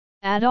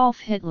Adolf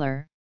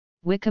Hitler,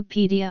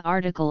 Wikipedia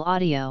article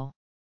audio.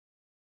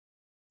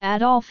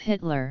 Adolf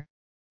Hitler,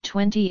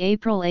 20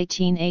 April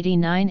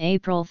 1889 –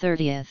 April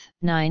 30,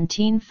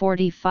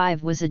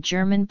 1945 was a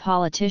German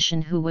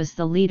politician who was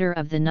the leader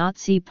of the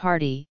Nazi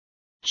Party,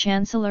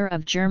 Chancellor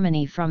of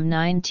Germany from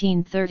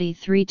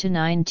 1933 to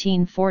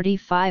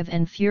 1945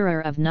 and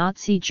Führer of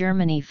Nazi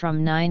Germany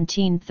from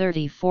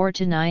 1934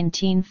 to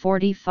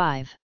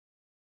 1945.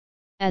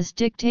 As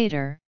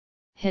dictator,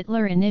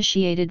 Hitler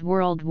initiated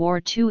World War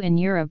II in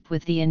Europe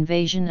with the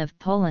invasion of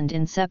Poland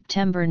in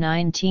September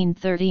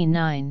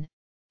 1939,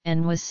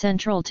 and was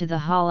central to the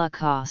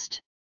Holocaust.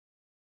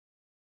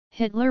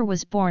 Hitler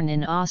was born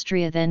in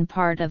Austria, then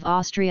part of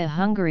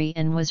Austria-Hungary,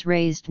 and was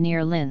raised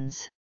near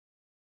Linz.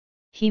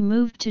 He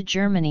moved to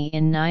Germany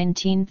in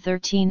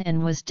 1913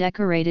 and was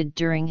decorated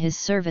during his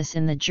service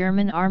in the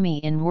German army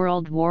in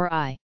World War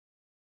I.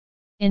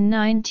 In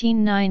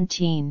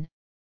 1919,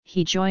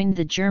 he joined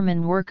the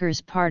German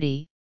Workers'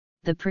 Party,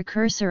 the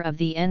precursor of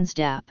the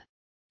NSDAP,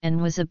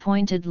 and was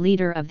appointed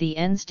leader of the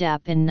NSDAP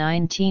in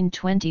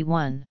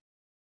 1921.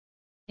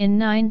 In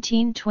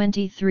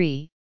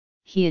 1923,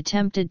 he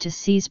attempted to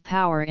seize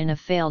power in a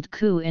failed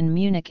coup in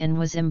Munich and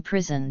was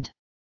imprisoned.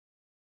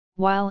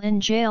 While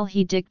in jail,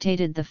 he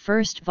dictated the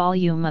first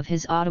volume of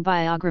his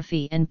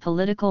autobiography and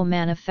political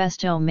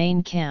manifesto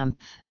Mein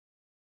Kampf.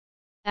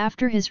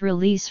 After his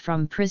release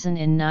from prison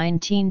in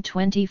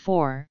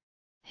 1924,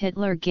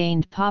 Hitler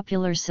gained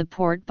popular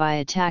support by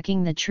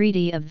attacking the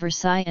Treaty of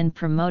Versailles and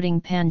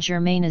promoting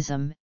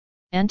pan-Germanism,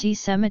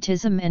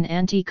 anti-Semitism and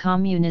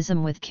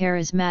anti-communism with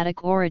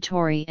charismatic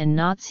oratory and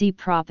Nazi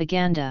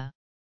propaganda.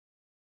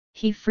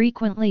 He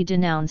frequently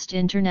denounced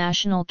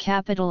international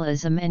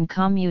capitalism and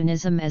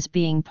communism as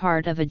being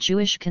part of a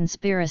Jewish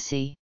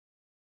conspiracy.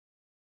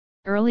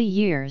 Early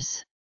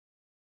years.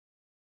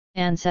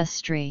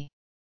 Ancestry.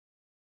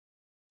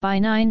 By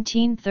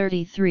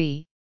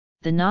 1933,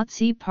 the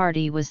Nazi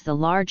Party was the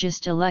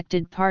largest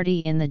elected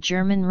party in the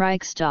German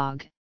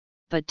Reichstag,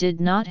 but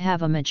did not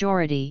have a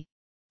majority,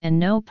 and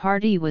no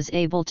party was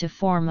able to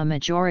form a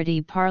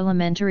majority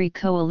parliamentary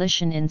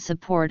coalition in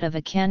support of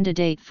a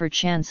candidate for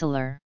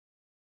chancellor.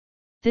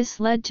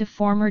 This led to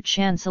former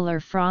Chancellor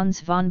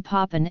Franz von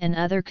Papen and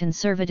other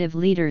conservative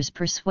leaders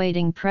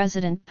persuading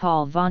President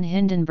Paul von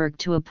Hindenburg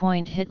to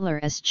appoint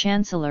Hitler as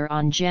chancellor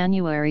on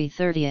January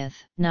 30,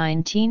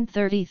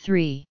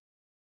 1933.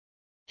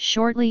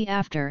 Shortly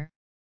after,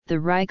 the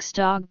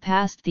Reichstag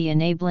passed the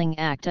Enabling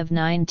Act of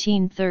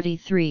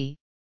 1933,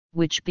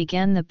 which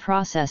began the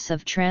process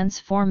of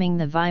transforming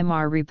the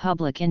Weimar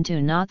Republic into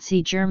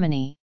Nazi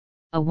Germany,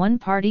 a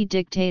one-party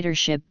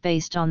dictatorship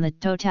based on the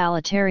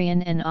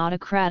totalitarian and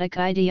autocratic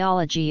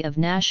ideology of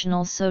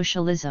National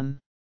Socialism.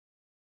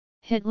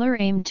 Hitler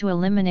aimed to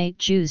eliminate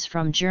Jews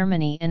from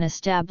Germany and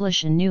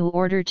establish a new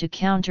order to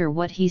counter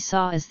what he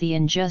saw as the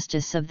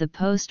injustice of the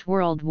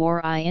post-World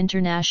War I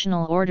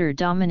international order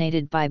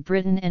dominated by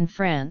Britain and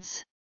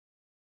France.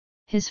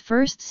 His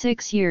first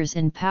 6 years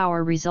in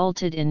power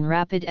resulted in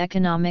rapid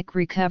economic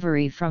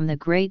recovery from the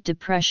Great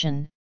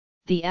Depression,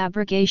 the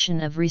abrogation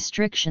of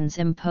restrictions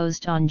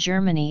imposed on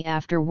Germany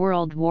after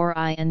World War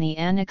I, and the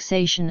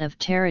annexation of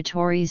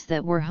territories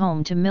that were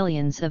home to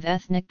millions of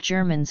ethnic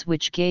Germans,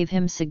 which gave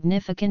him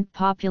significant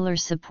popular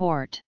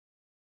support.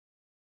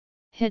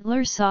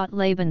 Hitler sought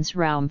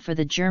Lebensraum for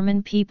the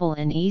German people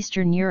in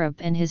Eastern Europe,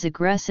 and his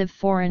aggressive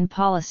foreign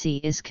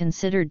policy is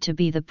considered to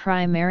be the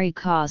primary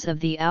cause of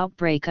the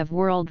outbreak of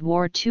World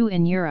War II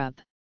in Europe.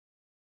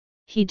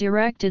 He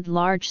directed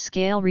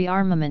large-scale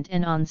rearmament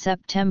and on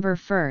September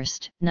 1,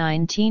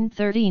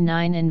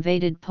 1939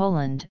 invaded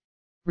Poland,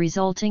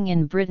 resulting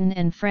in Britain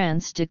and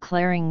France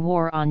declaring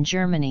war on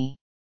Germany.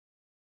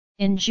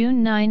 In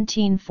June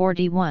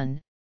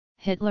 1941,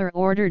 Hitler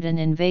ordered an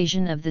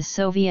invasion of the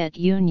Soviet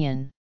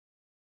Union.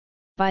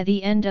 By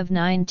the end of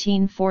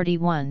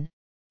 1941,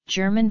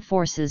 German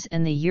forces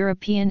and the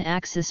European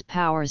Axis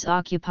powers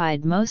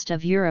occupied most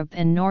of Europe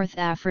and North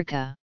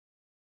Africa.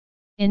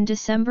 In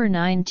December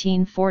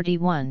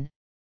 1941,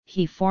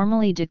 he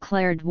formally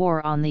declared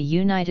war on the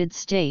United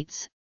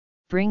States,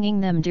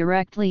 bringing them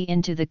directly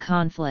into the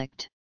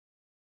conflict.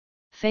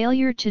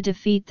 Failure to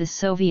defeat the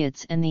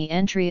Soviets and the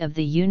entry of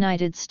the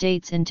United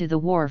States into the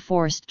war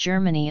forced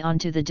Germany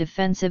onto the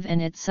defensive,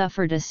 and it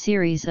suffered a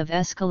series of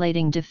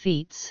escalating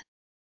defeats.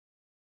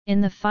 In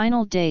the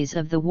final days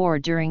of the war,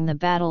 during the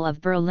Battle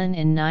of Berlin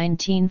in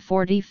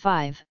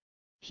 1945,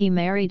 he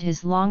married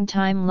his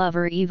longtime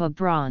lover Eva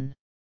Braun.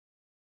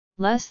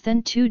 Less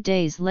than 2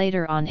 days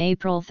later, on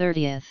April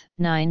 30,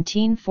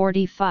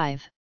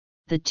 1945,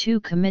 the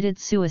two committed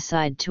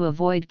suicide to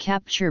avoid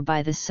capture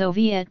by the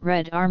Soviet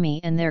Red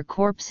Army, and their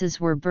corpses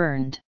were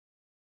burned.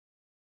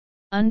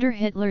 Under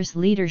Hitler's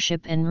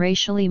leadership and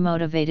racially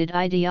motivated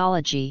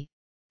ideology,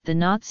 the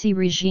Nazi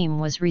regime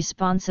was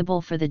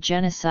responsible for the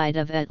genocide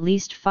of at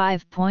least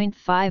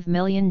 5.5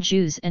 million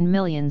Jews and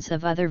millions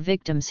of other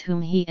victims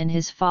whom he and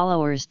his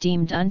followers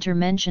deemed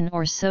untermenschen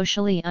or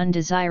socially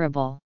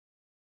undesirable.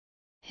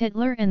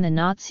 Hitler and the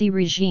Nazi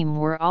regime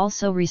were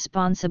also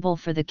responsible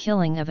for the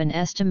killing of an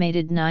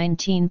estimated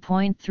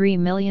 19.3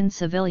 million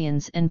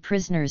civilians and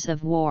prisoners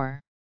of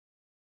war.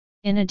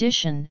 In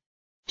addition,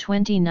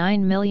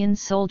 29 million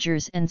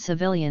soldiers and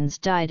civilians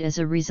died as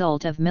a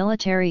result of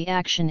military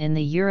action in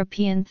the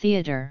European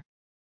theater.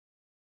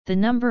 The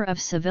number of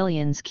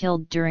civilians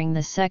killed during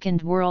the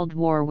Second World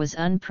War was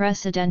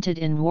unprecedented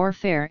in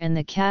warfare, and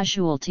the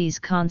casualties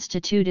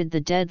constituted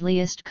the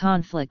deadliest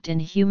conflict in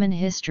human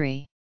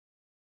history.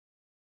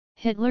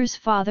 Hitler's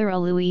father,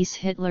 Alois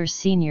Hitler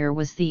Sr.,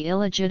 was the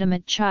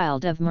illegitimate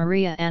child of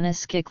Maria Anna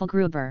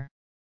Schicklgruber.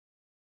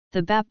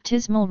 The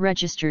baptismal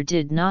register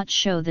did not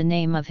show the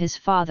name of his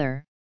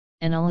father,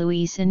 and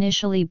Alois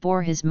initially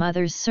bore his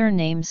mother's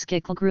surname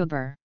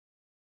Schicklgruber.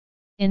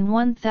 In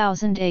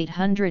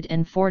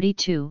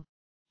 1842,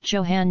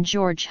 Johann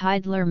Georg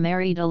Heidler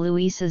married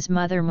Alois's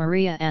mother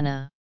Maria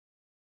Anna.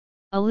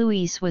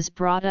 Alois was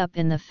brought up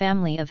in the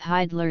family of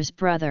Heidler's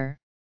brother,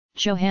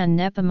 Johann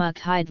Nepomuk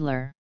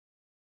Heidler.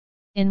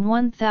 In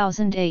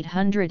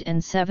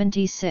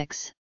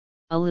 1876,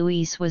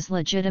 Alois was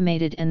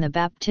legitimated and the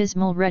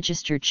baptismal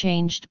register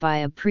changed by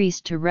a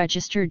priest to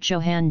register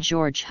Johann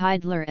Georg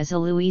Heidler as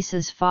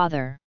Alois's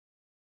father.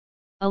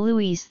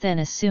 Alois then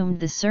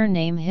assumed the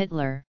surname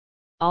Hitler,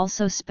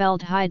 also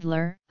spelled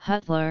Heidler,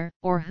 Hutler,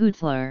 or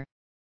Hutler.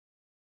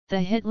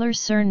 The Hitler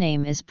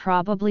surname is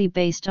probably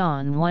based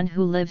on one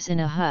who lives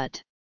in a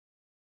hut.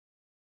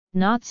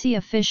 Nazi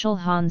official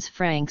Hans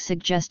Frank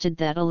suggested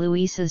that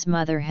Alois's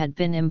mother had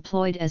been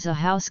employed as a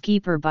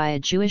housekeeper by a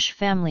Jewish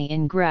family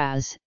in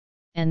Graz,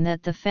 and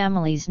that the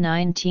family's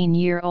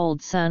 19-year-old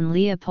son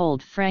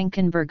Leopold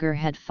Frankenberger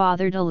had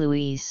fathered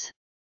Alois.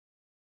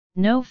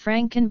 No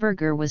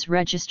Frankenberger was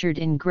registered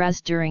in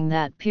Graz during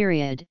that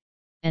period,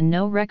 and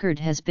no record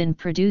has been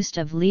produced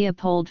of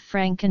Leopold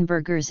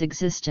Frankenberger's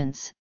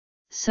existence,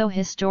 so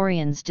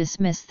historians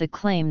dismiss the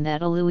claim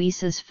that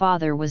Alois's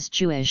father was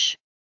Jewish.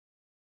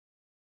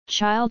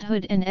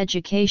 Childhood and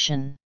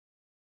education.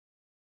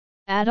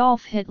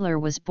 Adolf Hitler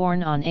was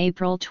born on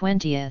April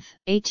 20,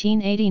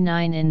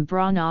 1889 in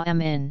Braunau am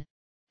Inn,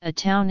 a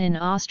town in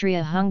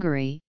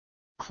Austria-Hungary,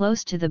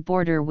 close to the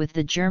border with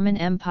the German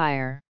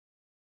Empire.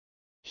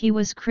 He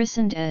was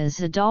christened as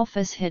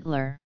Adolphus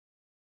Hitler.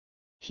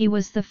 He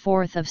was the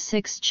fourth of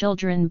 6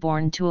 children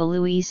born to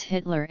Alois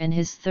Hitler and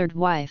his third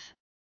wife,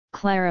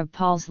 Clara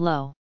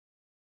Paulsloh.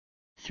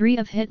 3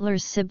 of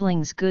Hitler's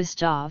siblings,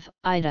 Gustav,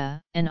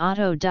 Ida, and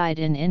Otto, died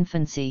in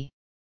infancy.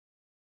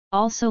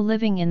 Also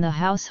living in the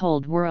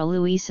household were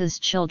Alois's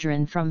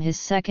children from his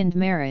second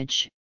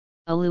marriage,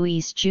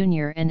 Alois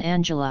Jr. and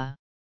Angela.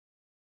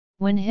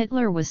 When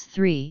Hitler was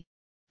 3,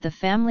 the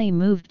family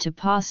moved to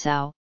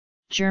Passau,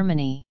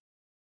 Germany.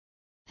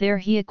 There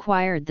he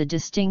acquired the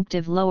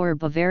distinctive Lower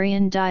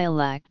Bavarian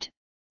dialect,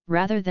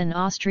 rather than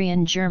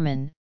Austrian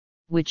German,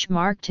 which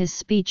marked his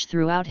speech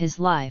throughout his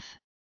life.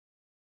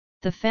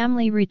 The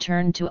family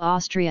returned to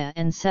Austria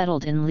and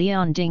settled in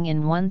Leonding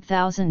in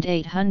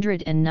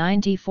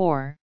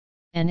 1894,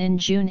 and in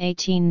June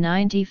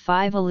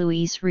 1895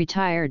 Alois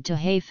retired to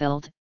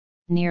Hayfeld,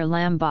 near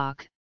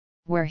Lambach,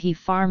 where he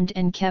farmed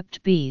and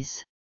kept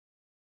bees.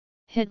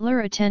 Hitler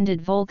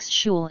attended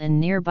Volksschule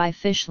in nearby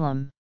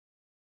Fischlham.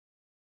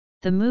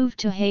 The move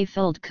to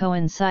Hayfeld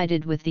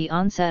coincided with the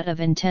onset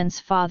of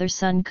intense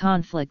father-son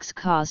conflicts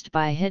caused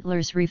by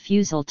Hitler's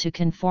refusal to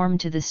conform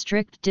to the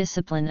strict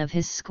discipline of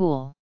his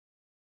school.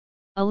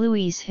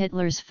 Alois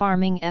Hitler's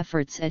farming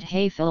efforts at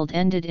Hayfeld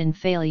ended in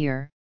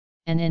failure,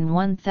 and in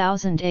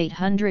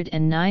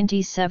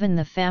 1897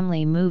 the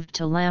family moved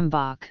to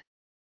Lambach.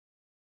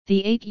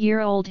 The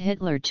 8-year-old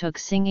Hitler took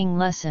singing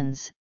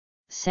lessons,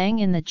 sang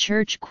in the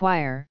church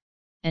choir,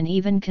 and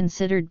even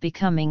considered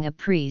becoming a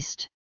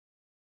priest.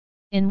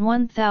 In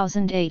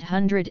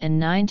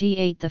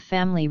 1898 the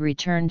family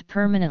returned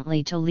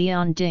permanently to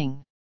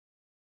Leonding.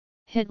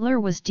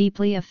 Hitler was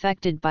deeply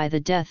affected by the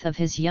death of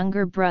his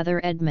younger brother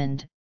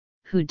Edmund,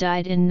 who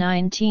died in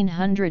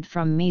 1900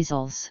 from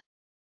measles.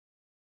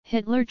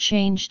 Hitler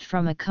changed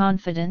from a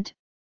confident,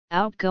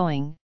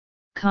 outgoing,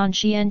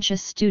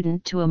 conscientious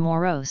student to a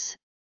morose,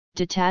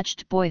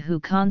 detached boy who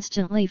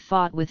constantly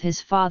fought with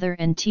his father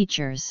and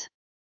teachers.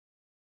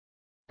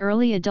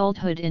 Early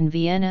adulthood in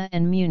Vienna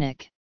and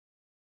Munich.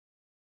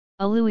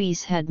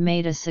 Alois had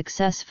made a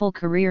successful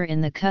career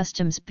in the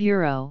Customs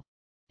Bureau,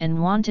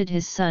 and wanted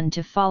his son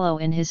to follow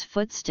in his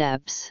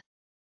footsteps.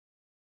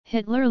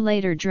 Hitler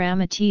later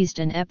dramatized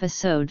an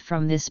episode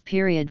from this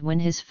period when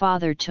his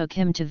father took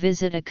him to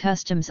visit a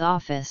customs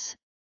office,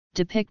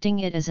 depicting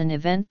it as an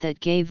event that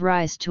gave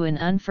rise to an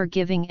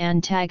unforgiving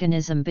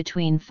antagonism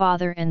between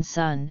father and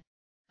son,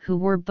 who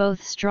were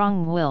both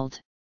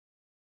strong-willed.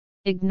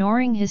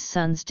 Ignoring his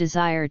son's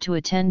desire to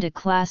attend a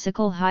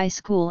classical high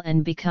school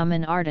and become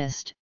an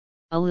artist,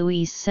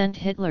 Alois sent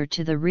Hitler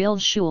to the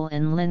Realschule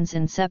in Linz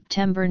in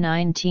September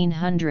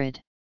 1900.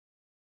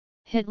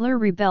 Hitler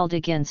rebelled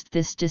against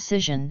this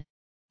decision,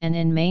 and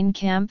in Mein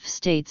Kampf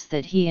states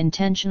that he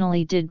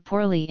intentionally did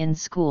poorly in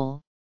school,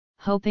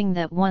 hoping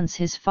that once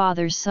his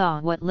father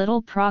saw what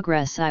little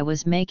progress I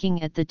was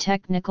making at the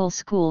technical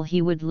school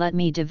he would let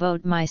me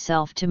devote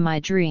myself to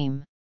my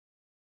dream.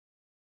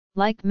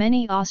 Like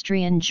many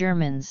Austrian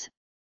Germans,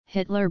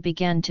 Hitler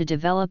began to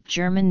develop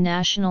German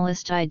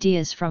nationalist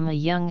ideas from a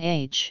young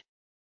age.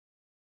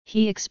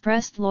 He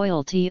expressed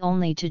loyalty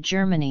only to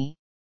Germany,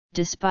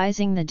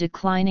 despising the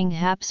declining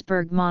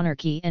Habsburg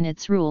monarchy and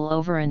its rule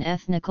over an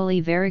ethnically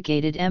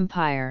variegated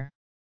empire.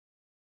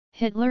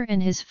 Hitler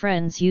and his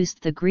friends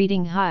used the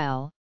greeting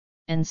Heil,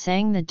 and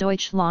sang the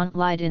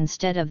Deutschlandlied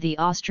instead of the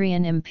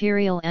Austrian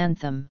imperial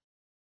anthem.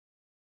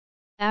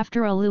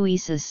 After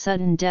Alois's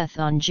sudden death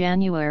on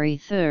January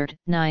 3,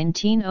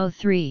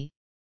 1903,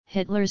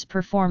 Hitler's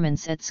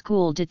performance at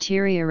school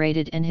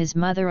deteriorated and his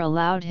mother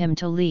allowed him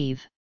to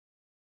leave.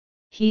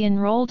 He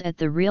enrolled at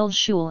the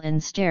Realschule in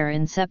Steyr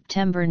in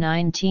September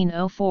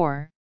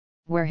 1904,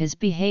 where his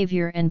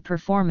behavior and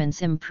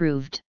performance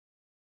improved.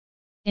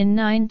 In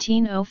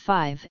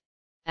 1905,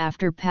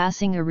 after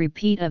passing a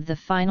repeat of the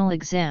final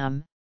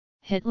exam,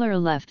 Hitler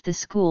left the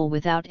school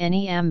without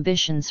any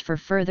ambitions for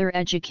further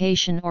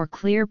education or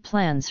clear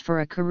plans for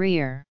a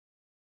career.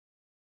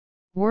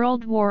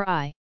 World War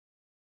I.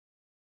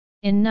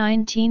 In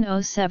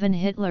 1907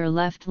 Hitler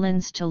left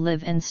Linz to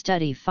live and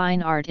study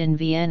fine art in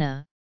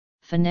Vienna,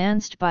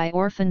 financed by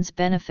orphans'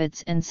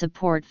 benefits and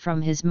support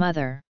from his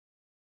mother.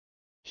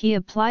 He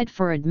applied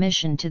for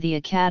admission to the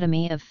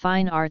Academy of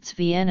Fine Arts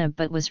Vienna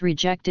but was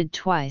rejected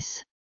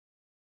twice.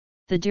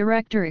 The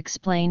director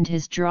explained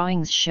his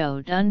drawings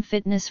showed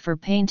unfitness for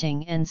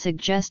painting and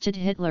suggested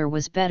Hitler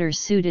was better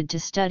suited to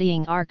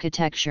studying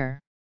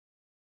architecture.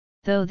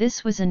 Though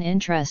this was an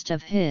interest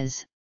of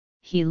his,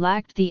 he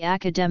lacked the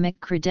academic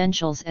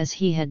credentials as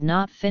he had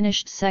not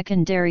finished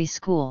secondary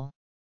school.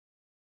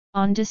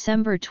 On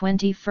December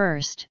 21,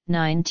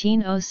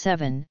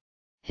 1907,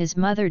 his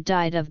mother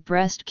died of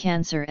breast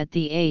cancer at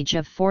the age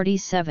of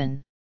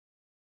 47.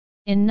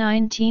 In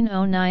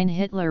 1909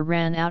 Hitler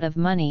ran out of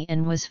money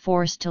and was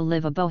forced to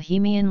live a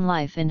bohemian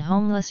life in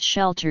homeless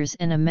shelters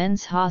and a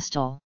men's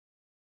hostel.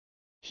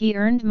 He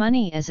earned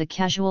money as a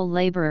casual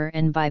laborer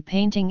and by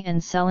painting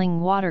and selling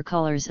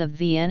watercolors of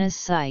Vienna's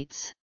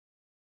sights.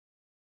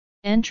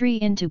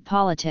 Entry into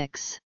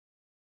politics.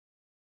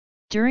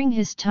 During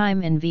his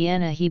time in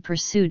Vienna he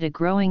pursued a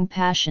growing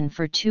passion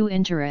for two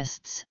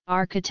interests,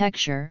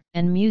 architecture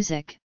and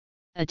music,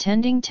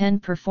 attending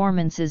 10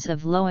 performances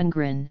of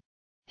Lohengrin,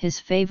 his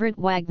favorite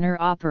Wagner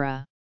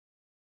opera.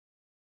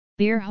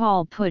 Beer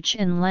Hall Putsch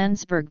in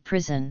Landsberg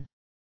prison.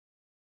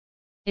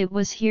 It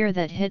was here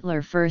that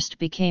Hitler first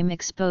became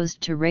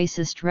exposed to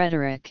racist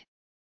rhetoric.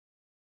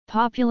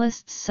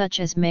 Populists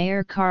such as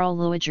Mayor Karl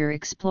Lueger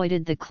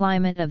exploited the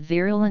climate of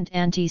virulent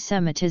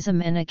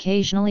anti-Semitism and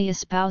occasionally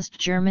espoused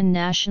German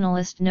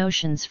nationalist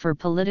notions for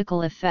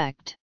political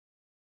effect.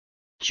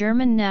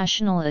 German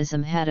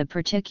nationalism had a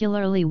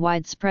particularly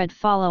widespread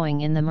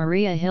following in the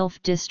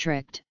Mariahilf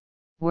district,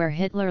 where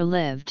Hitler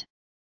lived.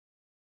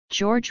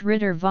 George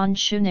Ritter von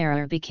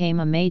Schoonerer became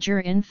a major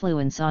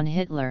influence on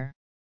Hitler.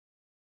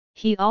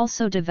 He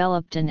also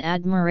developed an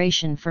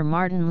admiration for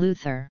Martin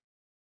Luther.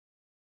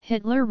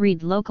 Hitler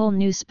read local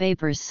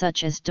newspapers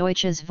such as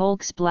Deutsches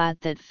Volksblatt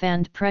that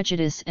fanned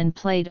prejudice and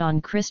played on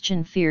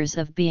Christian fears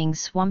of being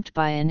swamped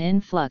by an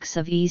influx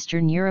of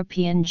Eastern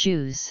European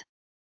Jews.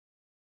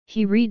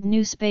 He read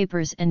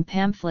newspapers and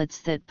pamphlets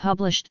that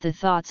published the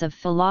thoughts of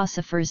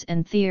philosophers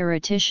and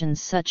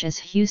theoreticians such as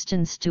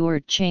Houston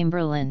Stewart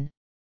Chamberlain,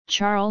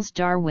 Charles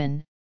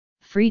Darwin,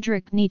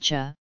 Friedrich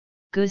Nietzsche,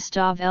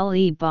 Gustav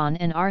Le Bon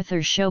and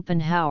Arthur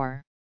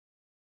Schopenhauer.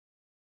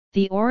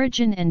 The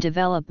origin and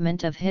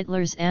development of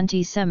Hitler's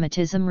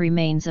anti-Semitism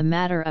remains a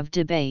matter of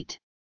debate.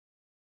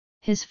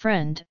 His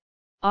friend,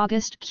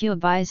 August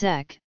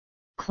Kubizek,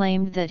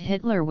 claimed that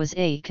Hitler was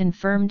a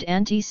confirmed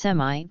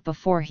anti-Semite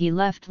before he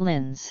left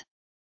Linz.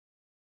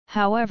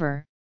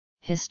 However,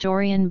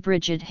 historian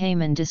Brigitte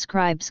Hayman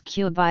describes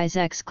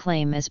Kubizek's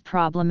claim as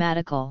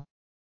problematical.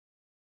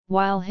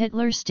 While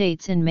Hitler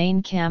states in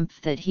Mein Kampf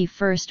that he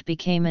first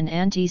became an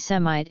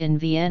anti-Semite in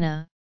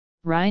Vienna,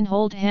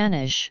 Reinhold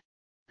Hanisch,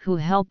 who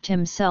helped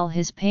him sell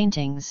his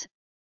paintings,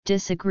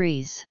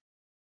 disagrees.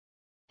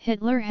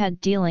 Hitler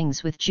had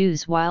dealings with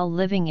Jews while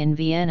living in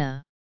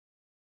Vienna.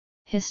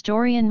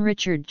 Historian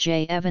Richard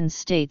J. Evans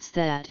states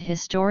that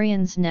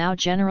historians now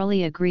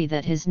generally agree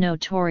that his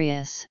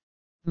notorious,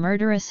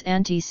 murderous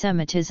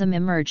anti-Semitism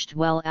emerged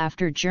well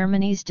after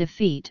Germany's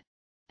defeat,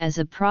 as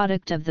a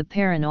product of the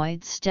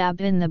paranoid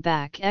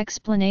stab-in-the-back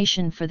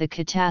explanation for the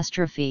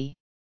catastrophe.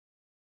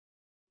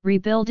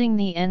 Rebuilding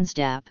the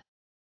Ennstab.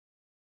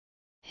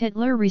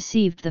 Hitler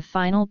received the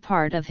final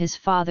part of his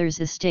father's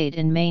estate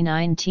in May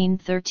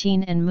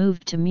 1913 and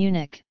moved to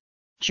Munich,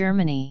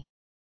 Germany.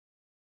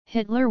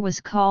 Hitler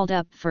was called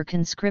up for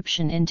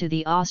conscription into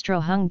the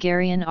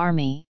Austro-Hungarian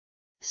army,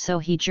 so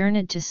he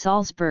journeyed to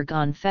Salzburg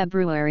on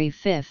February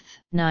 5,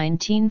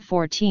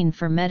 1914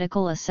 for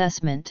medical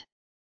assessment.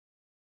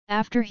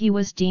 After he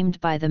was deemed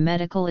by the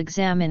medical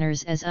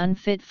examiners as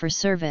unfit for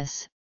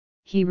service,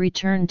 he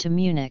returned to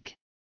Munich.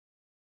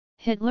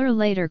 Hitler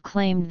later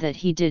claimed that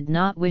he did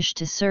not wish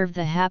to serve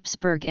the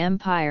Habsburg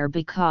Empire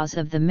because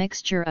of the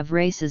mixture of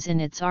races in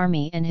its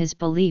army and his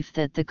belief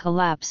that the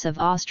collapse of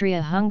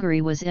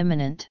Austria-Hungary was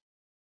imminent.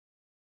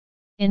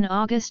 In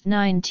August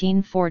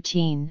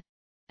 1914,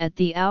 at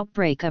the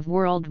outbreak of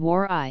World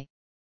War I,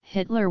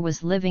 Hitler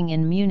was living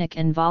in Munich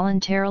and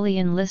voluntarily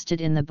enlisted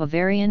in the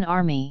Bavarian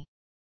army.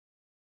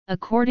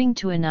 According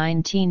to a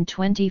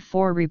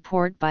 1924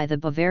 report by the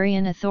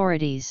Bavarian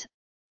authorities,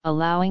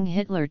 allowing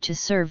Hitler to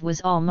serve was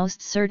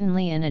almost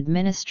certainly an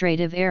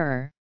administrative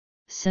error,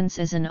 since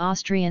as an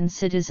Austrian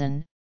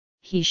citizen,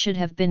 he should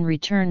have been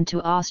returned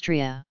to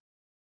Austria.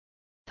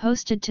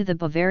 Posted to the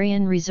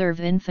Bavarian Reserve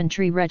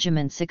Infantry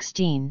Regiment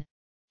 16,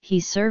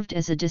 he served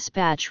as a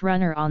dispatch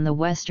runner on the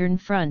Western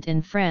Front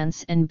in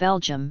France and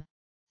Belgium,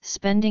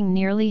 spending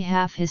nearly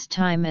half his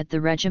time at the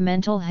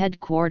regimental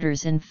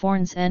headquarters in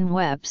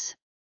Forns-en-Wepps,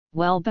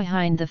 well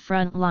behind the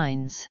front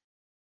lines.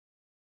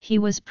 He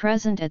was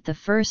present at the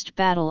First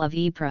Battle of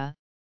Ypres,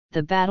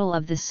 the Battle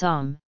of the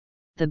Somme,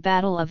 the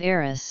Battle of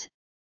Arras,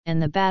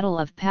 and the Battle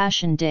of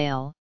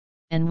Passchendaele,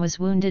 and was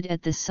wounded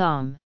at the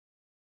Somme.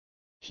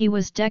 He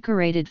was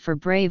decorated for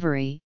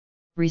bravery,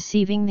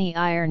 receiving the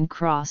Iron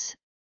Cross,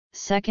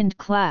 second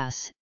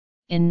class,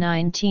 in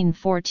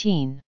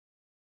 1914.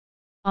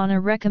 On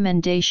a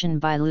recommendation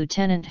by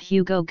Lieutenant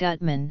Hugo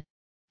Gutmann,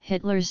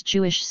 Hitler's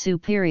Jewish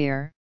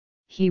superior,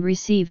 he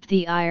received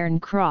the Iron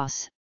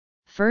Cross,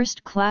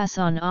 first class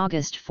on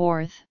August 4,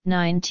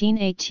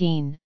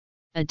 1918,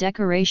 a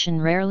decoration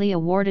rarely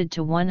awarded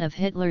to one of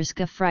Hitler's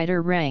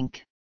Gefreiter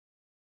rank.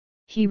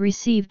 He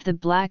received the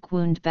Black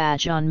Wound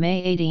Badge on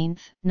May 18,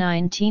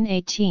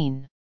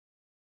 1918.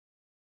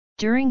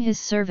 During his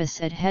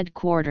service at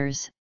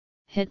headquarters,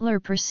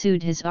 Hitler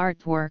pursued his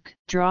artwork,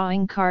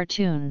 drawing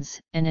cartoons,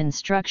 and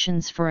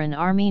instructions for an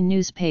army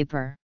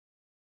newspaper.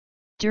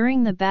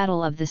 During the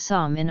Battle of the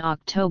Somme in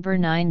October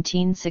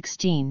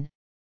 1916,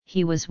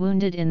 he was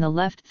wounded in the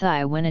left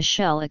thigh when a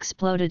shell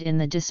exploded in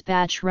the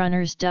dispatch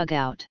runner's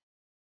dugout.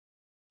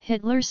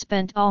 Hitler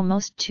spent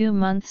almost 2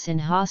 months in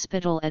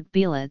hospital at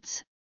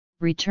Belitz,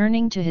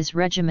 returning to his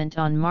regiment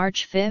on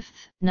March 5,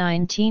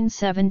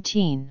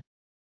 1917.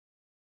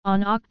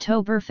 On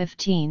October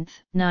 15,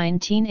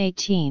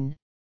 1918,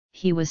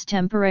 he was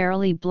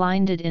temporarily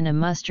blinded in a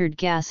mustard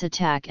gas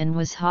attack and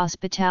was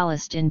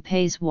hospitalized in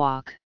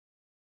Pasewalk.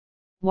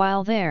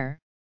 While there,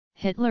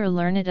 Hitler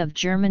learned of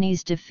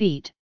Germany's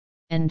defeat,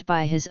 and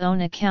by his own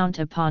account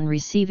upon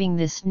receiving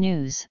this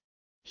news,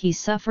 he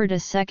suffered a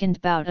second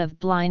bout of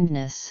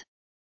blindness.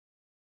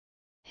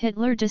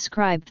 Hitler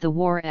described the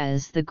war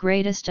as the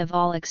greatest of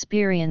all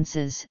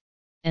experiences,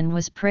 and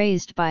was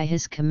praised by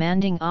his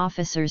commanding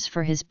officers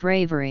for his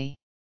bravery.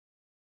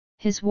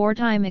 His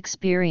wartime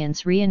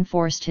experience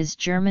reinforced his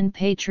German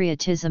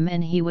patriotism,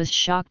 and he was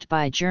shocked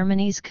by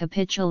Germany's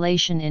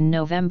capitulation in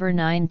November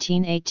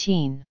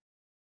 1918.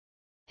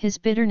 His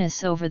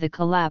bitterness over the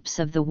collapse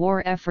of the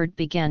war effort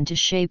began to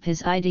shape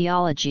his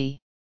ideology.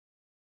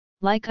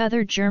 Like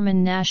other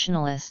German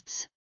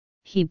nationalists,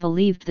 he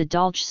believed the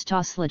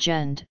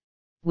Dolchstoßlegende,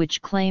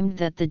 which claimed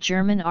that the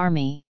German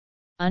army,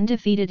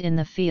 undefeated in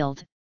the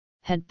field,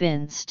 had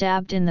been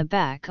stabbed in the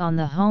back on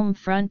the home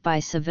front by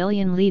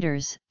civilian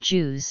leaders,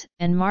 Jews,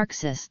 and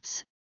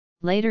Marxists,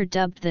 later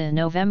dubbed the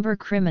November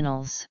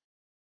Criminals.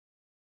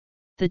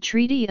 The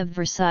Treaty of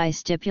Versailles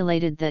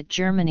stipulated that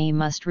Germany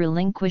must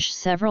relinquish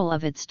several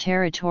of its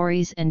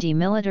territories and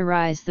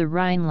demilitarize the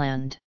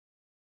Rhineland.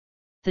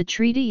 The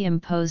treaty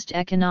imposed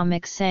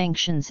economic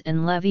sanctions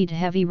and levied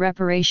heavy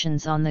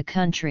reparations on the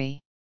country.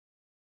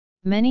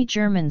 Many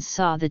Germans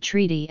saw the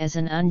treaty as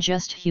an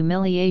unjust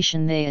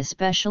humiliation. They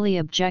especially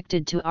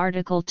objected to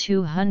Article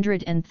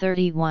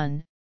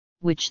 231,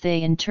 which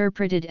they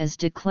interpreted as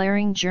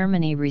declaring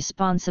Germany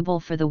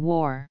responsible for the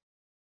war.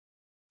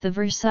 The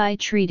Versailles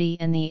Treaty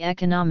and the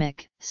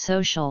economic,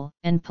 social,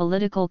 and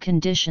political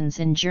conditions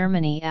in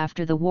Germany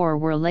after the war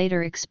were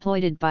later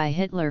exploited by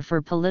Hitler for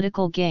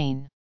political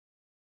gain.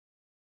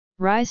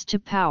 Rise to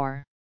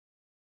power.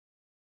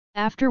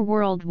 After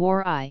World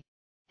War I,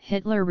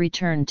 Hitler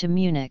returned to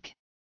Munich.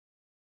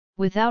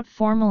 Without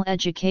formal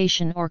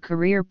education or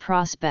career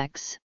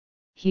prospects,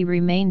 he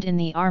remained in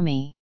the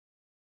army.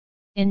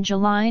 In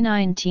July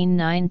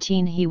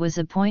 1919 he was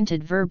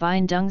appointed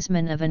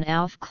Verbindungsmann of an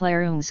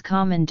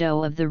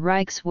Aufklärungskommando of the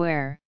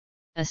Reichswehr,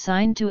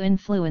 assigned to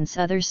influence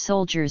other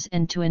soldiers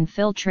and to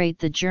infiltrate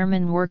the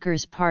German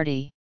Workers'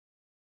 Party.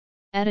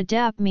 At a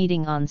DAP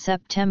meeting on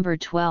September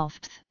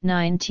 12,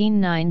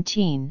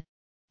 1919,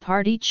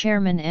 party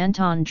chairman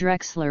Anton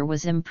Drexler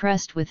was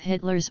impressed with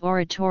Hitler's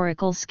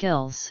oratorical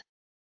skills.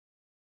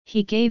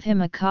 He gave him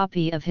a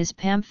copy of his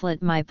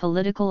pamphlet My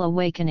Political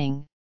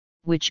Awakening,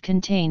 which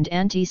contained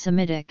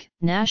anti-Semitic,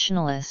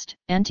 nationalist,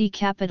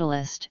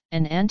 anti-capitalist,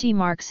 and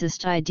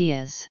anti-Marxist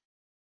ideas.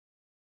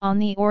 On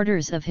the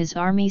orders of his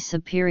army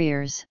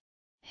superiors,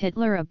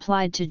 Hitler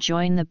applied to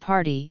join the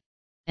party,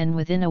 and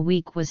within a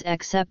week was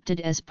accepted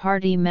as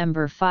party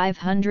member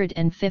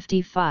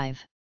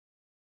 555.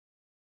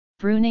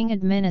 Brüning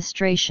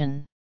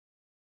administration.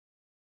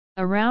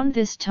 Around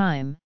this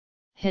time,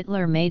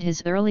 Hitler made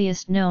his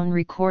earliest known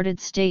recorded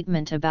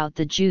statement about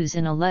the Jews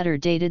in a letter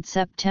dated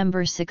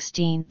September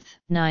 16,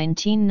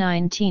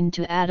 1919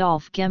 to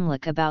Adolf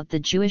about the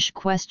Jewish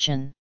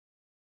question.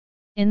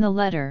 In the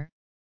letter,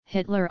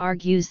 Hitler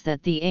argues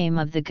that the aim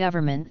of the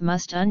government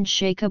must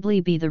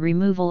unshakably be the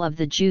removal of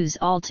the Jews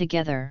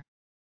altogether.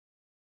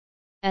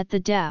 At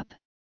the DAP,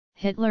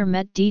 Hitler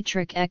met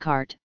Dietrich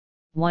Eckart,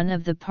 one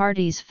of the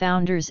party's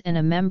founders and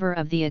a member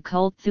of the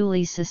occult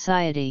Thule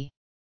Society.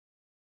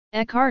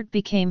 Eckart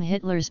became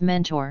Hitler's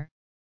mentor,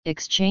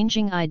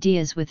 exchanging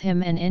ideas with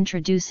him and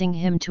introducing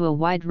him to a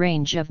wide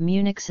range of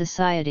Munich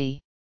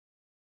society.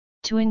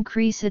 To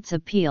increase its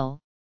appeal,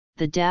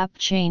 the DAP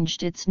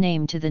changed its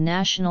name to the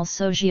National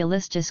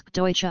Sozialistische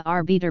Deutsche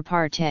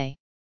Arbeiterpartei.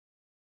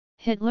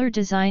 Hitler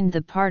designed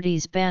the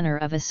party's banner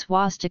of a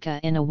swastika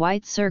in a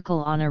white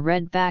circle on a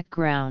red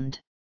background.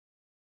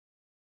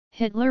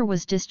 Hitler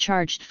was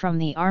discharged from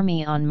the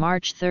army on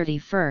March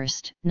 31,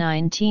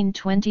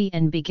 1920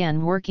 and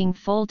began working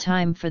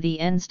full-time for the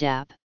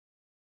NSDAP.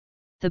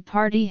 The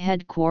party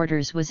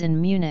headquarters was in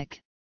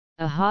Munich,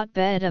 a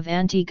hotbed of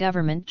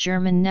anti-government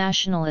German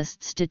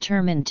nationalists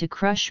determined to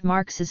crush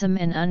Marxism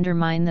and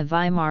undermine the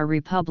Weimar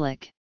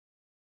Republic.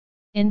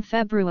 In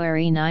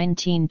February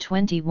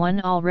 1921,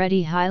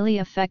 already highly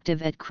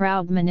effective at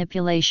crowd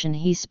manipulation,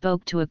 he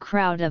spoke to a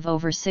crowd of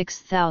over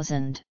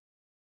 6,000.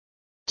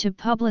 To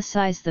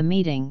publicize the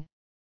meeting,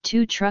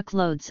 2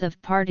 truckloads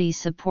of party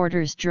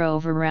supporters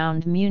drove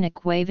around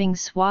Munich waving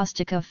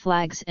swastika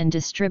flags and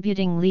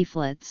distributing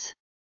leaflets.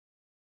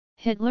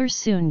 Hitler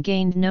soon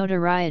gained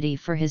notoriety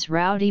for his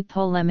rowdy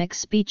polemic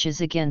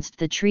speeches against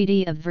the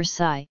Treaty of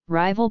Versailles,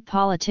 rival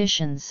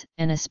politicians,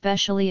 and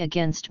especially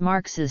against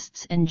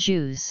Marxists and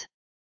Jews.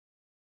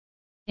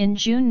 In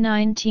June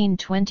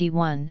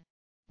 1921,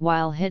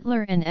 while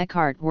Hitler and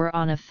Eckart were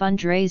on a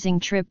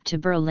fundraising trip to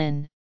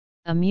Berlin,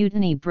 a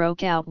mutiny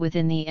broke out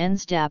within the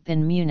NSDAP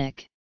in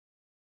Munich.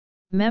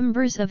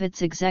 Members of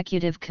its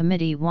executive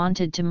committee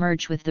wanted to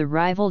merge with the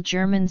rival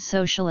German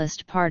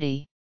Socialist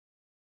Party.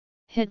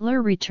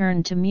 Hitler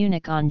returned to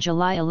Munich on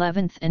July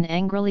 11 and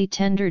angrily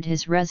tendered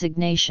his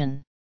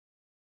resignation.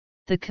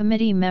 The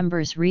committee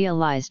members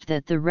realized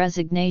that the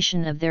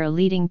resignation of their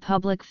leading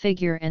public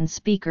figure and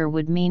speaker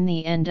would mean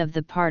the end of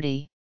the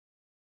party.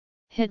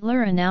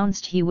 Hitler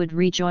announced he would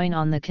rejoin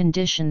on the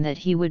condition that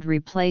he would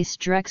replace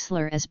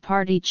Drexler as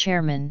party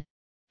chairman,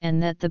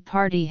 and that the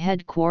party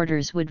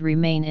headquarters would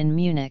remain in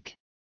Munich.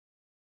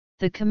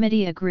 The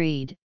committee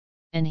agreed,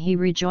 and he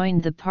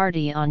rejoined the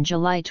party on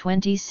July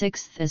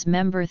 26 as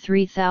member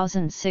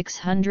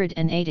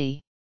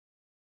 3680.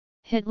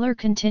 Hitler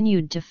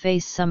continued to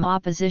face some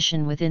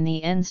opposition within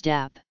the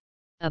NSDAP.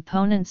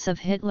 Opponents of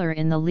Hitler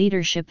in the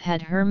leadership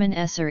had Hermann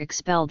Esser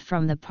expelled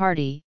from the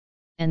party,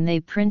 and they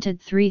printed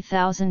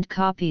 3,000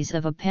 copies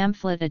of a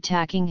pamphlet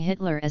attacking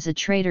Hitler as a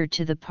traitor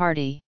to the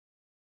party.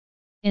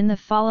 In the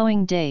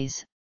following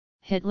days,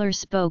 Hitler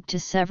spoke to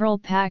several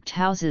packed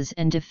houses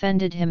and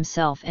defended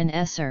himself and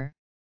Esser,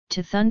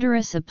 to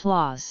thunderous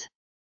applause.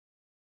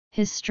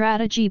 His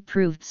strategy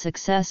proved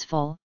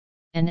successful,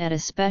 and at a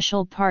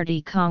special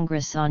party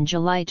congress on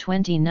July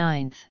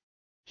 29,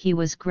 he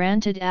was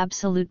granted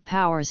absolute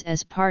powers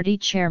as party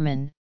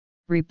chairman,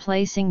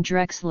 replacing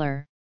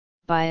Drexler,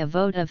 by a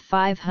vote of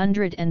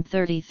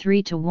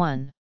 533 to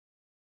 1.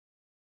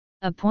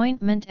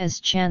 Appointment as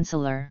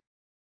Chancellor.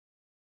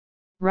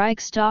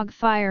 Reichstag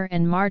fire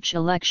and March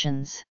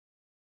elections.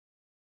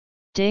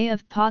 Day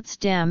of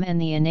Potsdam and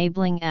the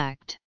Enabling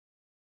Act.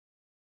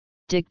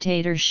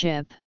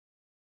 Dictatorship.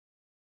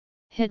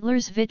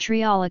 Hitler's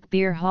vitriolic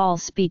beer hall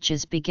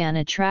speeches began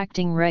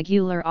attracting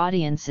regular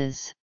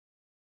audiences.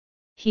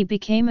 He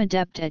became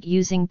adept at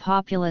using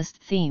populist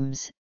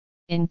themes,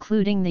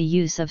 including the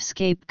use of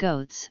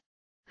scapegoats,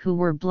 who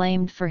were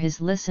blamed for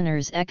his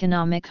listeners'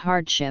 economic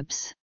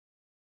hardships.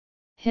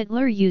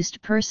 Hitler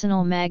used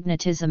personal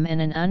magnetism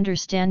and an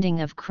understanding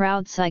of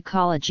crowd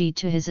psychology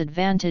to his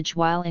advantage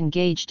while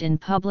engaged in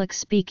public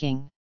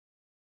speaking.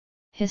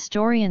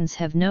 Historians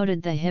have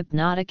noted the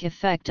hypnotic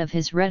effect of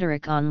his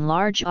rhetoric on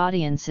large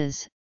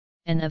audiences,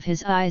 and of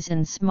his eyes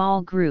in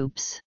small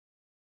groups.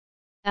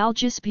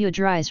 Algis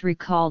Budrys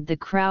recalled the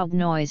crowd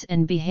noise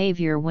and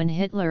behavior when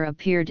Hitler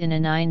appeared in a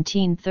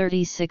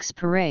 1936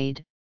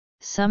 parade.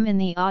 Some in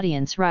the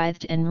audience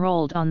writhed and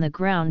rolled on the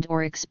ground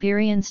or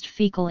experienced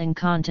fecal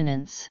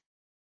incontinence.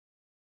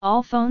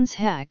 Alphonse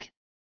Heck,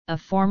 a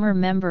former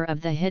member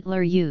of the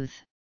Hitler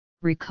Youth,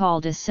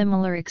 recalled a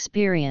similar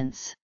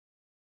experience.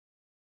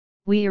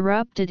 We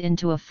erupted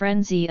into a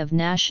frenzy of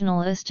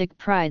nationalistic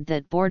pride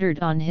that bordered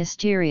on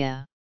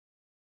hysteria.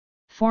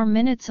 For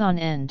minutes on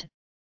end,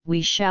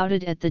 we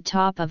shouted at the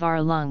top of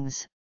our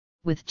lungs,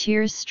 with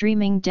tears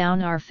streaming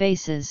down our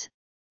faces,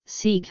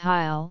 Sieg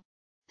Heil,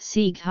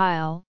 Sieg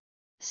Heil,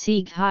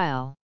 Sieg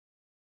Heil.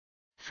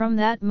 From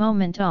that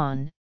moment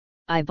on,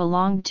 I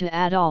belonged to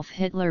Adolf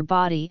Hitler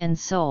body and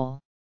soul.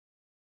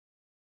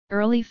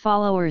 Early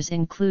followers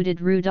included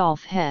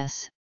Rudolf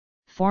Hess,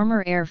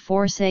 former Air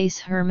Force ace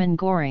Hermann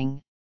Göring,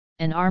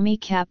 and Army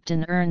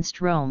Captain Ernst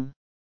Röhm.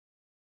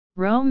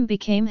 Rome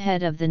became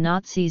head of the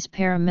Nazis'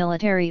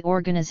 paramilitary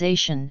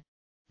organization,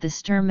 the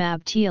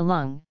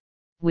Sturmabteilung,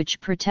 which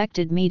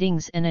protected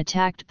meetings and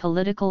attacked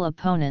political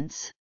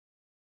opponents.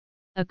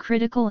 A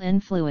critical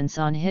influence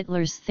on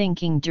Hitler's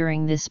thinking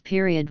during this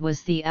period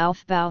was the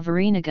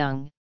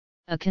Aufbauvereinigung,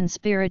 a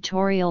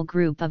conspiratorial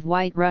group of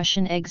White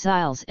Russian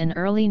exiles and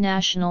early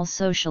National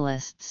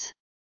Socialists.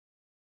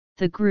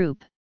 The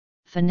group,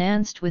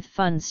 financed with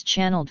funds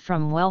channeled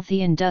from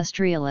wealthy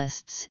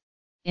industrialists,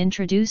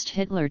 introduced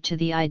Hitler to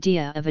the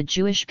idea of a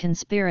Jewish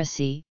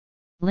conspiracy,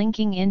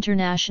 linking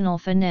international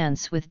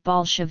finance with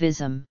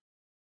Bolshevism.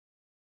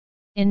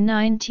 In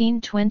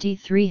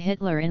 1923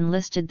 Hitler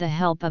enlisted the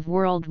help of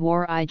World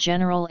War I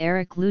General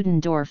Erich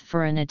Ludendorff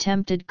for an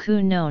attempted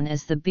coup known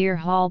as the Beer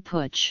Hall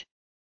Putsch.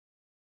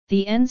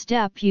 The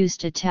NSDAP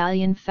used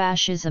Italian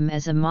fascism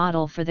as a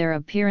model for their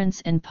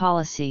appearance and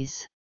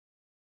policies.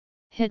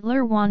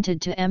 Hitler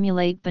wanted to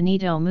emulate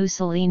Benito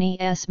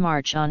Mussolini's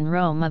March on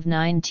Rome of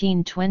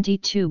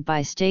 1922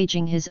 by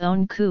staging his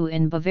own coup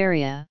in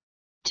Bavaria,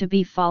 to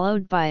be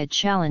followed by a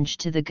challenge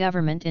to the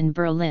government in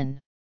Berlin.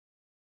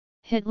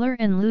 Hitler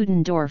and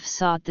Ludendorff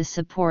sought the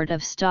support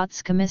of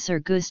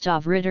Staatskommissar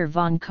Gustav Ritter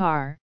von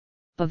Kahr,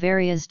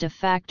 Bavaria's de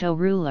facto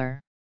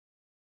ruler.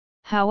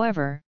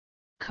 However,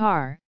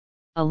 Kahr,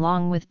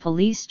 along with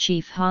police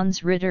chief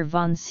Hans Ritter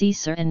von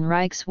Caesar and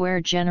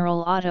Reichswehr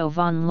General Otto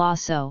von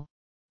Lossow,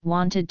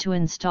 wanted to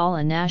install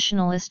a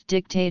nationalist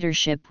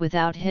dictatorship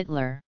without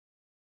Hitler.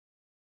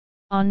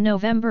 On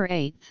November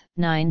 8,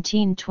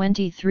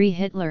 1923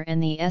 Hitler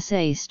and the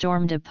SA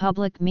stormed a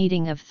public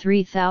meeting of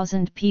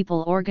 3,000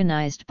 people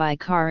organized by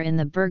Kahr in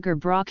the Burger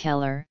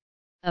Braukeller,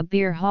 a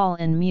beer hall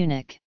in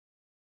Munich.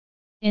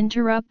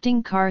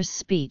 Interrupting Kahr's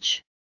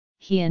speech,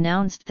 he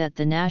announced that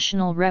the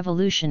national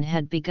revolution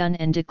had begun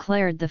and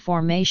declared the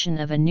formation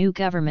of a new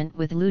government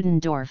with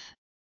Ludendorff.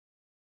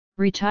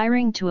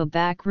 Retiring to a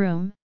back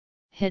room,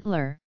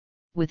 Hitler,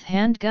 with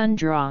handgun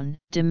drawn,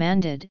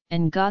 demanded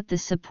and got the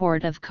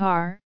support of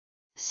Kahr,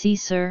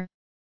 Caesar,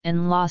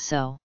 and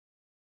Lossow.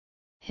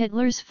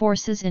 Hitler's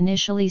forces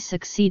initially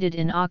succeeded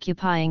in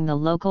occupying the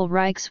local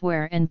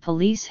Reichswehr and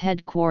police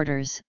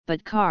headquarters,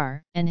 but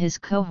Kahr and his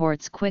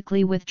cohorts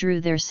quickly withdrew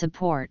their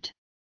support.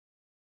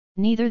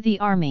 Neither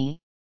the army,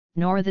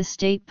 nor the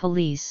state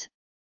police,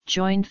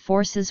 joined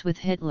forces with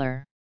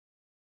Hitler.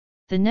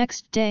 The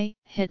next day,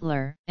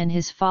 Hitler and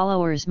his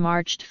followers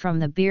marched from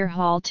the beer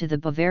hall to the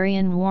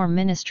Bavarian War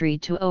Ministry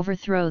to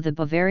overthrow the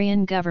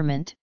Bavarian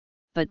government,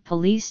 but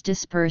police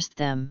dispersed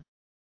them.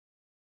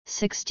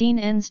 16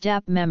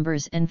 NSDAP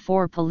members and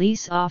 4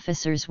 police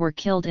officers were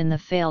killed in the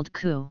failed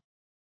coup.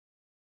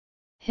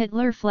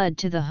 Hitler fled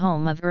to the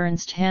home of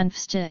Ernst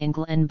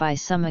Hanfstaengl and by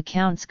some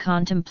accounts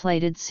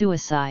contemplated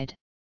suicide.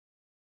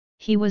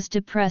 He was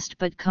depressed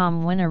but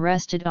calm when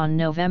arrested on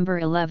November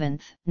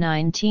 11,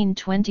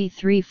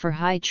 1923 for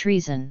high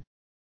treason.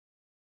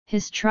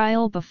 His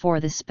trial before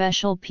the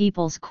Special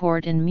People's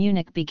Court in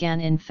Munich began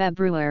in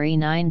February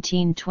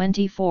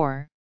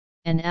 1924,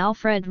 and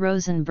Alfred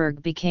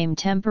Rosenberg became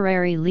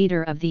temporary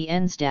leader of the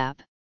NSDAP.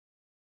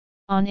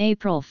 On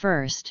April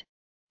 1,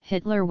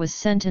 Hitler was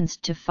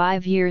sentenced to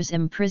 5 years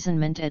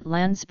imprisonment at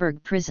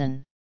Landsberg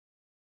prison.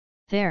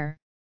 There,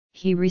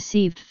 he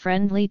received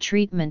friendly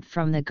treatment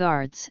from the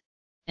guards,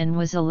 and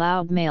was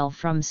allowed mail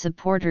from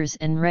supporters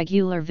and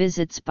regular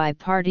visits by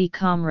party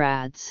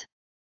comrades.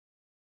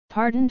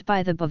 Pardoned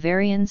by the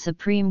Bavarian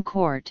Supreme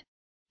Court,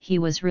 he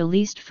was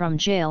released from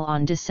jail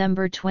on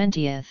December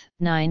 20,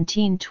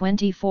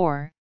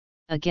 1924,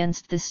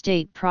 against the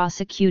state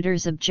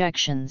prosecutor's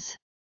objections.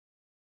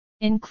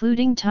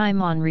 Including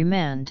time on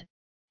remand,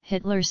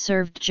 Hitler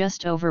served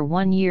just over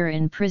 1 year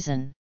in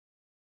prison.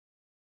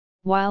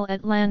 While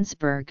at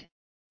Landsberg,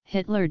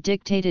 Hitler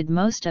dictated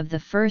most of the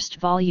first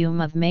volume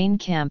of Mein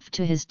Kampf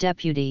to his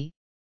deputy,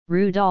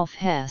 Rudolf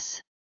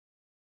Hess.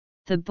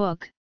 The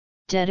book,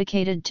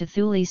 dedicated to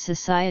Thule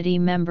Society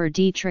member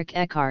Dietrich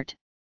Eckart,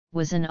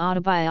 was an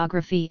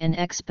autobiography and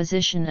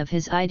exposition of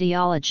his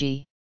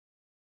ideology.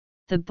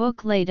 The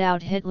book laid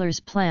out Hitler's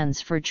plans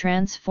for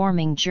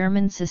transforming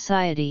German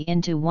society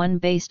into one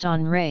based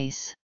on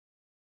race.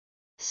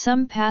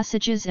 Some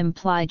passages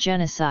imply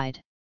genocide.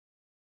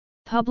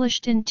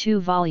 Published in 2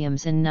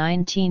 volumes in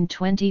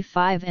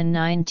 1925 and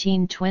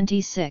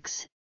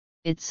 1926,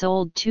 it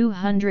sold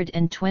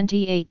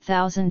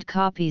 228,000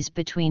 copies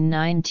between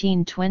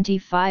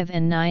 1925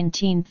 and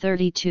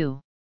 1932.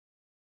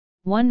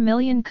 1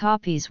 million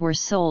copies were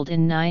sold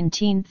in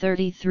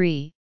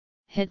 1933,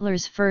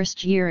 Hitler's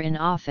first year in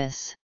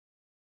office.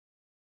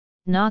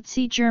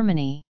 Nazi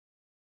Germany.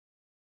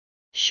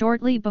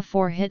 Shortly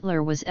before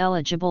Hitler was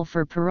eligible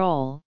for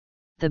parole,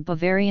 the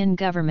Bavarian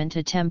government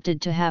attempted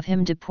to have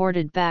him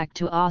deported back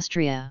to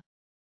Austria.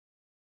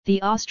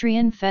 The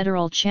Austrian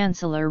federal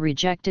chancellor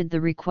rejected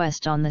the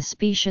request on the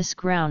specious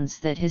grounds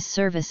that his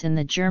service in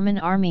the German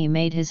army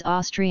made his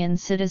Austrian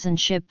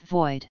citizenship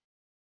void.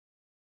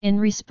 In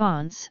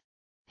response,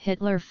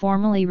 Hitler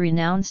formally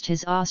renounced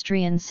his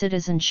Austrian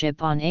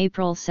citizenship on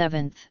April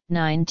 7,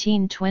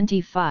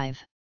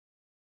 1925.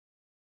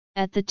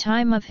 At the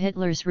time of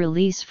Hitler's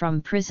release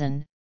from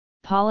prison,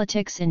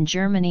 politics in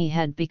Germany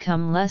had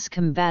become less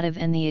combative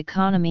and the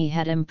economy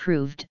had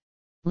improved,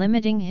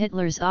 limiting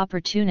Hitler's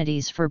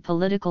opportunities for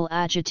political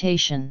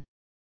agitation.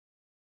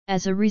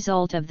 As a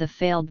result of the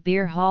failed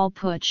beer hall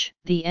putsch,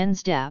 the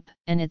NSDAP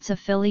and its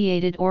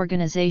affiliated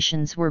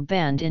organizations were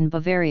banned in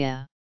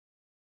Bavaria.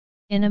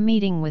 In a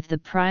meeting with the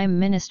Prime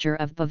Minister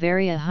of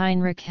Bavaria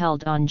Heinrich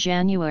held on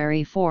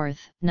January 4,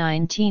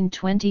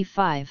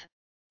 1925,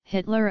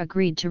 Hitler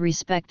agreed to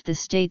respect the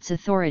state's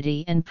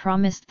authority and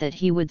promised that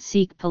he would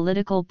seek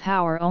political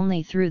power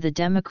only through the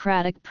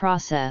democratic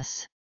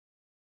process.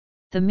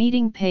 The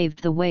meeting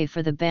paved the way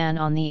for the ban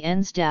on the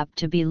NSDAP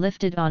to be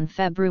lifted on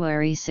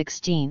February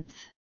 16.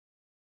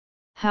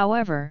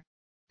 However,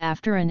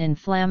 after an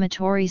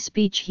inflammatory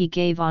speech he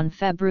gave on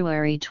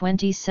February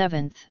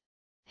 27,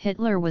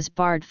 Hitler was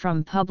barred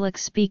from public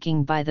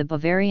speaking by the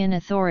Bavarian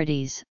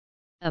authorities,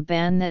 a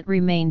ban that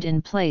remained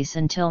in place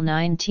until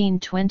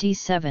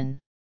 1927.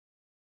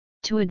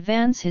 To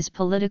advance his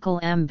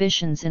political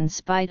ambitions in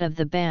spite of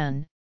the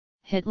ban,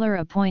 Hitler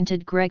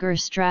appointed Gregor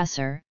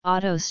Strasser,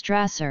 Otto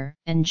Strasser,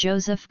 and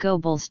Joseph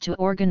Goebbels to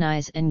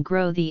organize and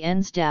grow the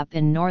NSDAP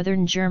in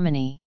northern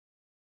Germany.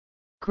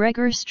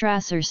 Gregor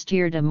Strasser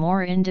steered a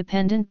more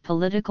independent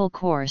political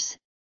course,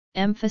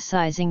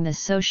 emphasizing the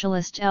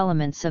socialist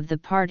elements of the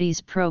party's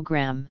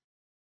program.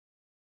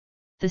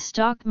 The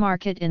stock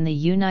market in the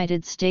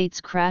United States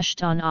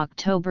crashed on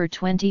October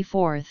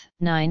 24,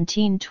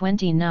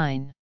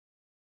 1929.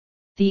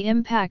 The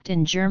impact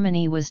in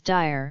Germany was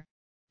dire,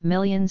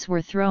 millions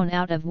were thrown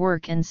out of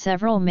work and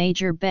several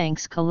major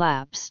banks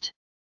collapsed.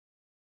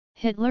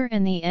 Hitler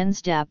and the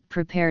NSDAP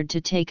prepared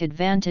to take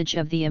advantage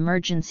of the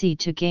emergency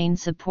to gain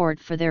support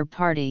for their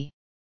party.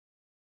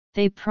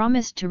 They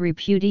promised to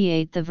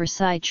repudiate the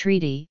Versailles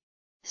Treaty,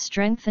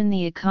 strengthen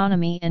the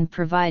economy and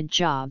provide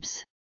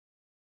jobs.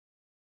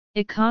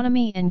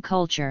 Economy and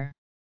culture.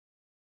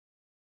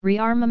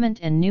 Rearmament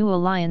and new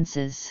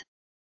alliances.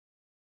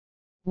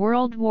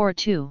 World War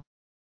II.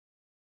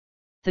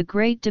 The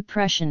Great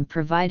Depression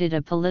provided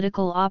a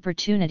political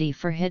opportunity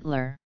for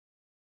Hitler.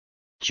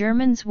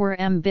 Germans were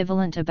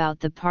ambivalent about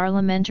the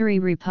parliamentary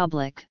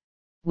republic,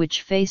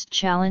 which faced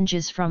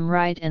challenges from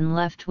right and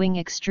left-wing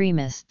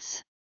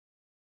extremists.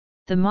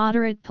 The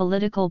moderate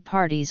political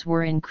parties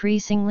were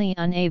increasingly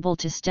unable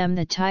to stem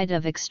the tide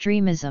of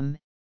extremism,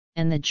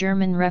 and the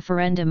German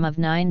referendum of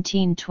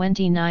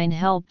 1929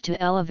 helped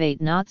to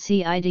elevate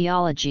Nazi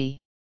ideology.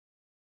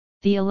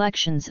 The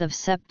elections of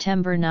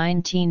September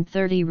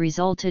 1930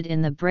 resulted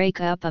in the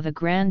breakup of a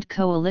grand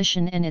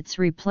coalition and its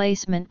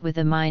replacement with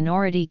a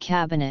minority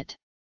cabinet.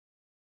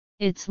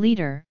 Its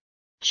leader,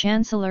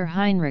 Chancellor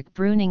Heinrich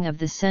Brüning of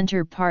the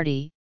Centre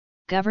Party,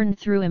 governed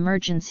through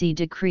emergency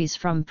decrees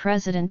from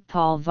President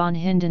Paul von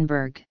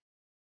Hindenburg.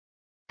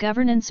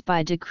 Governance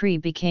by decree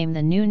became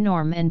the new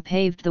norm and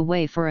paved the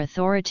way for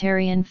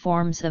authoritarian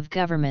forms of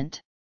government.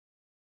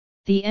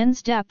 The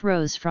NSDAP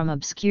rose from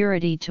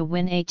obscurity to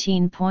win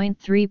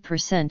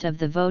 18.3% of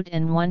the vote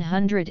and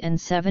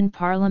 107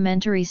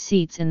 parliamentary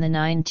seats in the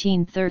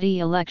 1930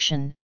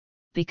 election,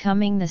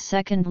 becoming the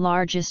second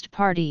largest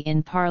party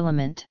in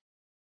parliament.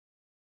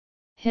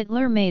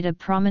 Hitler made a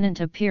prominent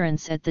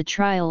appearance at the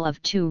trial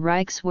of two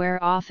Reichswehr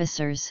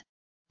officers,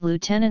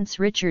 Lieutenants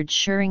Richard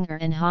Schuringer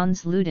and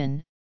Hans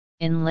Luden,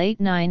 in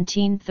late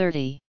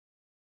 1930.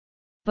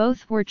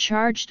 Both were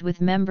charged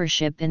with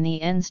membership in the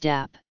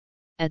NSDAP,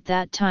 at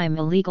that time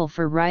illegal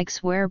for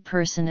Reichswehr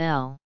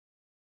personnel.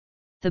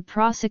 The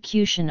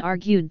prosecution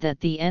argued that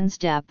the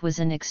NSDAP was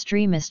an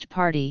extremist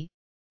party,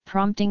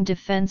 prompting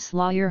defense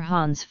lawyer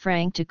Hans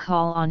Frank to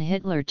call on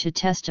Hitler to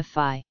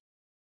testify.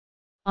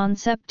 On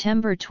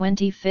September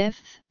 25,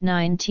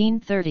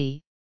 1930,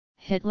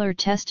 Hitler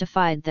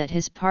testified that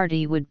his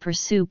party would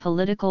pursue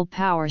political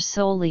power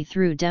solely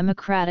through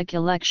democratic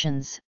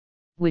elections,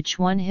 which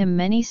won him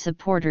many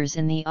supporters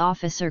in the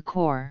officer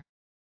corps.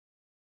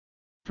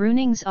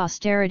 Brüning's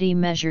austerity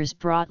measures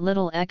brought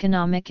little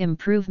economic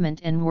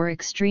improvement and were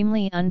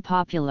extremely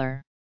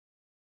unpopular.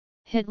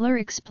 Hitler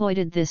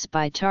exploited this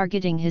by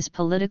targeting his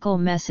political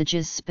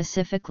messages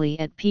specifically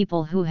at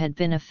people who had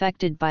been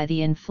affected by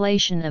the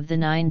inflation of the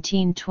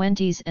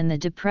 1920s and the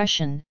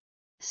Depression,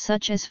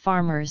 such as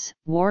farmers,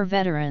 war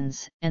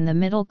veterans, and the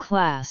middle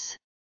class.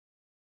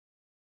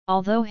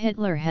 Although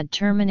Hitler had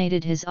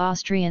terminated his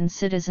Austrian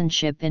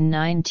citizenship in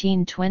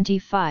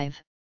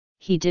 1925,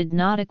 he did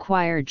not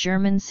acquire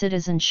German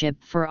citizenship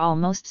for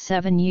almost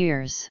 7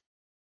 years.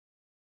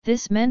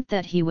 This meant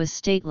that he was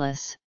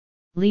stateless,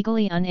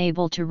 legally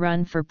unable to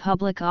run for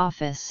public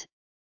office,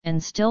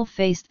 and still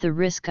faced the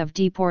risk of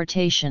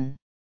deportation.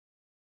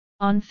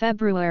 On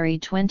February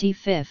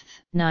 25,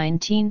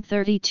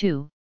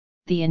 1932,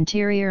 the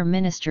Interior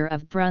Minister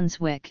of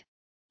Brunswick,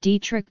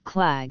 Dietrich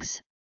Klages,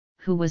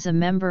 who was a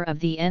member of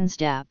the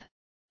NSDAP,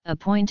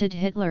 appointed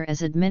Hitler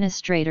as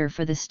administrator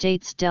for the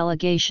state's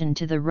delegation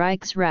to the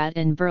Reichsrat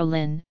in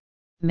Berlin,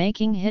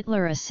 making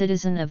Hitler a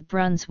citizen of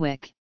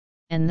Brunswick,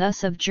 and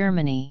thus of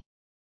Germany.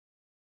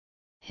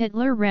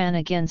 Hitler ran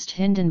against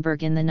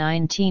Hindenburg in the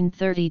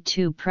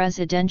 1932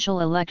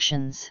 presidential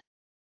elections.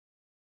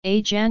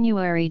 A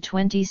January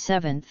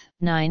 27,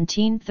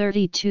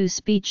 1932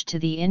 speech to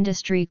the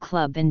Industry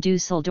Club in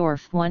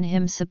Dusseldorf won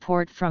him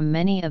support from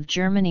many of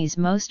Germany's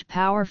most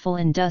powerful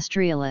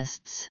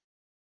industrialists.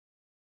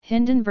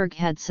 Hindenburg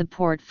had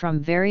support from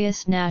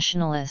various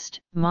nationalist,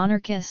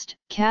 monarchist,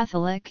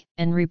 Catholic,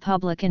 and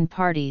Republican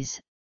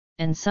parties,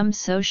 and some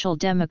Social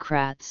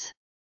Democrats.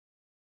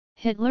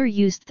 Hitler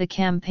used the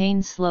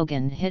campaign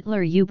slogan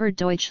Hitler über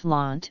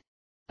Deutschland,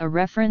 a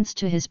reference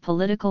to his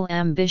political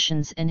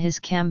ambitions and his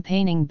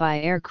campaigning by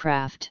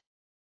aircraft.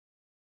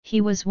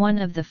 He was one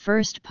of the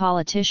first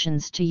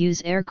politicians to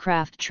use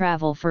aircraft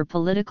travel for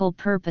political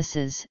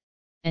purposes,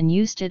 and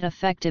used it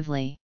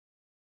effectively.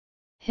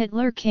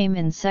 Hitler came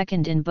in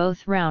second in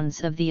both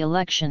rounds of the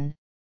election,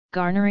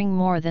 garnering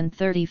more than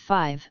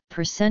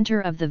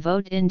 35% of the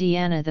vote.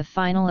 Indiana, the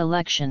final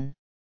election.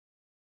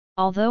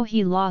 Although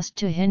he lost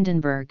to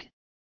Hindenburg,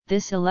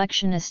 this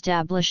election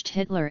established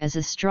Hitler as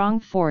a strong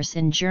force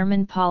in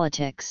German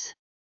politics.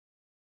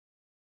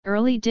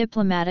 Early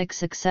diplomatic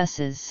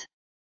successes.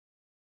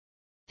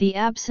 The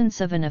absence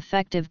of an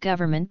effective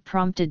government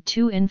prompted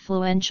two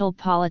influential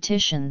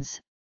politicians,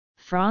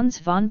 Franz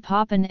von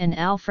Papen and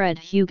Alfred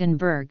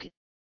Hugenberg,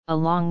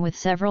 along with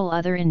several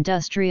other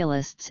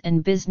industrialists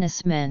and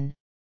businessmen,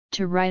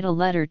 to write a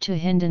letter to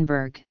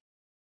Hindenburg.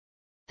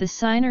 The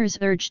signers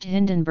urged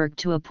Hindenburg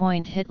to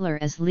appoint Hitler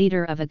as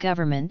leader of a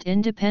government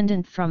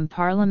independent from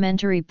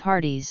parliamentary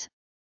parties,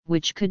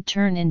 which could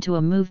turn into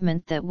a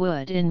movement that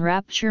would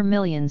enrapture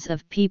millions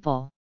of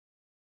people.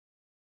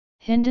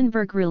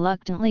 Hindenburg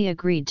reluctantly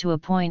agreed to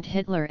appoint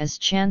Hitler as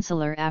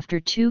chancellor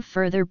after two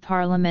further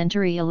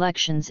parliamentary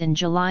elections in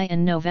July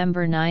and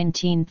November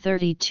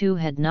 1932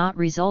 had not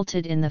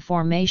resulted in the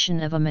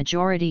formation of a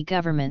majority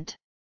government.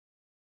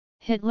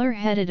 Hitler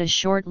headed a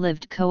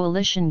short-lived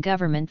coalition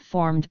government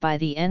formed by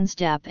the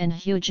NSDAP and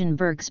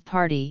Hugenberg's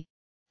party,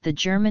 the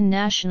German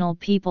National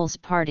People's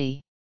Party.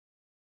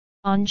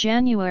 On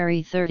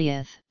January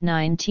 30,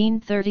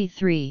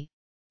 1933,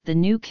 the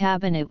new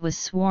cabinet was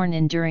sworn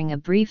in during a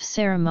brief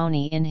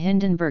ceremony in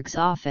Hindenburg's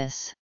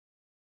office.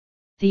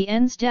 The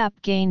NSDAP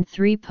gained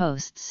 3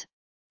 posts.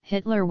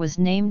 Hitler was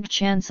named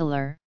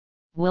Chancellor,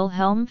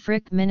 Wilhelm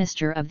Frick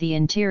Minister of the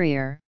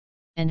Interior,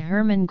 and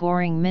Hermann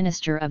Göring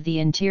Minister of the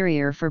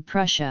Interior for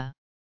Prussia.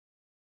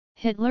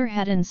 Hitler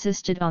had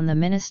insisted on the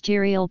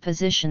ministerial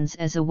positions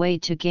as a way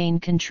to gain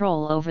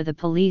control over the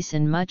police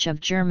in much of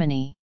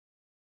Germany.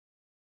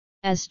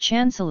 As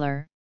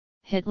Chancellor,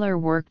 Hitler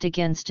worked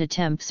against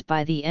attempts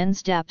by the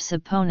NSDAP's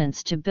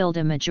opponents to build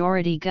a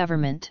majority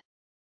government.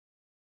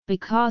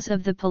 Because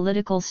of the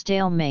political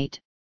stalemate,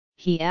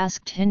 he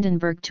asked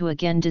Hindenburg to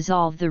again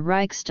dissolve the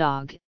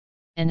Reichstag,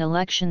 and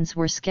elections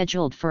were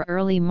scheduled for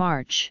early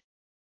March.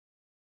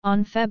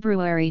 On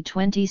February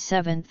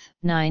 27,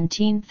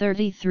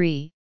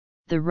 1933,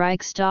 the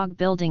Reichstag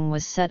building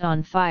was set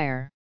on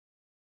fire.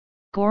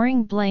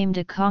 Göring blamed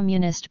a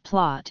communist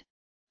plot,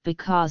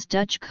 because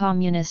Dutch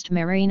communist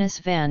Marinus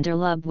van der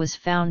Lubbe was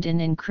found in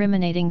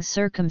incriminating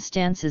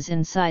circumstances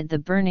inside the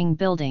burning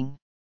building.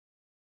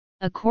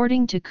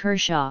 According to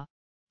Kershaw,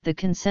 the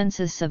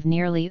consensus of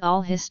nearly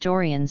all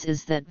historians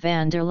is that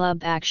van der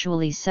Lubbe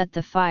actually set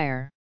the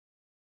fire.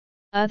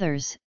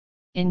 Others,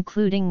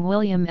 including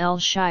William L.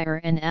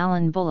 Shirer and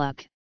Alan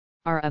Bullock,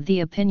 are of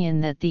the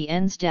opinion that the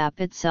NSDAP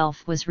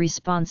itself was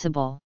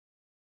responsible.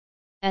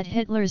 At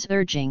Hitler's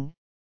urging,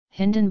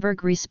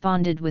 Hindenburg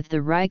responded with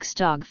the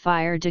Reichstag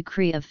fire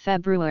decree of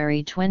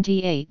February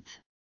 28,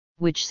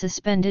 which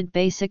suspended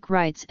basic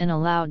rights and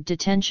allowed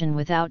detention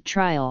without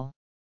trial.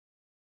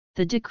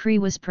 The decree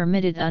was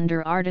permitted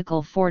under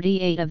Article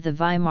 48 of the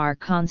Weimar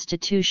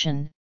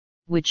Constitution,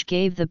 which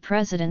gave the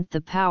president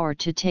the power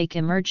to take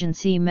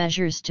emergency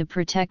measures to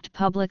protect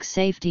public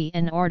safety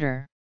and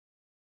order.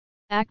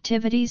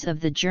 Activities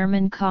of the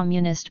German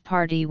Communist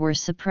Party were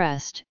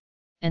suppressed,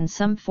 and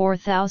some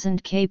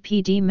 4,000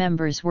 KPD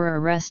members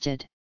were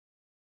arrested.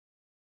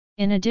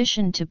 In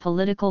addition to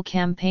political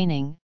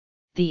campaigning,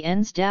 the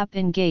NSDAP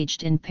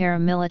engaged in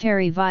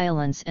paramilitary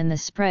violence and the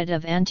spread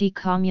of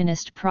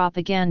anti-communist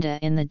propaganda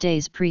in the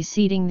days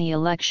preceding the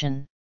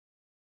election.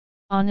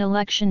 On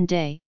election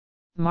day,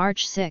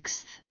 March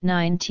 6,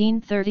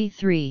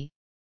 1933,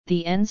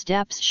 the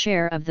NSDAP's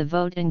share of the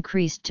vote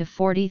increased to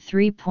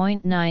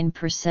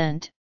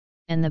 43.9%,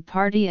 and the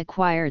party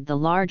acquired the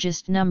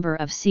largest number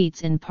of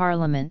seats in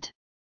parliament.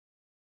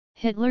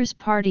 Hitler's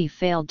party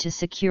failed to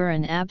secure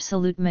an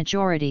absolute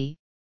majority,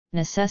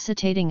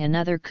 necessitating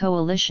another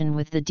coalition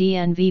with the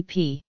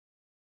DNVP.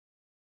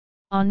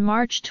 On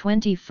March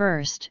 21,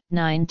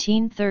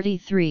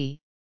 1933,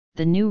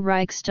 the new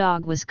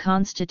Reichstag was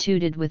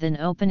constituted with an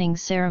opening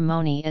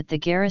ceremony at the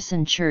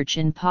Garrison Church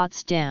in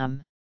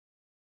Potsdam.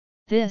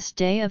 This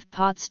Day of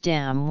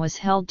Potsdam was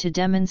held to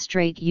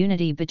demonstrate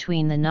unity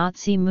between the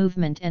Nazi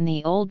movement and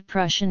the old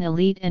Prussian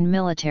elite and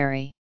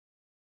military.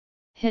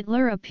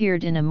 Hitler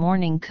appeared in a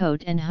morning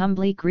coat and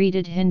humbly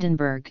greeted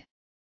Hindenburg.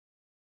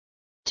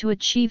 To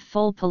achieve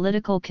full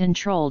political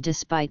control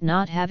despite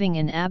not having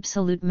an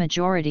absolute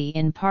majority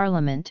in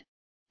parliament,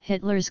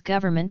 Hitler's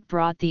government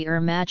brought the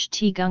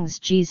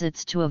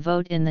Ermächtigungsgesetz to a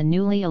vote in the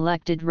newly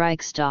elected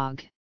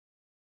Reichstag.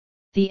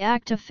 The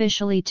act,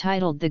 officially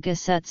titled the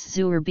Gesetz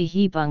zur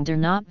Behebung der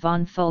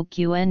Notwand Volk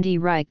und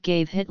Reich,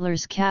 gave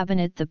Hitler's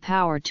cabinet the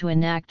power to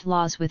enact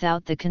laws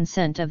without the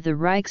consent of the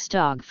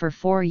Reichstag for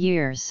 4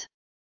 years.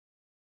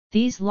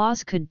 These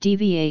laws could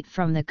deviate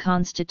from the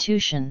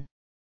constitution.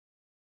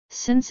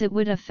 Since it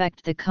would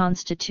affect the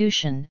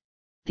constitution,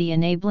 the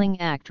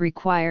enabling act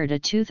required a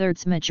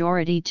 2/3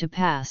 majority to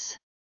pass.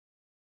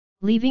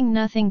 Leaving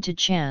nothing to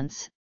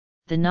chance,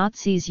 the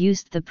Nazis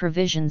used the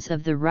provisions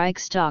of the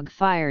Reichstag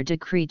fire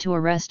decree to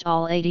arrest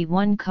all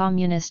 81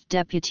 communist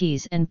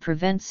deputies and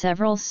prevent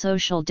several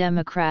social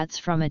democrats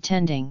from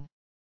attending.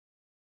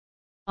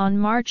 On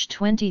March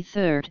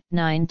 23,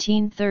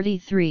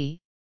 1933,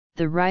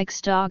 the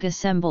Reichstag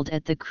assembled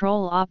at the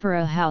Kroll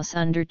Opera House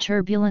under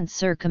turbulent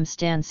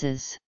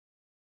circumstances.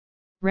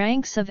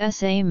 Ranks of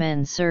SA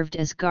men served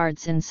as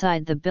guards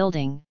inside the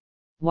building,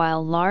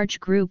 while large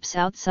groups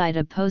outside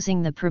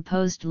opposing the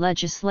proposed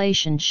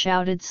legislation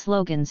shouted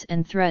slogans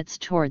and threats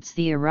towards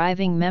the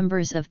arriving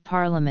members of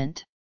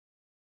parliament.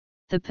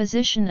 The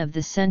position of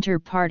the Centre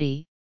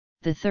Party,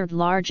 the third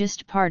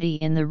largest party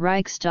in the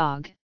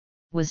Reichstag,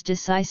 was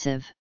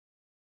decisive.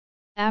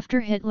 After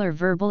Hitler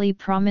verbally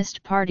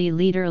promised party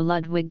leader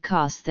Ludwig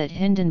Koss that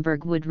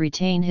Hindenburg would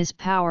retain his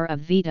power of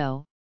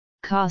veto,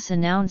 Koss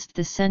announced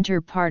the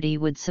Centre Party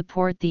would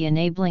support the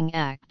Enabling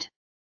Act.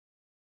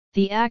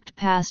 The act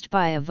passed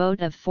by a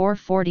vote of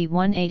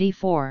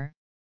 441-84,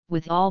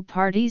 with all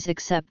parties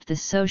except the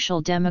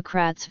Social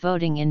Democrats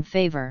voting in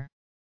favor.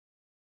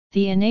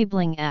 The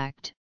Enabling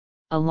Act,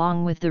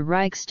 along with the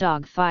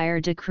Reichstag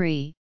fire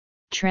decree,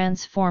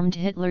 transformed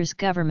Hitler's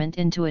government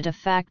into a de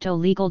facto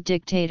legal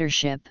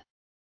dictatorship.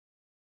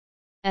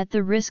 At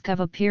the risk of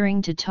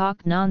appearing to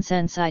talk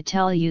nonsense, I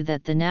tell you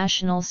that the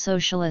National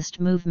Socialist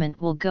movement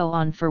will go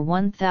on for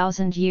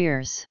 1,000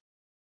 years.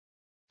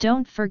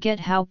 Don't forget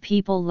how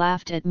people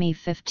laughed at me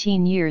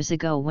 15 years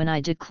ago when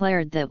I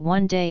declared that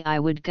one day I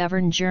would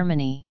govern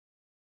Germany.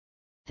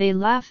 They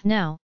laugh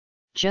now,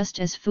 just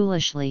as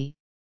foolishly,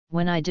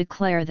 when I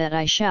declare that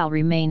I shall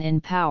remain in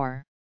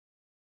power.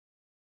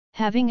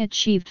 Having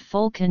achieved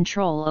full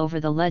control over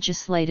the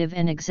legislative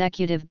and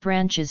executive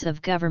branches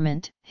of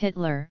government,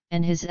 Hitler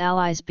and his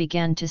allies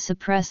began to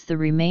suppress the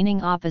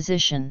remaining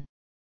opposition.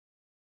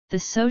 The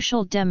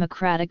Social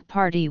Democratic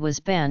Party was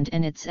banned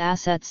and its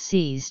assets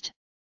seized.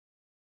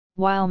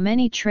 While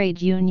many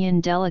trade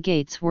union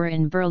delegates were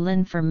in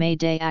Berlin for May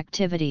Day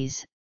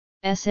activities,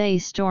 SA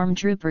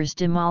stormtroopers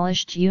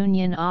demolished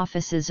union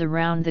offices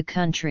around the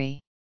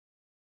country.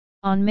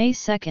 On May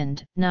 2,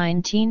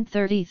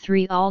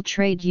 1933, all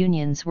trade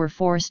unions were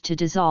forced to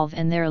dissolve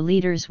and their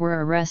leaders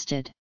were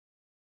arrested.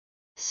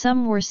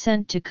 Some were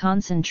sent to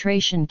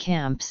concentration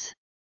camps.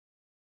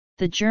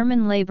 The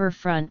German Labor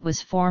Front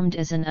was formed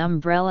as an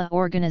umbrella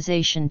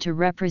organization to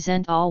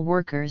represent all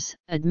workers,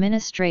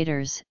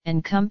 administrators,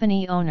 and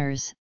company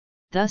owners,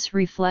 thus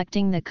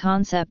reflecting the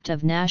concept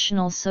of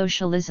National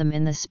Socialism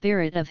in the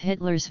spirit of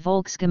Hitler's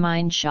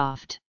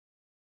Volksgemeinschaft.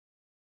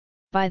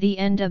 By the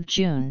end of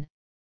June,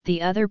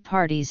 the other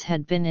parties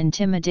had been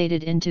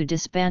intimidated into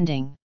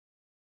disbanding.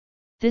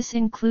 This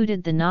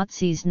included the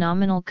Nazis'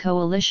 nominal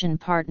coalition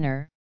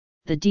partner,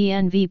 the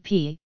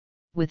DNVP.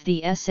 With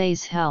the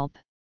SA's help,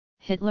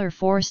 Hitler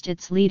forced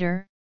its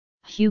leader,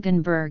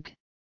 Hugenberg,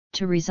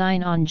 to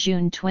resign on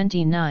June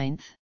 29.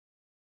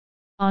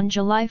 On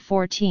July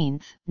 14,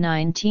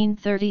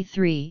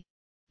 1933,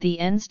 the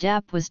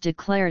NSDAP was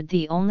declared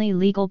the only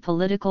legal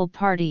political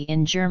party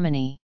in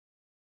Germany.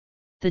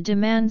 The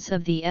demands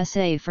of the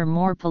SA for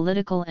more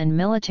political and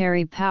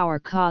military power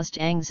caused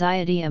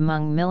anxiety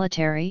among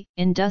military,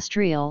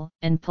 industrial,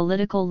 and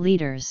political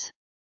leaders.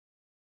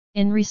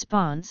 In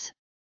response,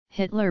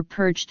 Hitler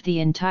purged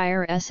the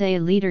entire SA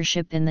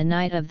leadership in the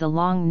Night of the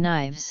Long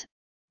Knives,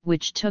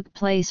 which took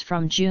place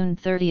from June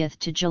 30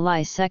 to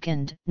July 2,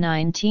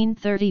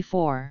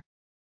 1934.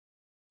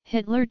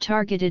 Hitler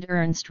targeted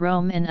Ernst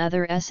Röhm and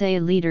other SA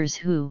leaders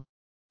who,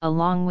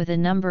 along with a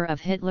number of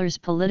Hitler's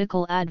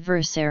political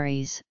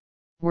adversaries,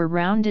 were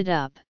rounded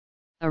up,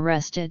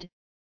 arrested,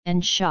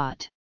 and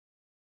shot.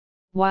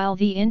 While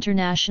the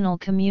international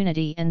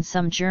community and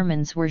some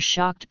Germans were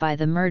shocked by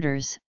the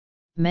murders,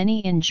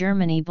 many in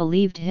Germany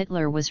believed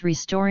Hitler was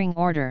restoring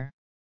order.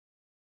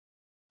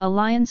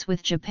 Alliance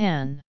with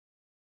Japan,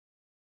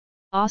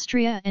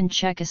 Austria and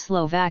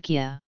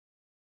Czechoslovakia.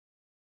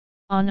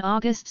 On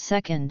August 2,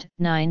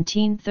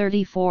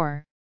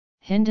 1934,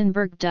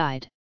 Hindenburg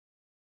died.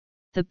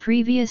 The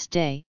previous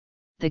day,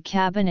 the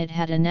cabinet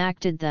had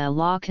enacted the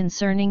law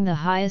concerning the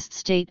highest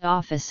state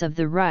office of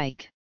the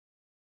Reich.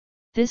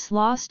 This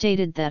law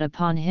stated that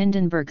upon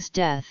Hindenburg's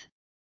death,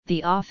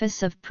 the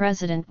office of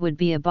president would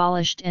be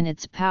abolished and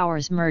its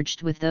powers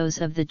merged with those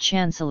of the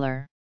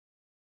chancellor.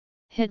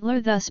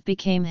 Hitler thus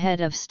became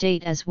head of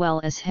state as well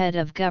as head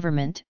of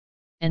government,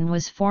 and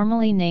was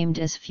formally named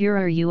as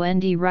Führer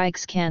und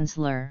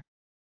Reichskanzler.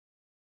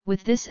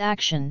 With this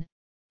action,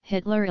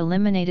 Hitler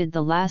eliminated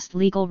the last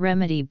legal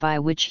remedy by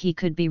which he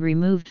could be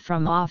removed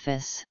from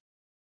office.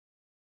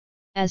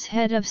 As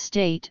head of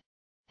state,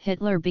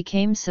 Hitler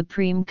became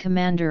supreme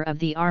commander of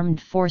the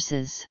armed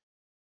forces.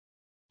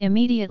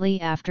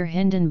 Immediately after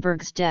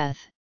Hindenburg's death,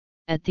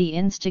 at the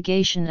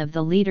instigation of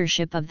the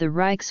leadership of the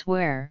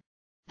Reichswehr,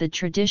 the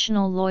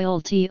traditional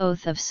loyalty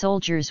oath of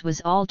soldiers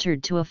was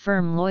altered to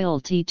affirm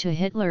loyalty to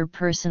Hitler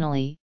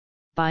personally,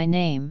 by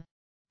name,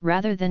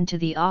 rather than to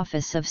the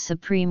office of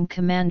Supreme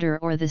Commander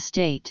or the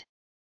state.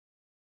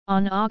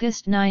 On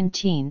August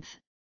 19,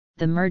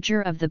 the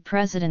merger of the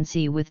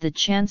presidency with the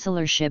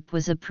chancellorship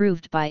was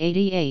approved by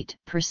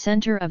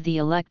 88% of the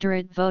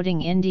electorate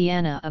voting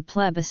Indiana a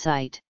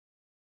plebiscite.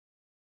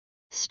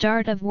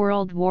 Start of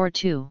World War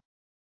II.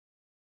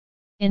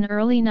 In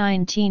early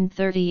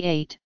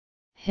 1938,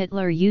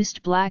 Hitler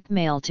used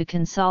blackmail to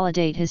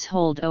consolidate his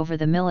hold over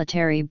the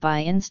military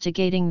by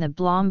instigating the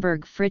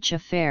Blomberg-Fritsch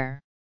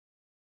affair.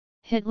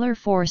 Hitler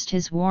forced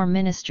his war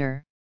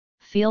minister,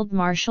 Field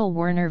Marshal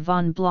Werner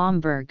von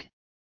Blomberg,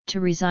 to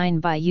resign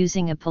by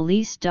using a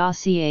police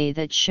dossier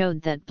that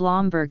showed that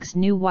Blomberg's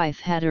new wife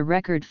had a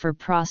record for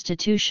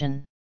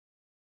prostitution.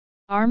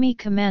 Army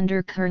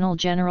Commander Colonel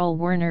General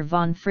Werner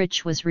von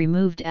Fritsch was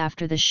removed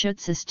after the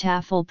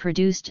Schutzstaffel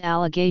produced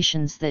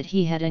allegations that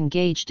he had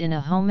engaged in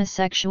a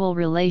homosexual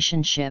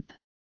relationship.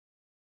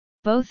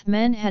 Both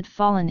men had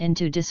fallen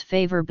into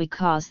disfavor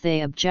because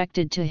they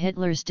objected to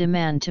Hitler's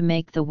demand to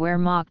make the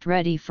Wehrmacht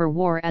ready for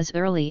war as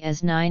early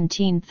as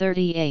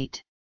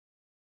 1938.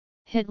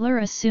 Hitler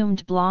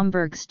assumed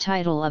Blomberg's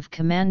title of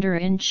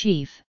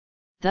Commander-in-Chief,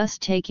 thus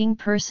taking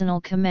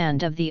personal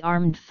command of the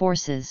armed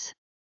forces.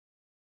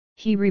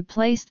 He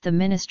replaced the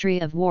Ministry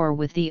of War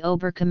with the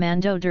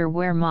Oberkommando der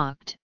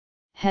Wehrmacht,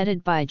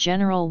 headed by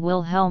General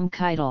Wilhelm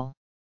Keitel.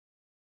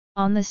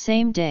 On the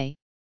same day,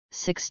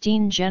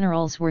 16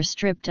 generals were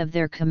stripped of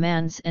their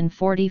commands and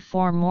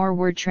 44 more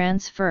were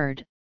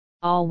transferred.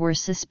 All were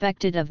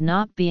suspected of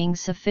not being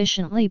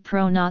sufficiently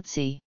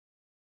pro-Nazi.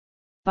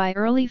 By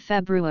early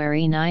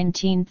February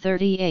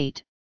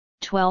 1938,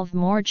 12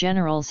 more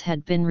generals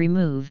had been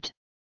removed.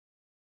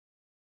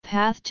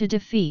 Path to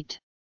defeat.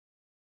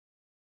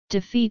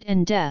 Defeat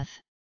and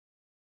death.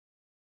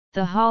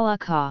 The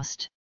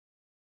Holocaust.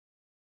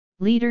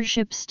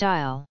 Leadership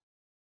style.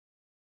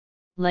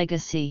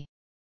 Legacy.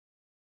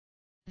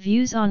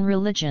 Views on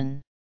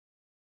religion.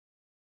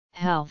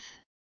 Health.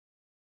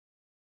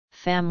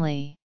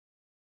 Family.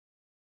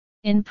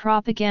 In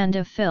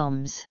propaganda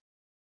films.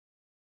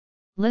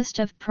 List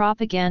of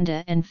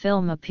propaganda and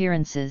film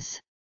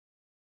appearances.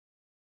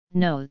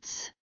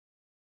 Notes.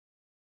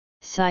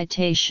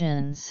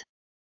 Citations.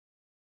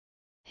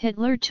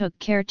 Hitler took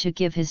care to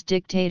give his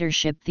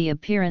dictatorship the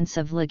appearance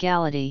of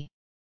legality.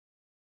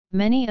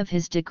 Many of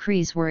his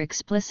decrees were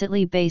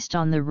explicitly based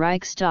on the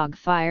Reichstag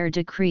fire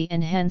decree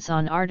and hence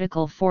on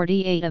Article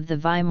 48 of the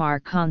Weimar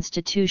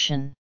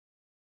Constitution.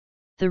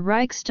 The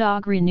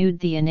Reichstag renewed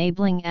the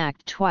Enabling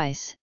Act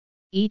twice,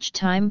 each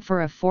time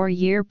for a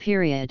 4-year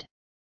period.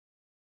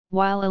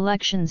 While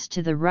elections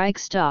to the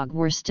Reichstag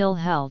were still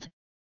held,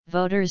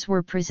 voters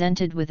were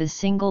presented with a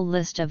single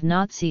list of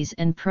Nazis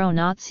and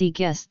pro-Nazi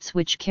guests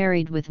which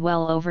carried with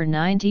well over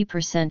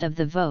 90% of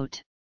the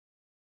vote.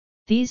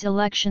 These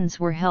elections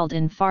were held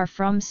in far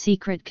from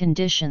secret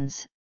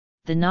conditions.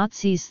 The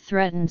Nazis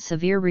threatened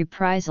severe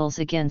reprisals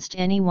against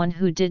anyone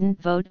who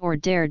didn't vote or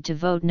dared to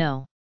vote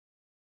no.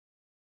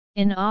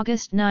 In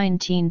August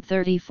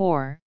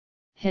 1934,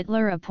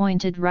 Hitler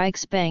appointed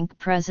Reichsbank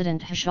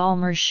President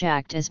Hjalmar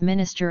Schacht as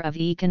Minister of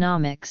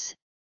Economics,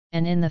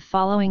 and in the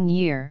following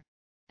year,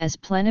 as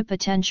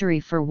plenipotentiary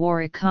for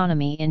war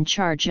economy in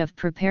charge of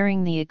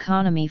preparing the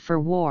economy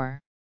for war.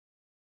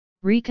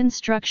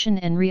 Reconstruction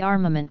and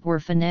rearmament were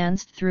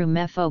financed through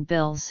MEFO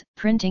bills,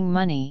 printing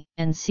money,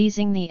 and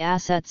seizing the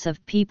assets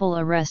of people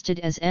arrested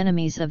as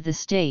enemies of the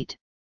state,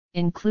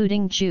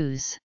 including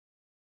Jews.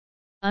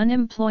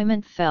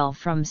 Unemployment fell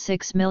from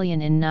 6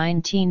 million in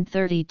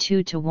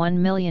 1932 to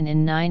 1 million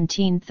in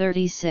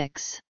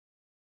 1936.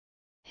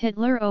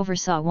 Hitler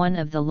oversaw one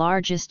of the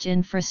largest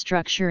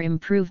infrastructure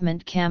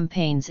improvement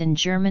campaigns in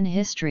German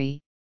history,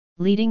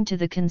 leading to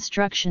the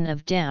construction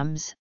of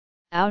dams,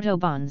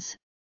 autobahns,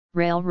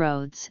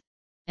 railroads,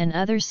 and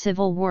other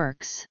civil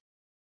works.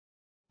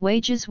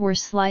 Wages were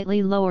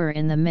slightly lower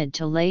in the mid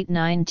to late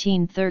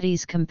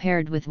 1930s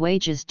compared with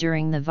wages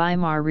during the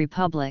Weimar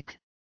Republic,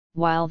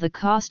 while the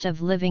cost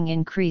of living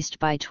increased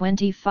by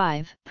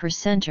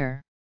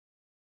 25%.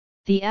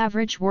 The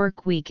average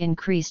work week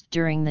increased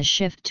during the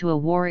shift to a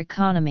war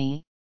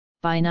economy.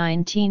 By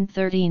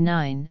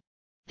 1939,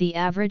 the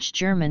average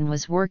German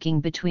was working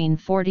between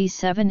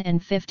 47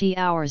 and 50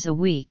 hours a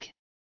week.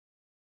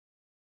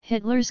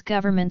 Hitler's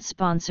government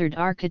sponsored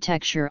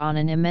architecture on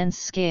an immense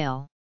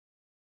scale.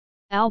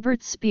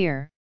 Albert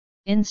Speer,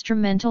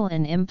 instrumental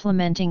in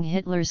implementing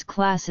Hitler's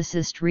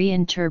classicist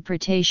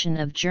reinterpretation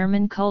of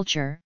German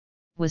culture,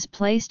 was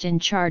placed in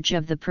charge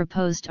of the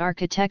proposed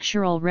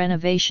architectural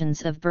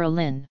renovations of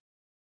Berlin.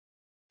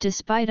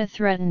 Despite a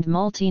threatened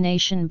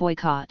multi-nation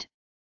boycott,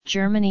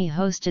 Germany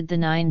hosted the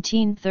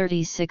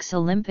 1936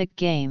 Olympic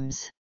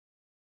Games.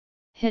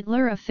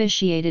 Hitler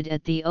officiated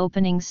at the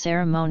opening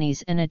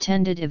ceremonies and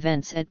attended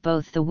events at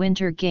both the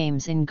Winter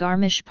Games in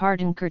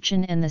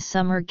Garmisch-Partenkirchen and the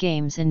Summer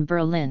Games in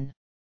Berlin.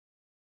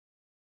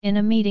 In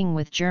a meeting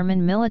with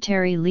German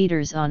military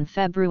leaders on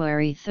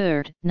February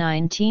 3,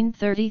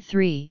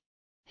 1933,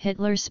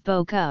 Hitler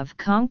spoke of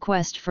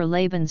conquest for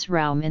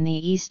Lebensraum in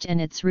the East and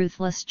its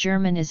ruthless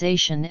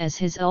Germanization as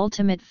his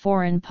ultimate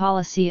foreign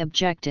policy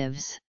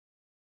objectives.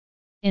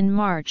 In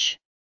March,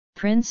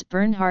 Prince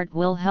Bernhard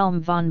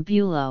Wilhelm von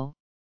Bülow,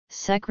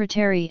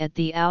 secretary at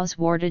the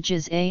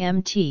Auswärtiges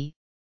Amt,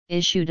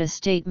 issued a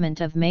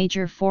statement of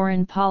major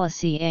foreign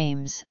policy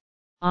aims: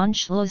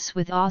 Anschluss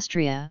with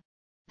Austria,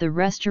 the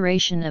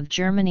restoration of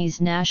Germany's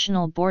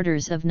national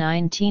borders of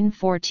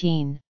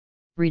 1914,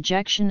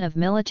 rejection of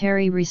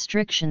military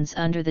restrictions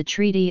under the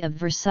Treaty of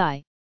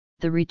Versailles,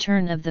 the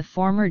return of the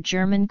former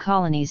German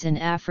colonies in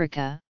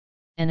Africa,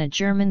 and a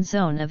German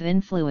zone of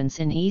influence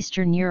in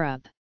Eastern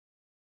Europe.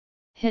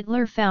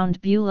 Hitler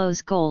found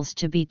Bülow's goals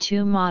to be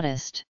too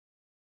modest.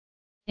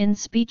 In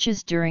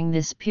speeches during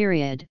this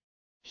period,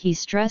 he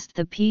stressed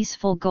the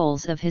peaceful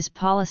goals of his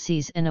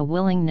policies and a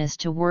willingness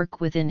to work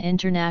within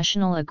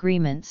international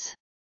agreements.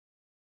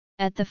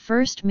 At the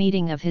first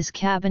meeting of his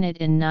cabinet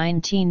in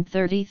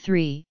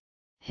 1933,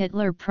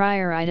 Hitler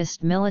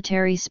prioritized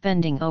military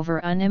spending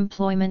over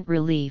unemployment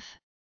relief.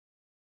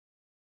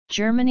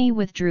 Germany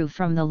withdrew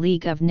from the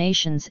League of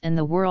Nations and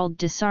the World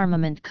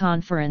Disarmament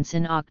Conference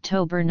in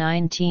October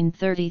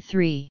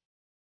 1933.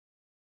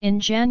 In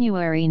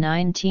January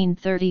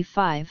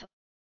 1935,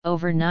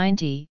 over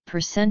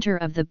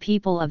 90% of the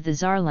people of the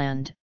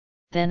Saarland,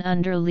 then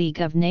under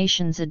League of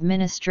Nations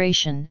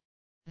administration,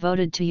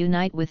 voted to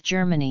unite with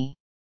Germany.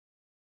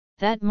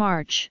 That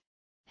March,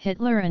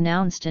 Hitler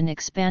announced an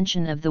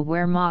expansion of the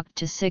Wehrmacht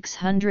to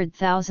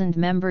 600,000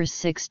 members,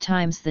 6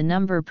 times the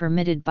number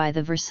permitted by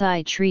the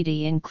Versailles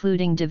Treaty,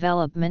 including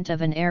development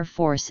of an air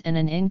force and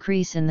an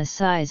increase in the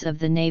size of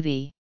the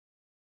navy.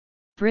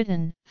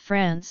 Britain,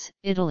 France,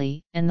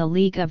 Italy, and the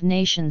League of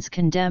Nations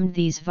condemned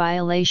these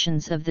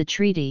violations of the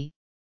treaty,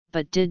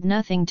 but did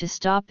nothing to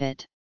stop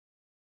it.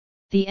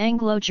 The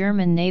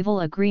Anglo-German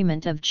Naval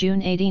Agreement of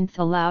June 18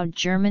 allowed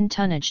German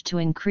tonnage to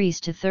increase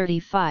to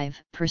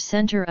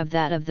 35% of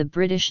that of the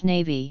British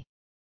Navy.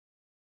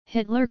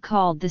 Hitler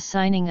called the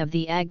signing of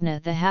the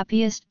AGNA the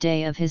happiest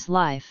day of his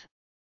life,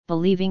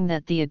 believing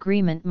that the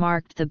agreement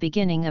marked the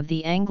beginning of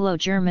the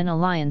Anglo-German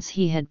alliance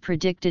he had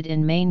predicted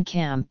in Mein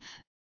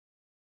Kampf.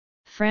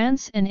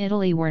 France and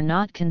Italy were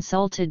not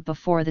consulted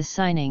before the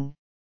signing,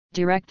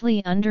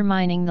 directly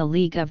undermining the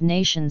League of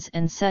Nations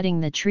and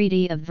setting the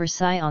Treaty of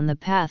Versailles on the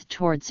path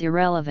towards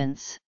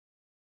irrelevance.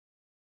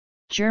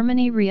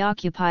 Germany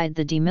reoccupied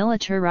the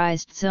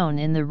demilitarized zone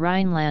in the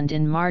Rhineland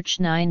in March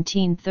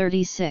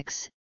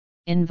 1936,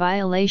 in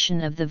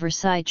violation of the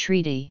Versailles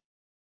Treaty.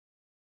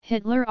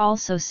 Hitler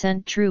also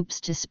sent troops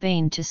to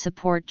Spain to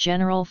support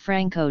General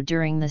Franco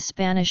during the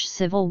Spanish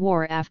Civil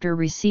War after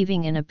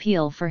receiving an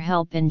appeal for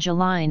help in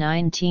July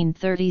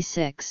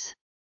 1936.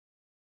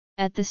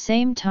 At the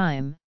same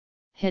time,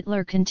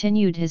 Hitler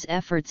continued his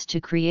efforts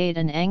to create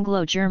an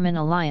Anglo-German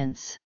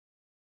alliance.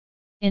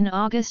 In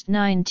August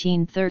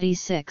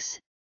 1936,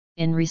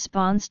 in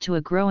response to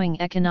a growing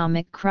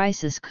economic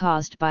crisis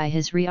caused by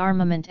his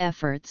rearmament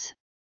efforts,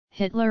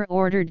 Hitler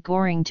ordered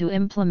Göring to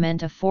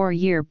implement a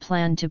 4-year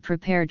plan to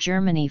prepare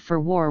Germany for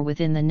war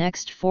within the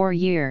next 4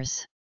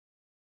 years.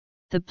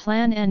 The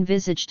plan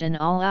envisaged an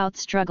all-out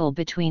struggle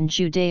between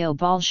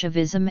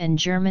Judeo-Bolshevism and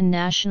German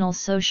National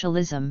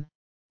Socialism,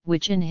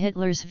 which in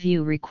Hitler's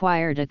view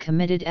required a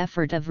committed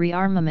effort of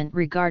rearmament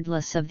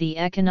regardless of the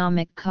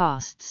economic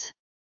costs.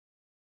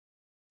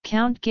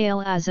 Count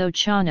Galeazzo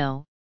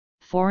Ciano,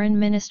 foreign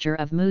minister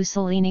of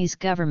Mussolini's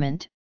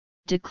government,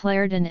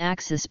 declared an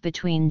axis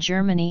between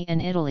Germany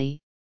and Italy,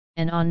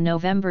 and on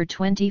November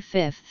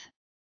 25,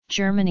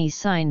 Germany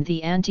signed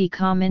the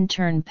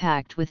Anti-Comintern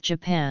Pact with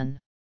Japan.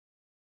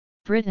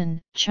 Britain,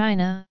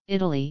 China,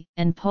 Italy,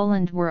 and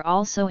Poland were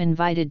also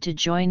invited to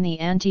join the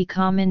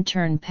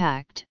Anti-Comintern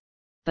Pact,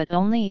 but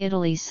only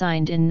Italy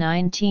signed in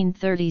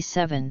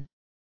 1937.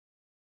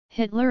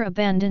 Hitler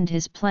abandoned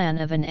his plan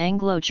of an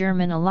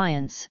Anglo-German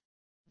alliance,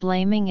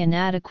 blaming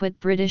inadequate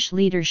British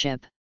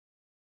leadership.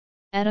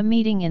 At a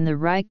meeting in the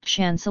Reich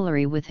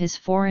Chancellery with his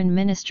foreign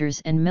ministers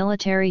and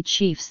military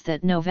chiefs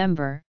that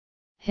November,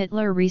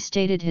 Hitler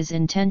restated his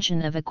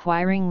intention of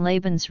acquiring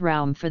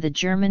Lebensraum for the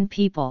German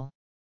people.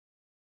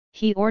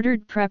 He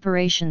ordered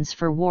preparations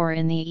for war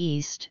in the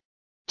East,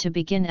 to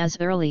begin as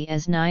early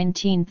as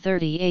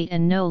 1938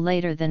 and no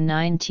later than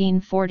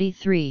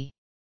 1943.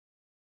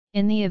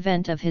 In the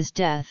event of his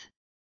death,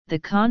 the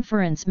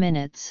conference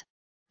minutes,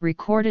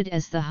 recorded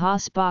as the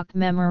Hossbach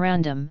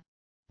Memorandum,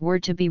 were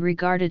to be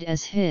regarded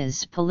as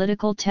his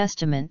political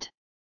testament.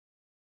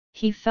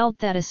 He felt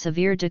that a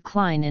severe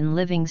decline in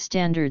living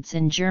standards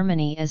in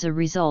Germany as a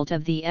result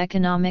of the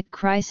economic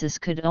crisis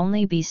could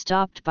only be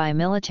stopped by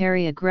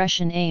military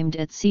aggression aimed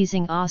at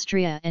seizing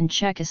Austria and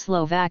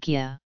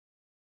Czechoslovakia.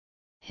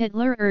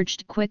 Hitler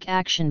urged quick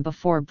action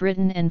before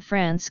Britain and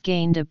France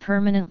gained a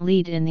permanent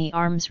lead in the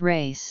arms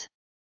race.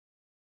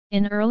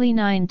 In early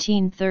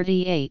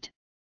 1938,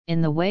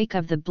 in the wake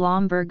of the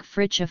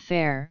Blomberg-Fritsch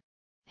affair,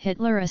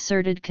 Hitler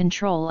asserted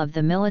control of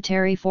the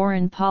military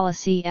foreign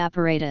policy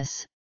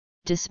apparatus,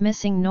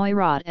 dismissing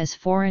Neurath as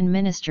foreign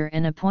minister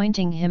and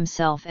appointing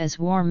himself as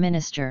war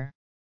minister.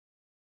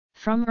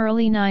 From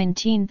early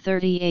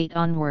 1938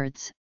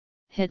 onwards,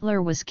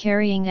 Hitler was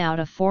carrying out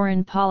a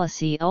foreign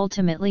policy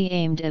ultimately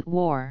aimed at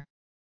war.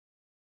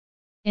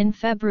 In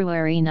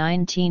February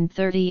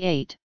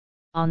 1938,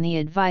 on the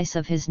advice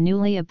of his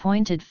newly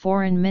appointed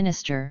foreign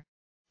minister,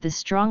 the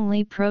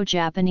strongly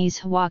pro-Japanese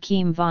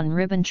Joachim von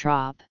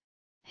Ribbentrop,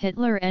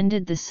 Hitler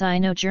ended the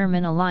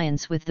Sino-German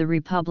alliance with the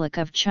Republic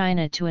of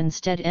China to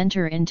instead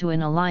enter into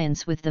an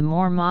alliance with the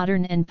more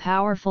modern and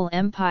powerful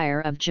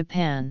Empire of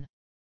Japan.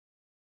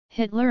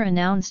 Hitler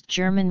announced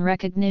German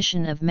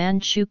recognition of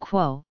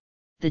Manchukuo,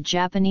 the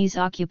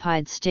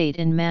Japanese-occupied state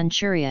in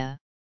Manchuria,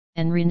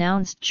 and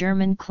renounced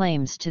German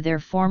claims to their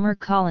former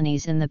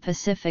colonies in the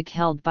Pacific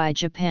held by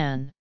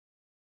Japan.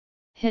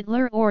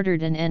 Hitler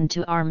ordered an end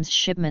to arms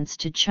shipments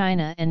to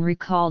China and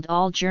recalled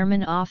all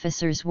German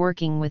officers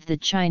working with the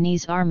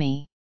Chinese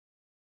army.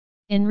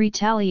 In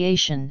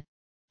retaliation,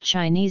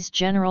 Chinese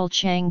General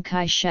Chiang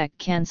Kai-shek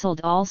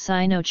cancelled all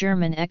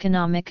Sino-German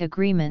economic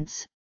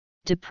agreements,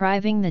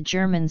 depriving the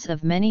Germans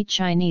of many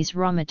Chinese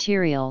raw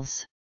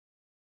materials.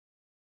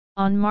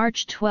 On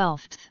March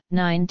 12,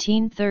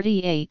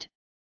 1938,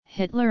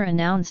 Hitler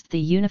announced the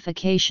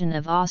unification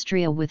of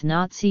Austria with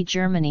Nazi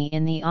Germany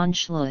in the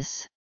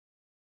Anschluss.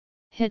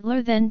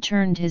 Hitler then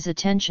turned his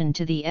attention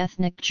to the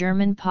ethnic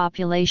German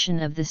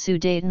population of the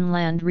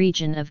Sudetenland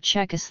region of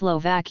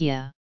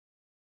Czechoslovakia.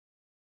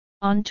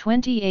 On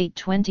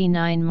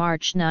 28–29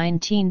 March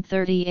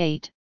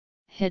 1938,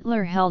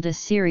 Hitler held a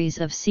series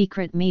of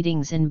secret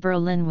meetings in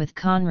Berlin with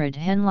Konrad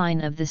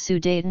Henlein of the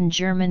Sudeten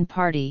German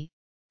Party,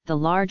 the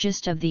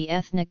largest of the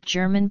ethnic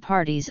German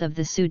parties of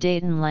the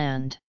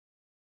Sudetenland.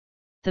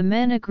 The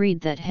men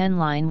agreed that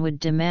Henlein would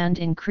demand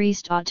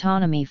increased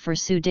autonomy for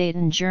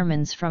Sudeten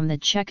Germans from the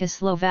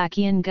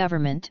Czechoslovakian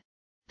government,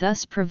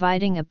 thus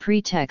providing a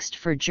pretext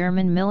for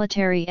German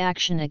military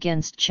action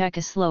against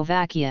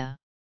Czechoslovakia.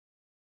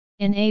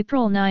 In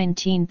April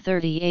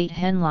 1938,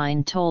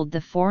 Henlein told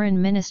the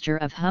foreign minister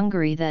of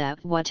Hungary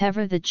that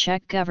whatever the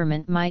Czech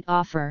government might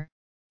offer,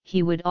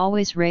 he would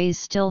always raise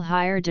still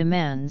higher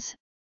demands.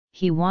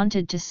 He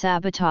wanted to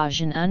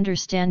sabotage an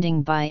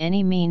understanding by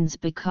any means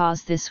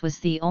because this was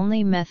the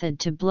only method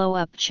to blow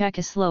up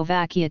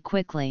Czechoslovakia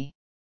quickly.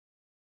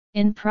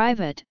 In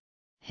private,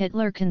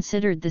 Hitler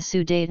considered the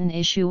Sudeten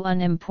issue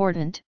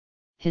unimportant.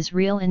 His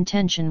real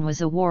intention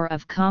was a war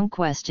of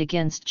conquest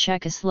against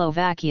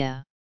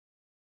Czechoslovakia.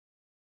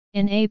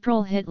 In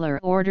April, Hitler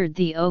ordered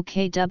the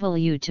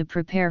OKW to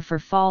prepare for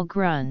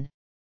Fallgrund,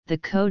 the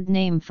code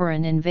name for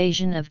an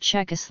invasion of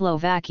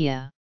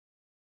Czechoslovakia.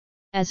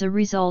 As a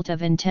result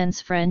of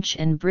intense French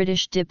and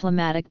British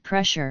diplomatic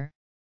pressure,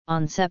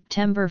 on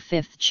September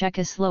 5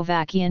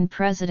 Czechoslovakian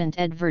President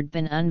Edvard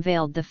Beneš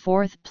unveiled the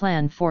fourth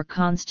plan for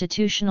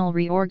constitutional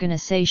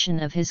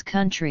reorganization of his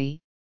country,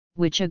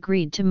 which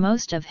agreed to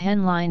most of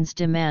Henlein's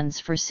demands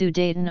for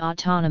Sudeten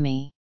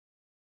autonomy.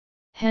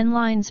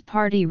 Henlein's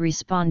party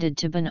responded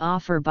to Beneš's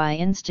offer by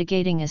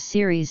instigating a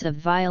series of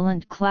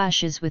violent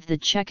clashes with the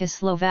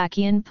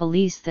Czechoslovakian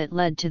police that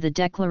led to the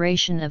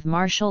declaration of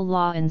martial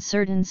law in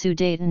certain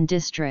Sudeten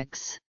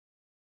districts.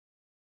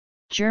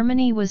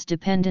 Germany was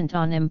dependent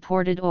on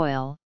imported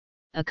oil.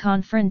 A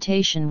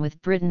confrontation with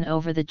Britain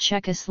over the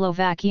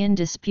Czechoslovakian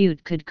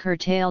dispute could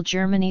curtail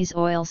Germany's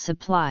oil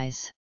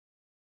supplies.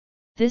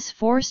 This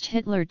forced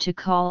Hitler to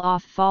call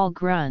off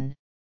Fallgrund,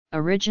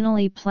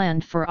 originally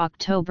planned for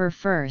October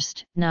 1,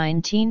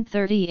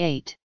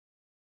 1938.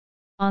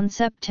 On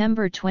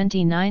September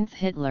 29,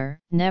 Hitler,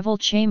 Neville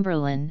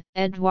Chamberlain,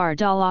 Edouard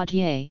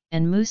Daladier,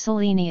 and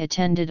Mussolini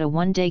attended a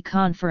one-day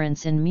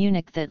conference in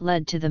Munich that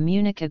led to the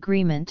Munich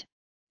Agreement,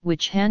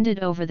 which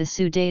handed over the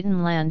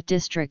Sudetenland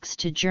districts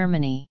to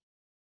Germany.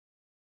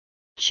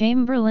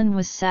 Chamberlain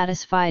was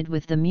satisfied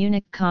with the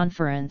Munich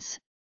conference,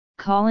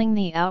 calling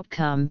the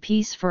outcome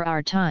 "peace for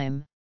our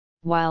time,"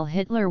 while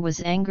Hitler was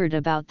angered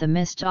about the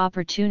missed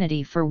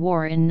opportunity for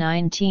war in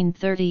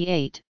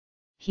 1938,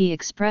 he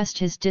expressed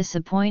his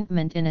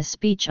disappointment in a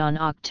speech on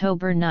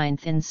October 9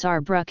 in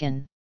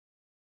Saarbrücken.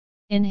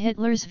 In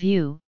Hitler's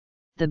view,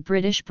 the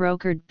British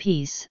brokered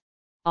peace,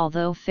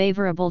 although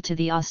favourable to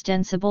the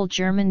ostensible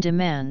German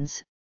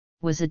demands,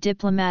 was a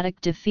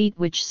diplomatic defeat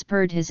which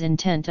spurred his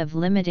intent of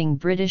limiting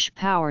British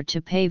power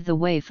to pave the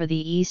way for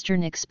the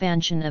eastern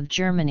expansion of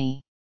Germany.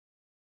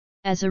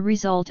 As a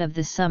result of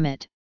the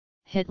summit,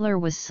 Hitler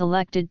was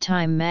selected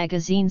Time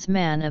magazine's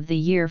Man of the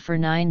Year for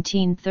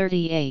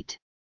 1938.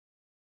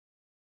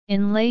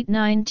 In late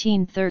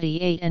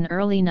 1938 and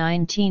early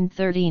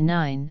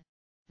 1939,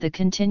 the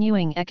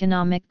continuing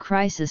economic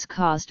crisis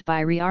caused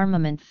by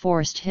rearmament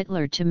forced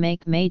Hitler to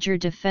make major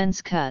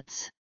defense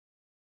cuts.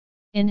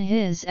 In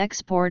his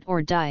Export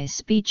or Die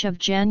speech of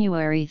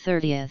January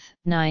 30,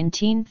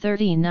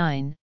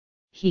 1939,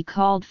 he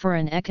called for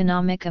an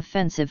economic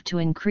offensive to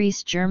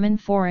increase German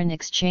foreign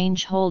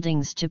exchange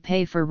holdings to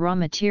pay for raw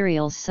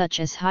materials such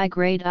as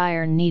high-grade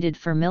iron needed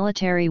for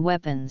military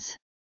weapons.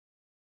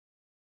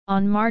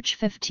 On March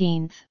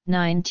 15,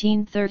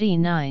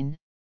 1939,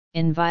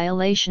 in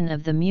violation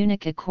of the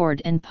Munich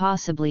Accord and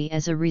possibly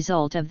as a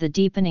result of the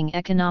deepening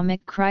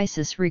economic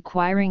crisis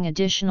requiring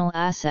additional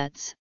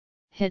assets,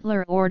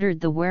 Hitler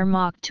ordered the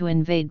Wehrmacht to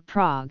invade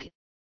Prague,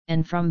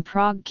 and from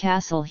Prague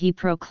Castle he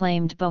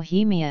proclaimed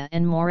Bohemia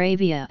and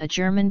Moravia a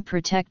German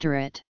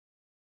protectorate.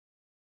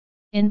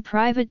 In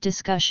private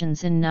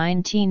discussions in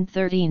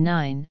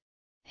 1939,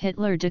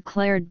 Hitler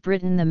declared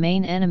Britain the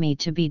main enemy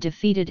to be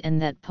defeated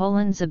and that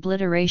Poland's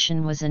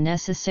obliteration was a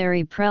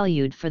necessary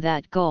prelude for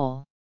that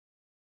goal.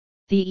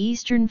 The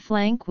eastern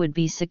flank would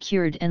be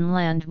secured and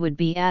land would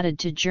be added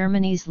to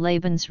Germany's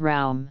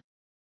Lebensraum.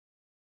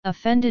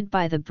 Offended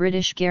by the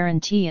British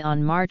guarantee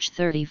on March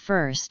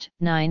 31,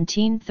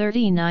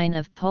 1939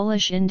 of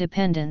Polish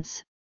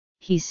independence,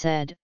 he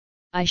said,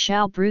 "I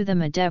shall brew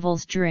them a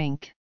devil's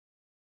drink."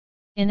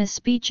 In a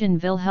speech in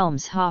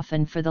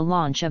Wilhelmshaven for the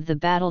launch of the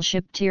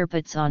battleship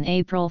Tirpitz on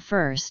April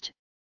 1,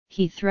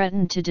 he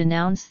threatened to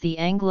denounce the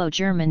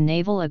Anglo-German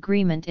naval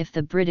agreement if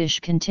the British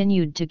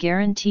continued to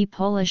guarantee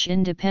Polish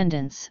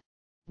independence,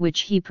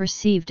 which he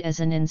perceived as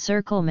an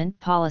encirclement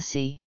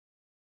policy.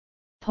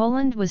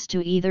 Poland was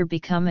to either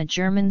become a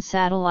German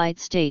satellite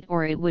state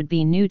or it would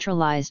be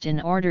neutralized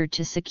in order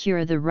to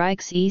secure the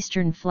Reich's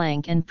eastern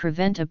flank and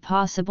prevent a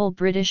possible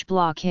British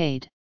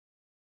blockade.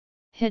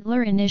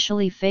 Hitler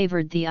initially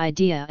favored the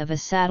idea of a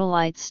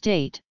satellite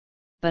state,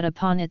 but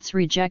upon its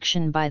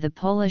rejection by the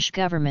Polish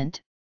government,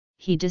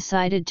 he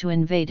decided to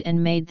invade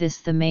and made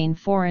this the main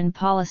foreign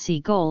policy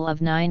goal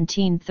of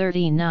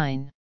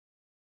 1939.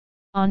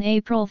 On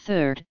April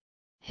 3,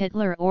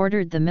 Hitler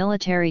ordered the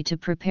military to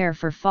prepare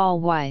for Fall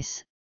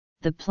Weiss,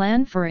 the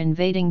plan for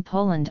invading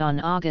Poland on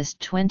August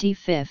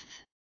 25.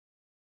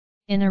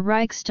 In a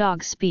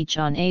Reichstag speech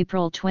on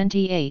April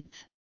 28,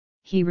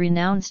 he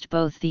renounced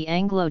both the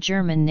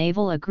Anglo-German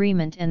naval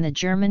agreement and the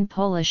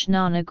German-Polish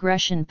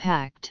non-aggression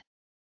pact.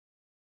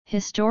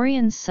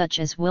 Historians such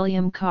as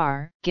William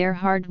Carr,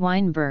 Gerhard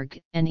Weinberg,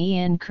 and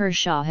Ian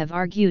Kershaw have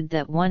argued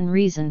that one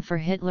reason for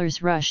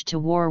Hitler's rush to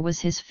war was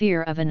his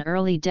fear of an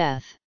early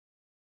death.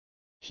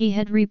 He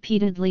had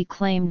repeatedly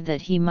claimed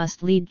that he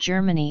must lead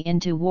Germany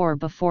into war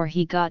before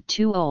he got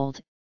too old,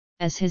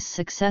 as his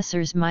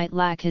successors might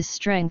lack his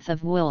strength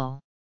of will.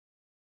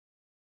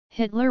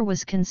 Hitler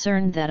was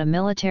concerned that a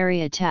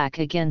military attack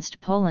against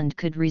Poland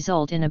could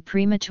result in a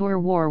premature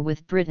war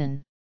with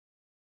Britain.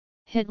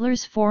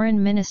 Hitler's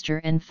foreign minister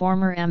and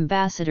former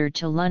ambassador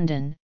to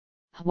London,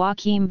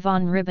 Joachim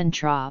von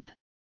Ribbentrop,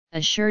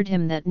 assured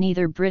him that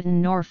neither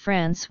Britain nor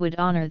France would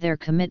honor their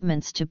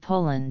commitments to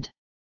Poland.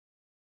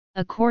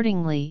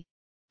 Accordingly,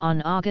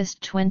 on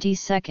August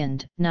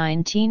 22,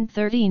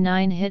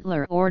 1939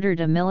 Hitler ordered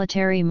a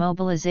military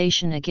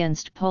mobilization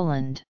against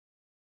Poland.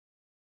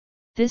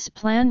 This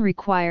plan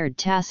required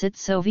tacit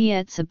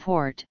Soviet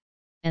support,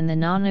 and the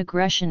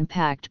non-aggression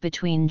pact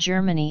between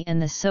Germany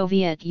and the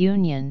Soviet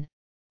Union,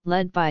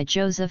 led by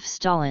Joseph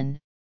Stalin,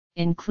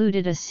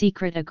 included a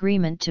secret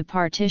agreement to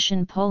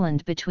partition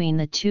Poland between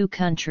the two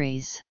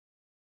countries.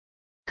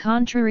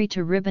 Contrary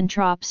to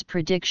Ribbentrop's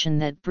prediction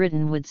that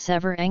Britain would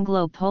sever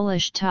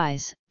Anglo-Polish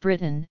ties,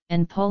 Britain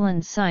and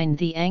Poland signed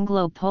the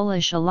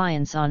Anglo-Polish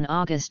alliance on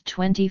August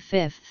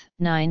 25,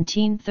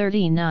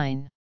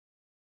 1939.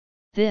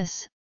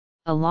 This,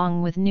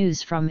 along with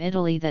news from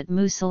Italy that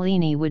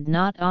Mussolini would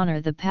not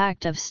honor the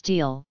Pact of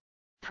Steel,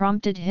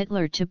 prompted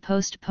Hitler to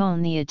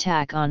postpone the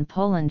attack on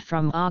Poland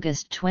from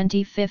August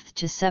 25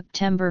 to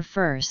September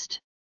 1.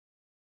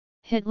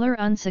 Hitler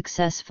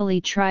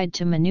unsuccessfully tried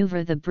to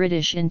maneuver the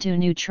British into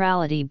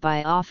neutrality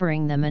by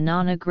offering them a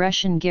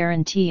non-aggression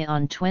guarantee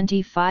on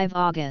 25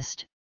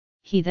 August.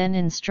 He then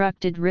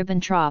instructed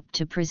Ribbentrop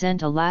to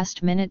present a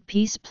last-minute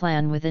peace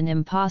plan with an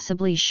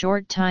impossibly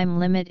short time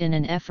limit in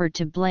an effort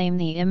to blame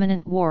the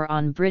imminent war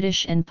on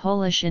British and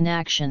Polish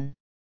inaction.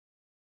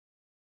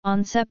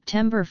 On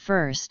September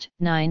 1,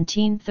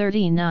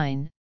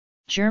 1939,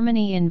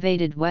 Germany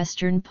invaded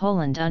western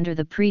Poland under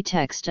the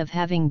pretext of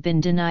having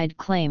been denied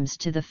claims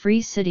to the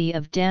Free City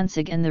of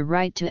Danzig and the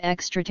right to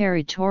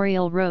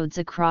extraterritorial roads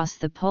across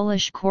the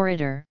Polish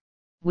corridor,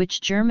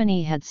 which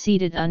Germany had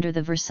ceded under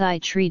the Versailles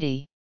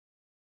Treaty.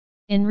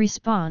 In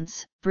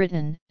response,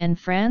 Britain and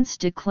France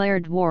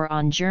declared war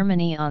on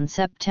Germany on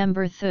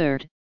September 3,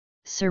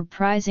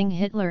 surprising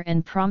Hitler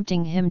and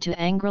prompting him to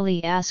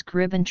angrily ask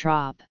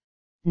Ribbentrop,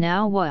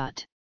 "Now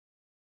what?"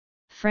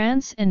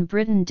 France and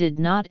Britain did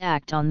not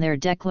act on their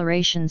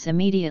declarations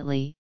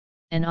immediately,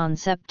 and on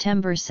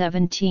September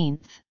 17,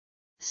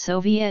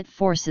 Soviet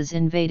forces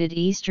invaded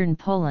eastern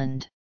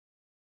Poland.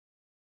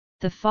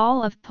 The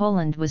fall of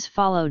Poland was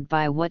followed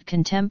by what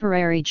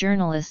contemporary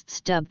journalists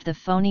dubbed the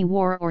phony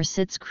war or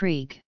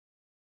Sitzkrieg.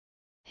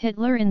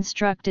 Hitler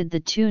instructed the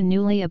two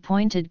newly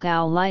appointed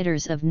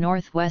Gauleiters of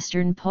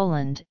northwestern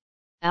Poland,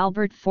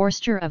 Albert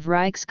Forster of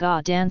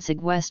Reichsgau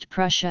Danzig West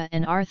Prussia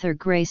and Arthur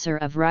Graser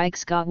of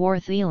Reichsgau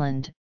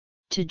Wartheland,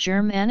 to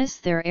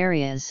Germanize their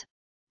areas,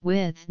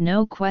 with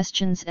no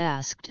questions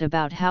asked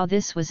about how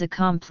this was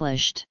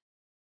accomplished.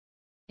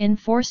 In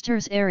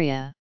Forster's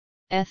area,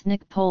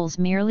 ethnic Poles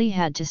merely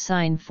had to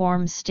sign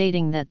forms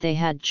stating that they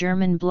had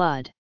German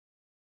blood.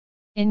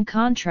 In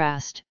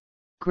contrast,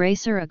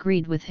 Graeser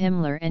agreed with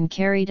Himmler and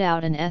carried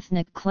out an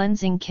ethnic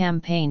cleansing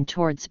campaign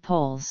towards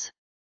Poles.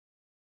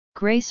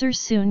 Graeser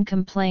soon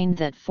complained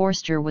that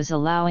Forster was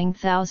allowing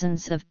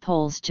thousands of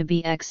Poles to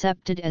be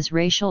accepted as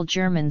racial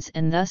Germans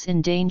and thus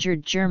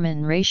endangered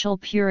German racial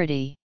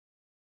purity.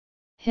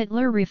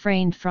 Hitler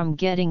refrained from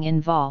getting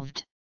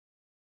involved.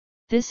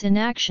 This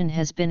inaction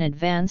has been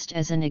advanced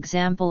as an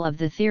example of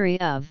the theory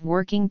of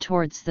working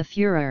towards the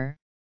Führer,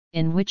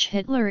 in which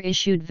Hitler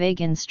issued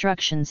vague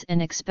instructions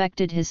and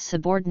expected his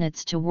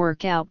subordinates to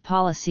work out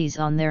policies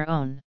on their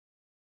own.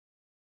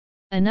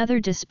 Another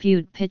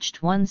dispute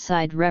pitched one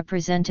side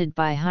represented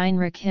by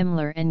Heinrich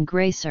Himmler and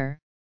Graeser,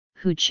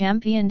 who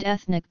championed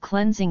ethnic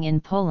cleansing in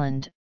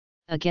Poland,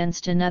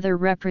 against another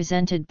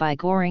represented by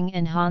Göring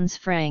and Hans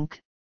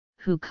Frank,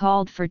 who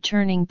called for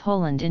turning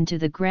Poland into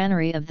the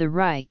granary of the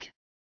Reich.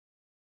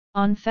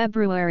 On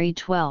February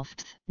 12,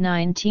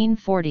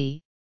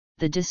 1940,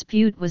 the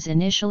dispute was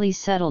initially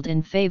settled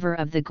in favor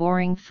of the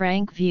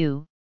Göring-Frank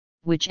view,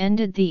 which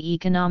ended the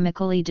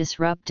economically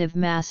disruptive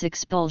mass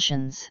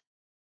expulsions.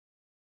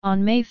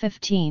 On May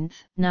 15,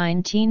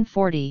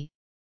 1940,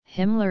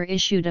 Himmler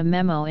issued a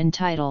memo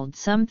entitled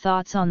Some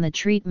Thoughts on the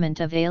Treatment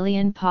of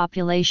Alien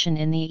Population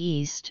in the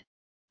East,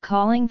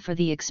 calling for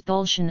the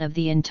expulsion of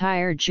the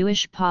entire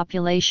Jewish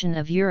population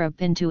of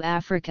Europe into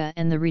Africa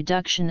and the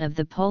reduction of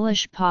the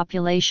Polish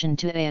population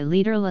to a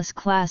leaderless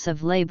class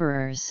of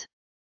laborers.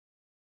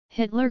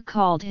 Hitler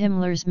called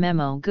Himmler's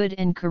memo good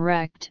and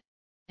correct,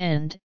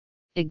 and,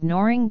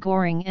 ignoring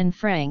Göring and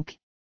Frank,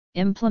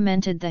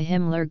 implemented the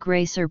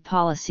Himmler-Graeser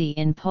policy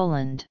in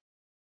Poland.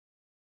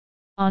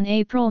 On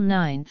April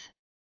 9,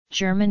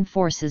 German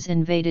forces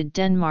invaded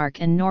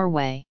Denmark and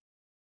Norway.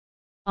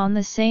 On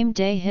the same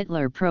day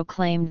Hitler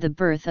proclaimed the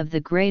birth of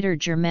the Greater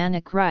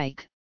Germanic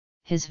Reich,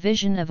 his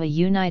vision of a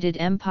united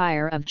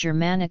empire of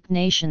Germanic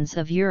nations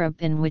of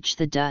Europe in which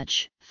the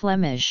Dutch,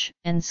 Flemish,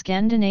 and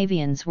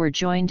Scandinavians were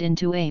joined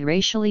into a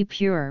racially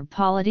pure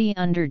polity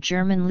under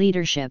German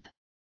leadership.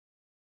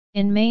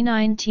 In May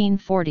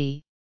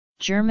 1940,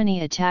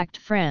 Germany attacked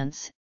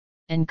France,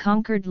 and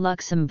conquered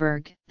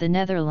Luxembourg, the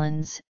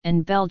Netherlands,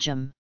 and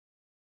Belgium.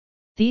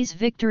 These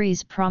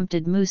victories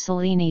prompted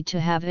Mussolini to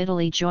have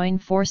Italy join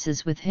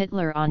forces with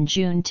Hitler on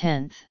June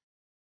 10.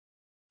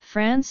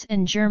 France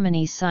and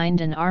Germany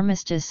signed an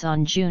armistice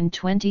on June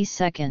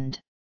 22.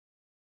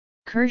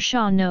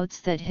 Kershaw notes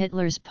that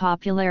Hitler's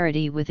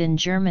popularity within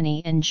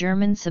Germany and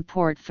German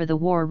support for the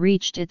war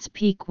reached its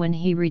peak when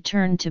he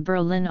returned to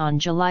Berlin on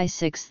July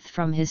 6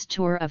 from his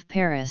tour of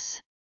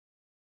Paris.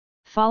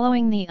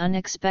 Following the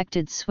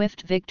unexpected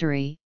swift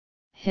victory,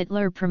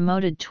 Hitler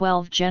promoted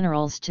 12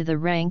 generals to the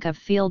rank of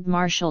Field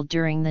Marshal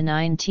during the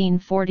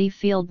 1940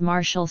 Field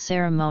Marshal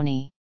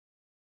ceremony.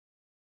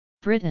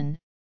 Britain,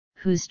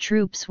 whose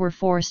troops were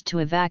forced to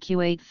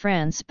evacuate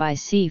France by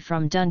sea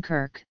from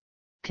Dunkirk,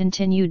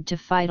 continued to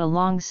fight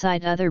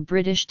alongside other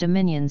British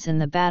dominions in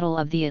the Battle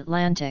of the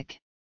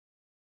Atlantic.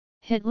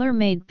 Hitler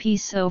made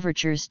peace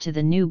overtures to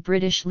the new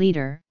British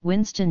leader,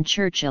 Winston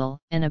Churchill,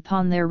 and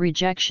upon their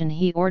rejection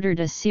he ordered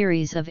a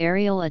series of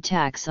aerial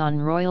attacks on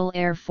Royal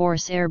Air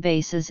Force air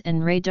bases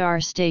and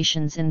radar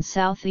stations in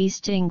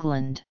southeast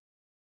England.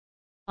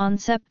 On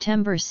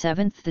September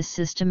 7 the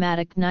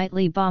systematic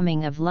nightly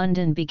bombing of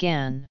London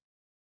began.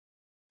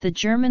 The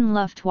German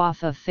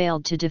Luftwaffe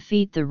failed to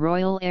defeat the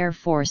Royal Air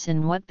Force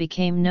in what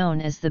became known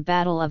as the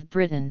Battle of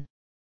Britain.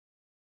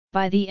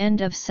 By the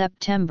end of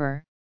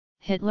September,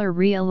 Hitler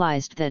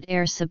realized that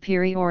air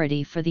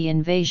superiority for the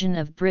invasion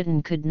of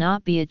Britain could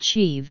not be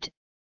achieved,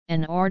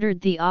 and ordered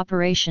the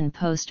operation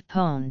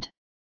postponed.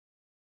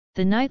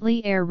 The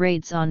nightly air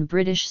raids on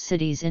British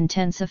cities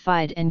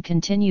intensified and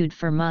continued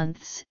for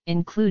months,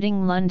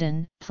 including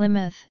London,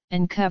 Plymouth,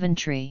 and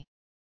Coventry.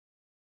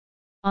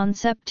 On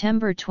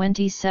September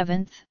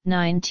 27,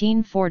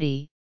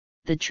 1940,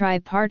 the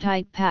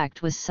Tripartite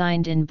Pact was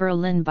signed in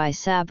Berlin by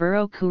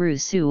Saburo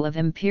Kurusu of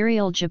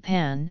Imperial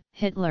Japan,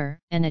 Hitler,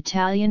 and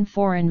Italian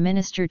Foreign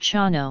Minister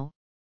Ciano,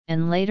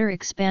 and later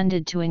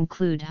expanded to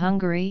include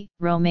Hungary,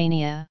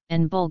 Romania,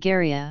 and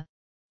Bulgaria,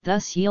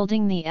 thus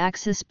yielding the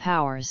Axis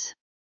powers.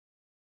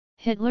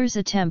 Hitler's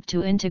attempt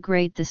to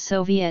integrate the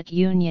Soviet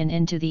Union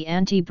into the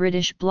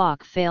anti-British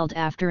bloc failed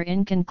after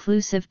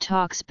inconclusive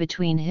talks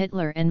between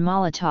Hitler and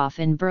Molotov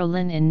in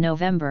Berlin in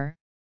November,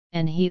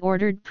 and he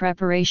ordered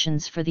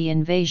preparations for the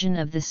invasion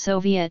of the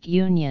Soviet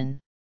Union.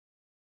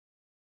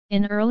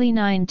 In early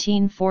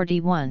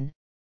 1941,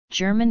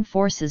 German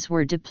forces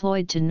were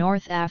deployed to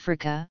North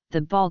Africa,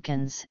 the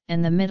Balkans,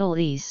 and the Middle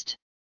East.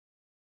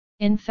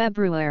 In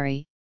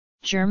February,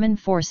 German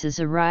forces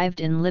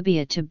arrived in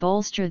Libya to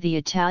bolster the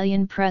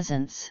Italian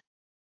presence.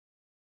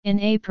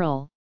 In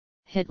April,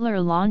 Hitler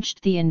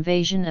launched the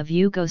invasion of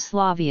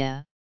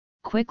Yugoslavia,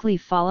 quickly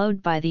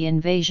followed by the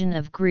invasion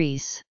of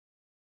Greece.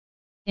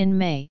 In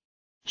May,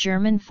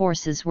 German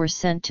forces were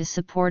sent to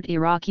support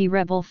Iraqi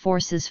rebel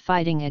forces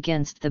fighting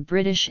against the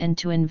British and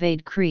to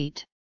invade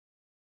Crete.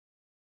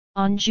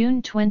 On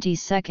June 22,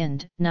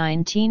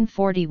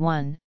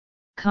 1941,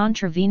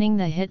 contravening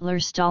the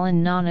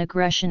Hitler-Stalin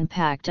Non-Aggression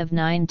Pact of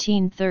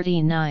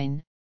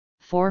 1939,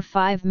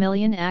 5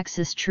 million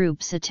Axis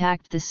troops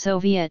attacked the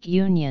Soviet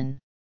Union.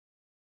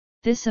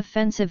 This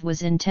offensive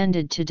was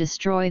intended to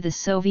destroy the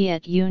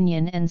Soviet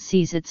Union and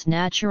seize its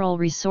natural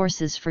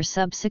resources for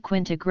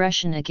subsequent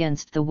aggression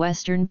against the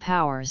Western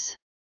powers.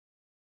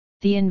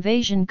 The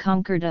invasion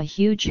conquered a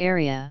huge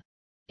area,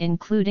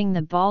 including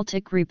the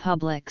Baltic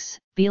republics,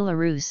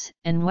 Belarus,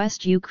 and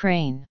West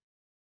Ukraine.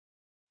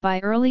 By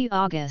early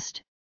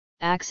August,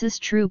 Axis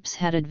troops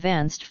had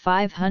advanced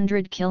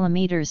 500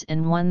 kilometers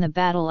and won the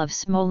Battle of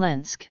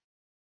Smolensk.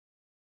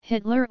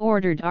 Hitler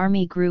ordered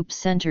Army Group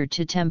Center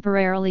to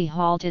temporarily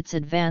halt its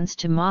advance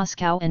to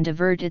Moscow and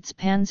divert its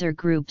panzer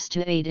groups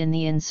to aid in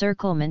the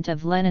encirclement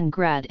of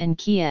Leningrad and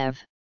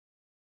Kiev.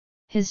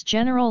 His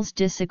generals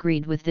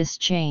disagreed with this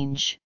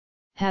change,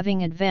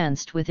 having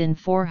advanced within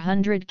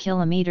 400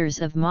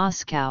 kilometers of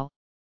Moscow,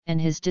 and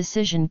his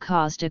decision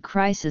caused a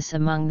crisis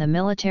among the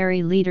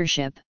military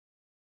leadership.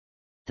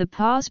 The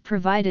pause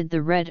provided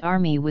the Red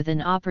Army with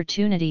an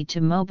opportunity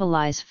to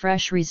mobilize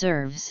fresh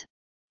reserves.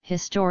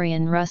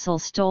 Historian Russell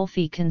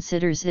Stolfi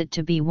considers it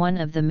to be one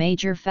of the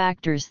major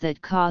factors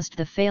that caused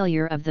the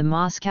failure of the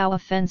Moscow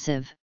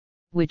offensive,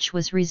 which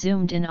was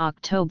resumed in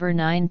October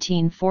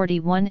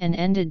 1941 and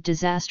ended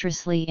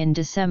disastrously in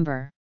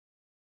December.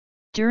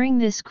 During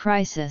this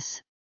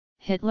crisis,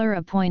 Hitler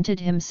appointed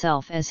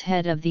himself as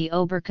head of the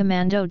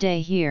Oberkommando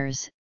des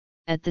Heeres,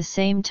 at the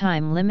same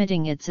time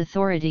limiting its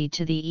authority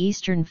to the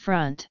Eastern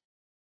Front.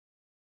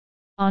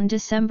 On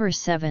December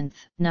 7,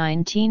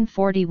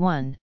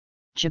 1941,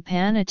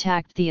 Japan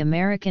attacked the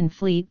American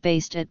fleet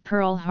based at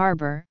Pearl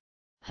Harbor,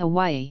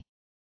 Hawaii.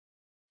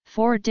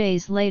 4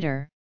 days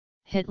later,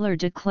 Hitler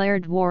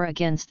declared war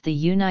against the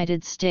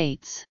United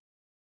States.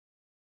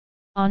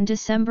 On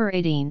December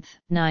 18,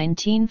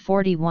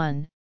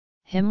 1941,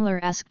 Himmler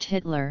asked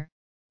Hitler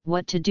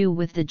what to do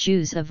with the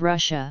Jews of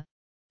Russia,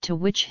 to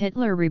which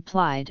Hitler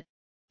replied,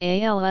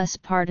 "Als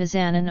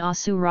Partisanen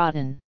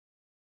auszurotten."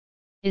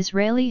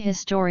 Israeli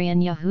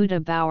historian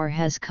Yehuda Bauer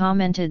has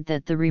commented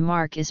that the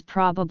remark is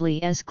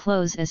probably as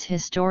close as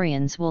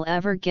historians will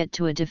ever get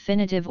to a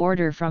definitive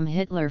order from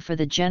Hitler for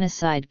the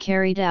genocide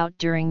carried out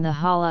during the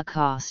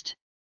Holocaust.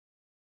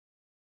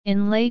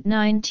 In late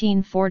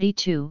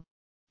 1942,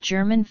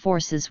 German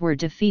forces were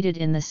defeated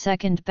in the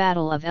Second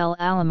Battle of El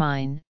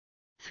Alamein,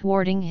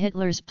 thwarting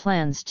Hitler's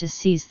plans to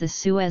seize the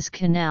Suez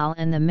Canal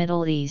and the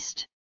Middle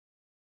East.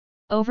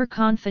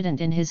 Overconfident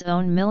in his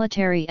own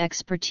military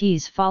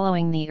expertise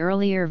following the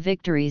earlier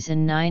victories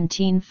in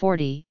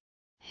 1940,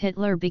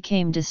 Hitler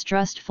became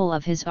distrustful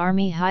of his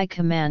army high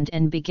command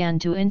and began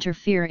to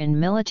interfere in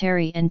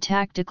military and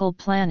tactical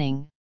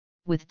planning,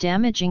 with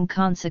damaging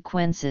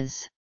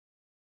consequences.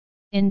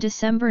 In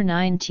December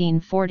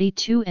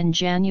 1942 and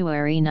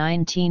January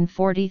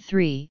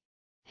 1943,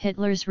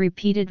 Hitler's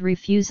repeated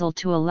refusal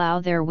to allow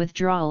their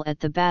withdrawal at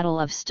the Battle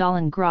of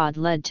Stalingrad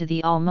led to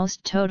the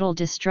almost total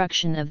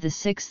destruction of the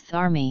Sixth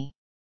Army.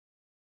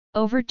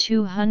 Over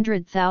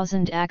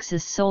 200,000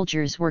 Axis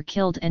soldiers were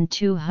killed and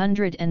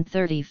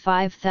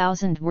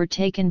 235,000 were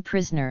taken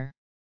prisoner.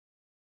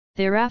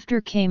 Thereafter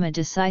came a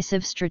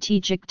decisive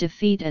strategic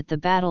defeat at the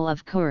Battle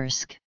of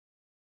Kursk.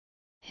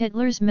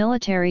 Hitler's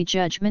military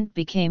judgment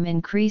became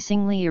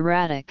increasingly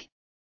erratic,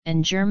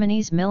 and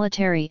Germany's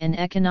military and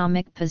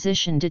economic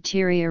position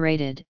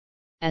deteriorated,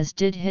 as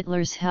did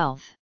Hitler's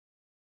health.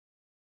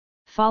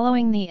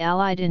 Following the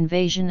Allied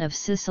invasion of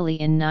Sicily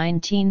in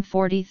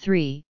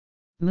 1943,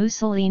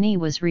 Mussolini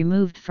was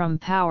removed from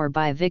power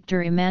by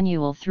Victor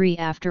Emmanuel III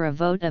after a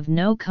vote of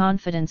no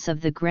confidence of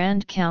the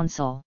Grand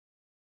Council.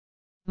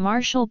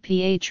 Marshal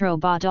Pietro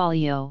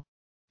Badoglio,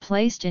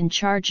 placed in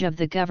charge of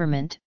the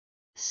government,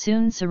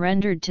 soon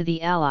surrendered to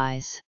the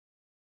Allies.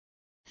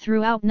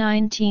 Throughout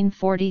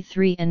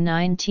 1943 and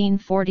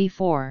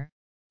 1944,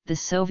 the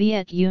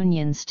Soviet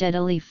Union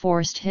steadily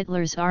forced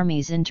Hitler's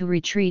armies into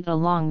retreat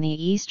along the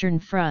Eastern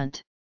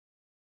Front.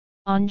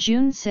 On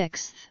June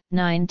 6,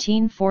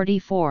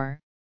 1944,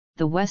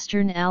 the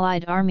Western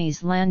Allied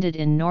armies landed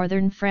in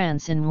northern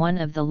France in one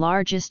of the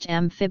largest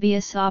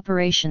amphibious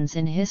operations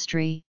in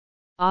history,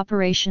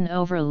 Operation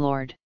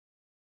Overlord.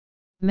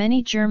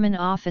 Many German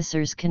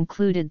officers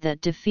concluded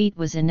that defeat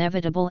was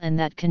inevitable and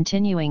that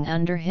continuing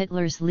under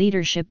Hitler's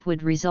leadership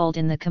would result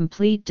in the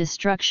complete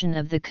destruction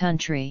of the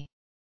country.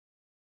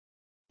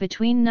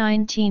 Between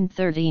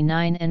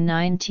 1939 and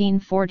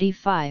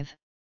 1945,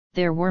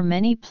 there were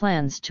many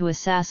plans to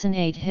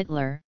assassinate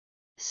Hitler,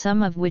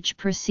 some of which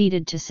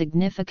proceeded to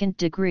significant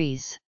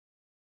degrees.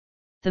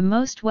 The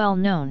most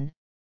well-known,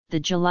 the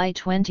July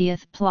 20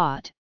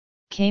 plot,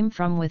 came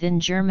from within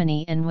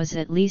Germany and was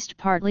at least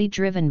partly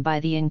driven by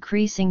the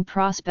increasing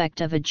prospect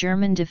of a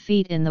German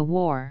defeat in the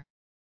war.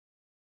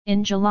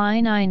 In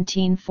July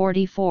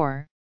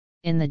 1944,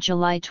 in the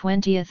July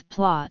 20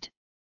 plot,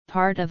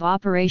 part of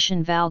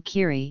Operation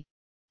Valkyrie,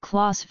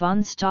 Klaus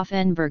von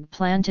Stauffenberg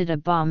planted a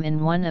bomb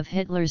in one of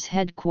Hitler's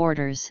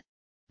headquarters,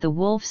 the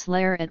Wolf's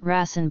Lair at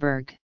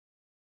Rassenburg.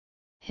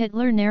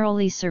 Hitler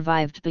narrowly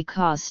survived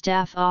because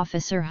staff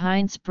officer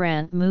Heinz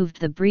Brandt moved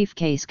the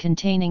briefcase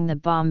containing the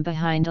bomb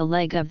behind a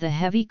leg of the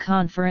heavy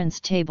conference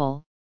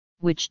table,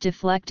 which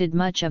deflected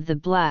much of the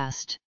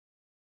blast.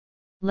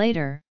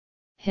 Later,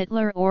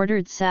 Hitler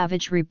ordered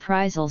savage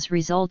reprisals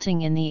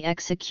resulting in the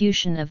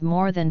execution of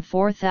more than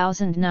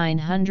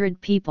 4,900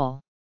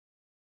 people.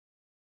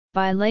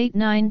 By late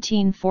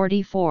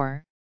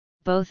 1944,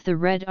 both the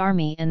Red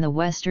Army and the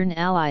Western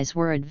Allies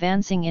were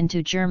advancing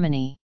into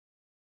Germany.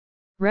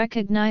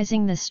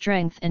 Recognizing the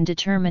strength and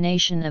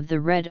determination of the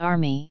Red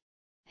Army,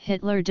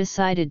 Hitler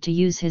decided to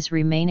use his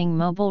remaining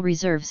mobile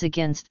reserves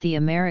against the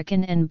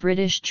American and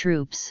British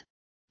troops,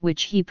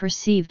 which he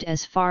perceived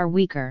as far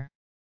weaker.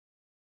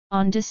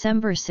 On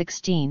December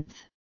 16,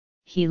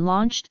 he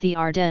launched the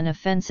Ardennes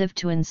offensive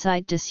to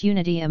incite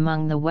disunity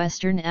among the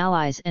Western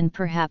Allies and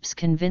perhaps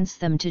convince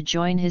them to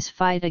join his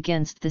fight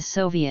against the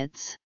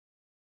Soviets.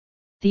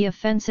 The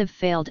offensive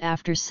failed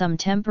after some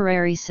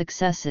temporary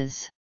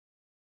successes.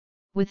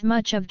 With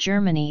much of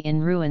Germany in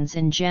ruins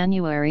in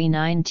January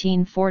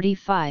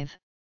 1945,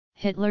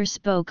 Hitler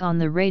spoke on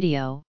the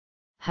radio,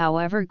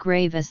 "However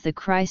grave as the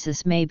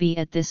crisis may be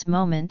at this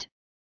moment,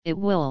 it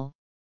will,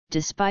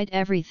 despite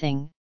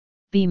everything,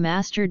 be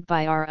mastered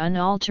by our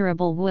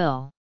unalterable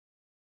will."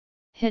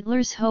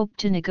 Hitler's hope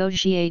to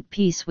negotiate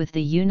peace with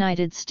the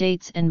United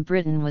States and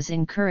Britain was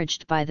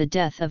encouraged by the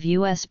death of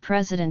U.S.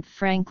 President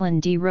Franklin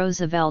D.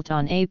 Roosevelt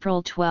on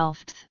April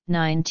 12,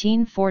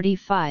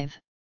 1945.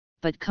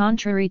 But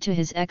contrary to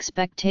his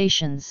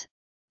expectations,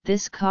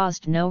 this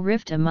caused no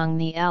rift among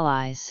the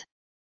Allies.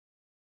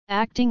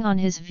 Acting on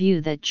his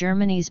view that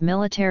Germany's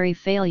military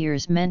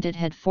failures meant it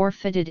had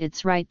forfeited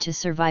its right to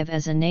survive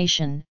as a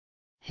nation,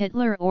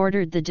 Hitler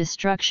ordered the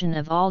destruction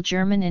of all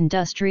German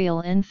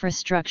industrial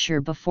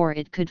infrastructure before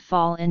it could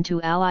fall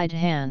into Allied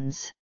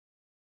hands.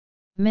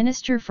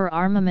 Minister for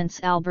Armaments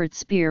Albert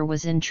Speer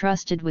was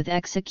entrusted with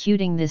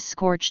executing this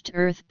scorched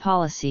earth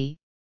policy,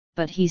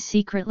 but he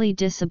secretly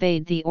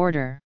disobeyed the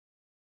order.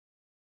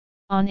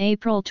 On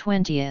April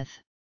 20,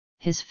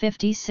 his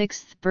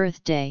 56th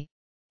birthday,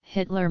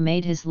 Hitler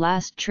made his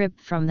last trip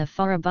from the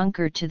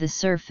Führerbunker to the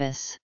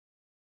surface.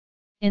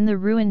 In the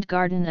ruined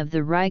garden of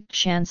the Reich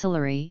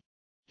Chancellery,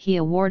 he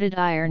awarded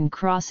Iron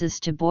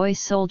Crosses to boy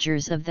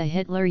soldiers of the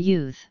Hitler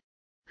Youth,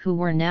 who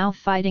were now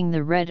fighting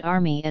the Red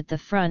Army at the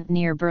front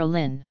near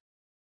Berlin.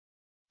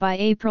 By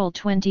April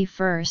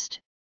 21,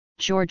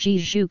 Georgy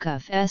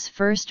Zhukov's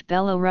First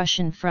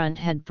Belorussian Front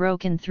had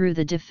broken through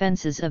the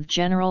defences of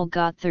General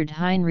Gotthard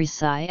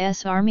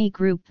Heinrich's Army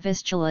Group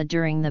Vistula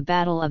during the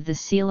Battle of the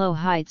Seelow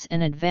Heights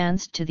and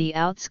advanced to the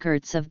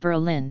outskirts of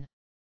Berlin.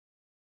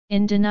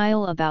 In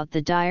denial about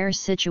the dire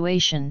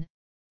situation,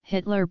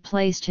 Hitler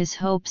placed his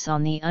hopes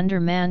on the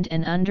undermanned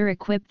and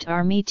under-equipped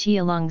Armee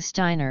Teilung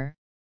Steiner,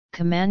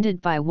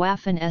 commanded by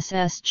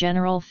Waffen-SS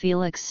General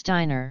Felix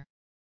Steiner.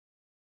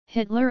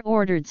 Hitler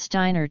ordered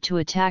Steiner to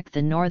attack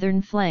the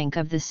northern flank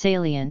of the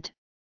salient,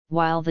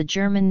 while the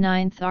German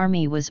Ninth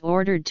Army was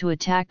ordered to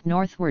attack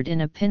northward in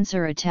a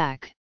pincer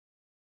attack.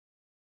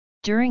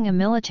 During a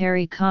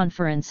military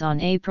conference on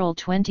April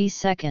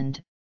 22,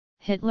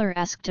 Hitler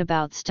asked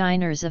about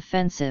Steiner's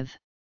offensive.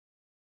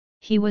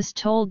 He was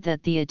told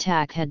that the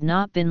attack had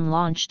not been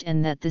launched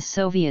and that the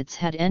Soviets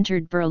had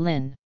entered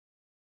Berlin.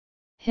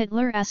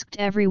 Hitler asked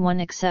everyone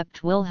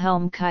except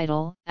Wilhelm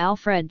Keitel,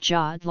 Alfred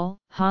Jodl,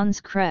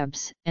 Hans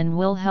Krebs, and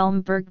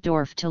Wilhelm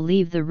Burgdorf to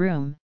leave the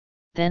room,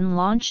 then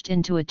launched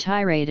into a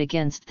tirade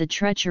against the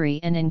treachery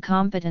and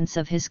incompetence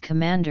of his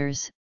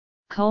commanders,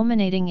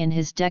 culminating in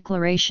his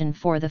declaration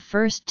for the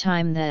first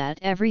time that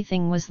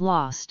everything was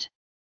lost.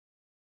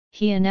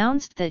 He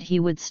announced that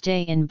he would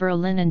stay in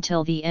Berlin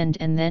until the end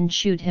and then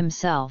shoot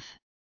himself.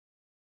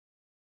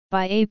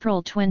 By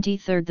April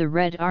 23 the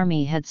Red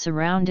Army had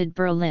surrounded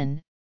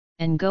Berlin,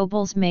 and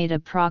Goebbels made a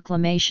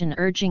proclamation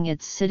urging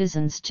its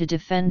citizens to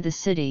defend the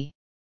city.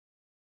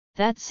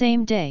 That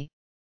same day,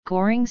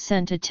 Göring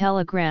sent a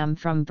telegram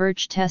from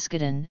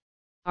Berchtesgaden,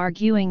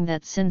 arguing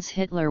that since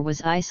Hitler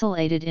was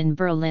isolated in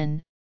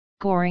Berlin,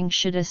 Göring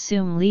should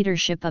assume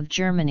leadership of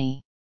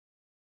Germany.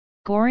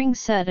 Göring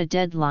set a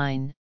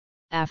deadline,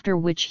 after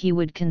which he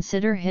would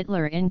consider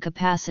Hitler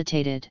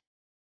incapacitated.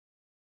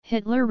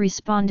 Hitler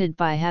responded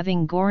by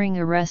having Göring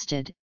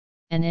arrested,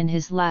 and in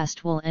his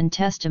last will and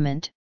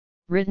testament,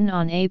 written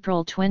on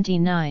April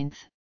 29,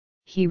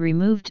 he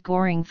removed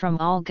Göring from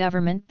all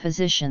government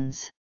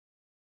positions.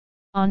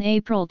 On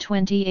April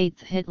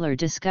 28 Hitler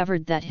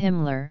discovered that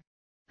Himmler,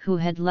 who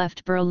had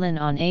left Berlin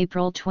on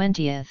April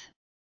 20,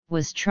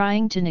 was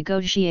trying to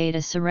negotiate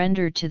a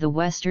surrender to the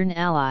Western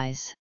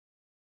Allies.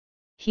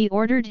 He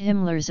ordered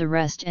Himmler's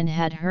arrest and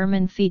had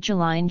Hermann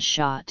Fegelein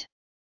shot.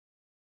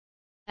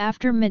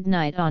 After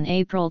midnight on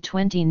April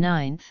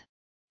 29,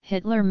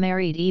 Hitler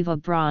married Eva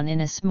Braun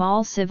in a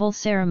small civil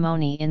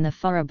ceremony in the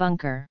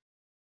Führerbunker.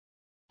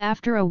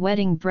 After a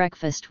wedding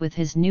breakfast with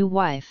his new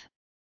wife,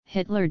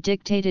 Hitler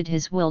dictated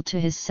his will to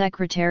his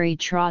secretary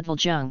Trudel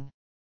Jung.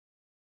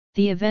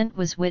 The event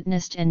was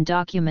witnessed and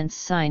documents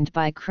signed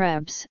by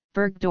Krebs,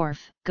 Bergdorf,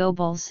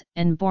 Goebbels,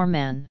 and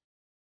Bormann.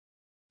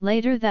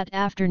 Later that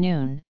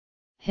afternoon,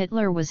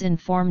 Hitler was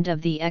informed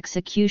of the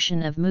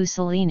execution of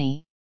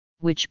Mussolini,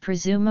 which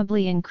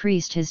presumably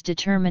increased his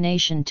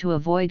determination to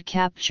avoid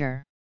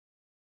capture.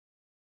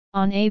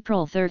 On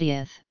April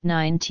 30,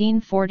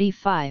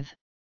 1945,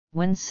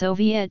 when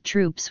Soviet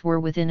troops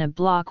were within a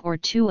block or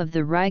two of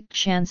the Reich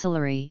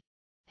Chancellery,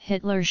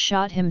 Hitler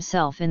shot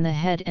himself in the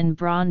head and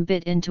Braun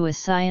bit into a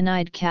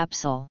cyanide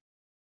capsule.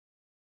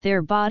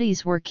 Their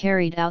bodies were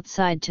carried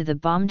outside to the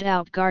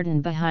bombed-out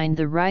garden behind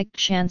the Reich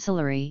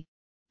Chancellery,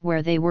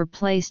 where they were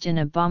placed in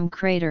a bomb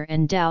crater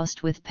and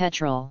doused with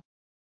petrol.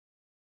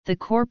 The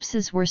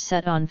corpses were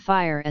set on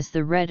fire as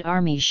the Red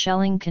Army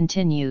shelling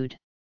continued.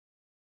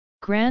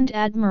 Grand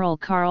Admiral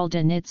Karl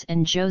Dönitz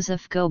and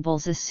Joseph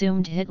Goebbels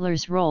assumed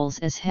Hitler's roles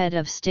as head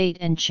of state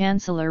and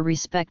chancellor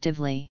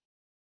respectively.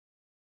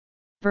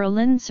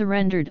 Berlin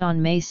surrendered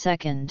on May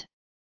 2.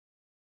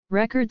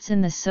 Records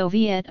in the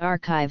Soviet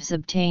archives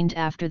obtained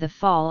after the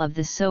fall of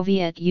the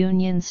Soviet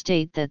Union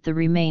state that the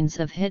remains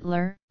of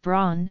Hitler,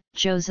 Braun,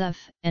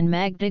 Joseph, and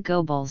Magda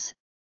Goebbels,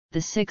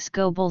 the 6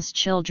 Goebbels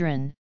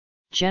children,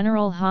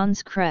 General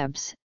Hans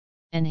Krebs,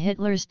 and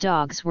Hitler's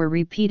dogs were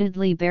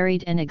repeatedly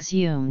buried and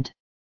exhumed.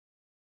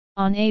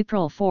 On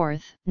April 4,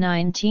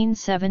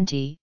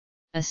 1970,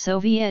 a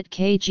Soviet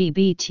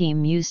KGB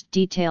team used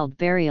detailed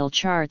burial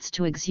charts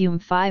to exhume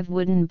 5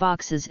 wooden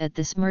boxes at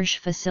the Smersh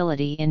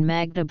facility in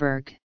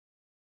Magdeburg.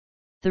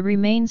 The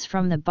remains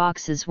from the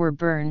boxes were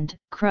burned,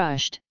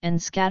 crushed,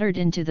 and scattered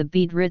into the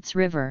Biedritz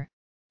River,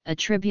 a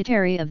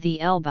tributary of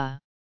the Elbe.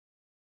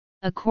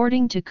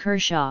 According to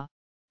Kershaw,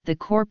 the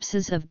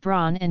corpses of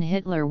Braun and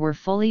Hitler were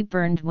fully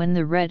burned when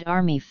the Red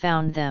Army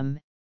found them,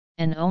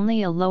 and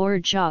only a lower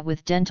jaw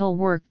with dental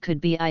work could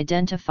be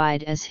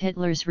identified as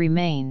Hitler's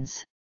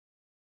remains.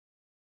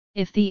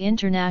 If the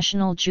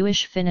international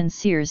Jewish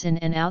financiers in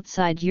and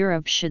outside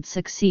Europe should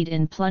succeed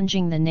in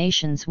plunging the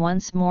nations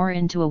once more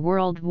into a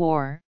world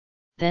war,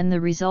 then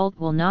the result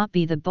will not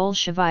be the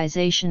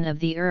Bolshevization of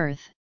the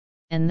earth,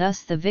 and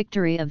thus the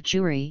victory of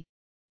Jewry,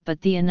 but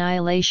the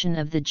annihilation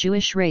of the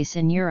Jewish race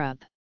in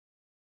Europe.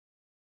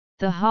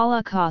 The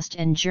Holocaust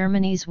and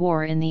Germany's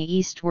war in the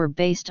East were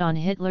based on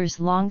Hitler's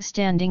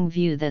long-standing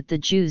view that the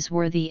Jews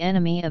were the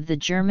enemy of the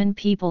German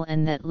people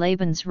and that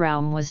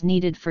Lebensraum was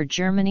needed for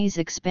Germany's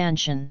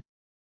expansion.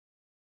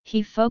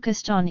 He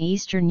focused on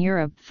Eastern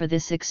Europe for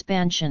this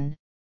expansion,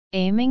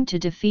 aiming to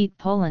defeat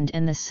Poland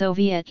and the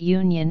Soviet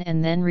Union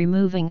and then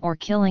removing or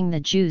killing the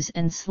Jews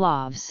and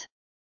Slavs.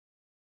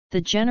 The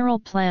General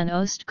Plan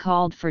Ost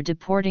called for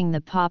deporting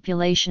the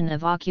population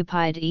of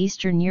occupied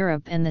Eastern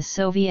Europe and the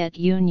Soviet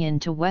Union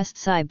to West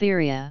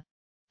Siberia,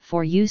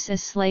 for use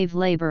as slave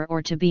labor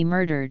or to be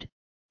murdered.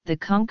 The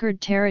conquered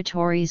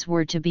territories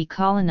were to be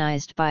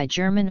colonized by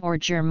German or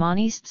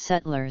Germanist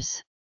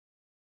settlers.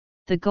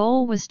 The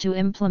goal was to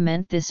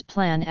implement this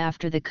plan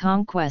after the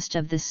conquest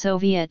of the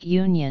Soviet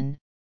Union,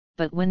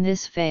 but when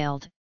this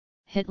failed,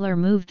 Hitler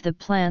moved the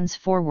plans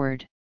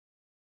forward.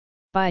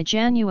 By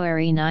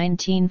January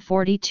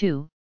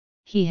 1942,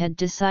 he had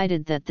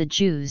decided that the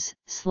Jews,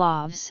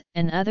 Slavs,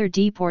 and other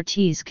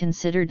deportees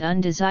considered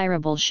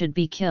undesirable should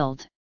be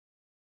killed.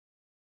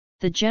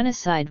 The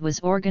genocide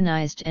was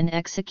organized and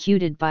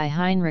executed by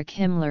Heinrich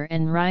Himmler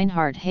and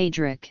Reinhard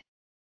Heydrich.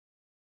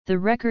 The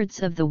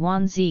records of the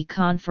Wannsee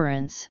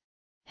Conference,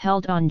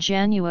 held on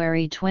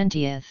January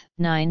 20,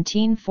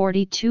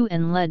 1942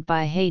 and led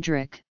by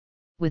Heydrich,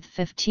 with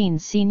 15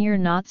 senior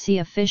Nazi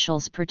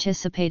officials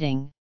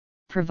participating,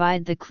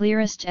 provide the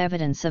clearest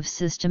evidence of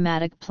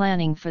systematic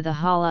planning for the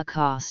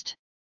Holocaust.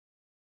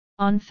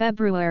 On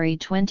February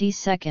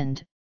 22,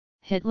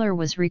 Hitler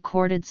was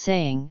recorded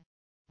saying,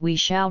 "We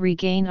shall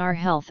regain our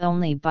health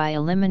only by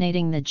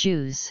eliminating the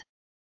Jews."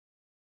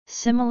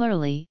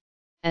 Similarly,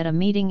 at a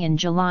meeting in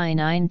July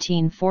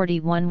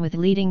 1941 with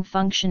leading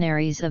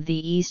functionaries of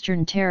the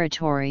Eastern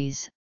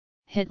Territories,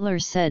 Hitler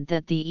said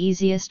that the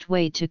easiest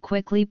way to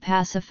quickly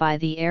pacify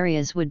the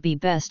areas would be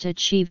best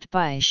achieved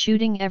by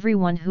shooting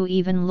everyone who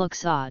even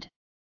looks odd.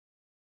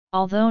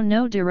 Although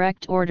no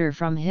direct order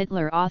from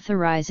Hitler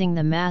authorizing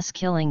the mass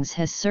killings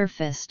has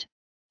surfaced,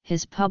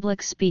 his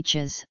public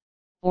speeches,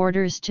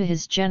 orders to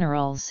his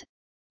generals,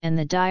 and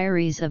the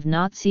diaries of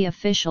Nazi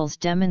officials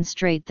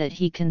demonstrate that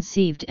he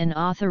conceived and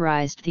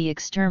authorized the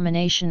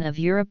extermination of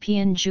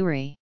European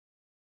Jewry.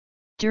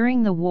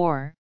 During the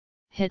war,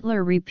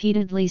 Hitler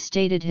repeatedly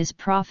stated his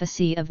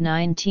prophecy of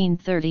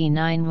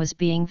 1939 was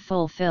being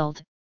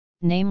fulfilled,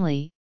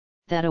 namely,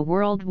 that a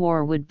world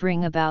war would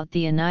bring about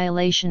the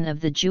annihilation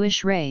of the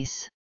Jewish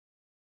race.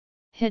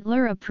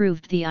 Hitler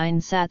approved the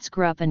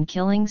Einsatzgruppen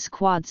killing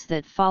squads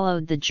that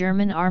followed the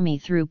German army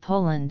through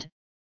Poland,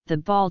 the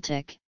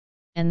Baltic,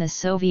 and the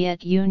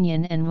Soviet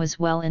Union and was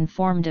well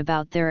informed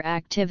about their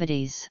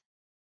activities.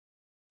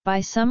 By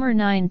summer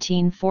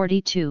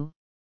 1942,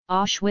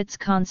 Auschwitz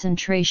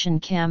concentration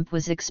camp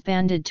was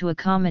expanded to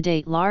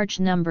accommodate large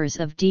numbers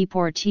of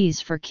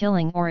deportees for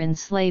killing or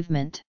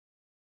enslavement.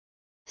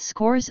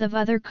 Scores of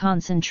other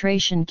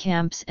concentration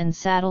camps and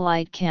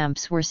satellite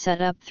camps were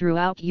set up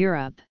throughout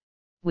Europe,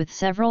 with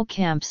several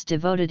camps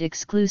devoted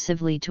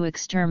exclusively to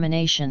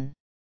extermination.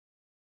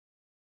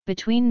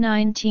 Between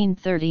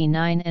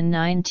 1939 and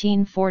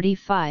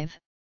 1945,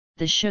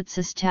 the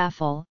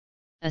Schutzstaffel,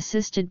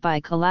 assisted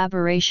by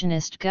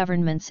collaborationist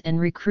governments and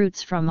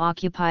recruits from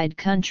occupied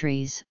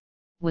countries,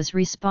 was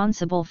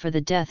responsible for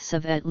the deaths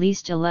of at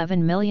least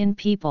 11 million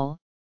people,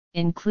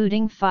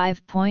 including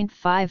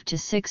 5.5 to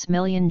 6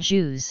 million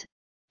Jews,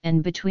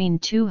 and between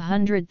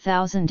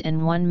 200,000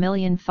 and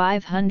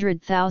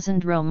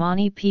 1,500,000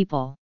 Romani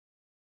people.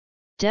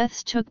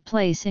 Deaths took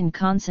place in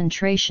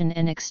concentration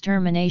and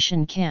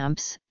extermination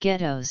camps,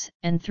 ghettos,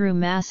 and through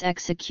mass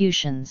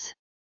executions.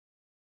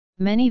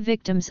 Many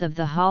victims of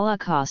the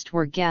Holocaust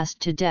were gassed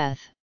to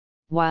death,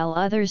 while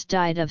others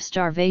died of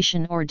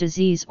starvation or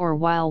disease or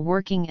while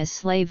working as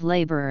slave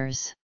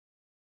laborers.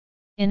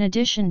 In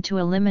addition to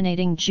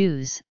eliminating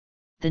Jews,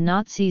 the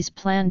Nazis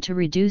planned to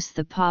reduce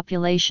the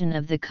population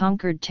of the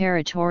conquered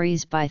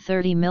territories by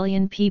 30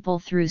 million people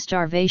through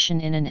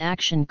starvation in an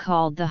action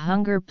called the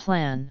Hunger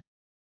Plan.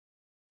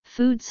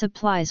 Food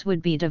supplies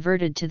would be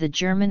diverted to the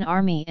German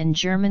army and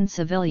German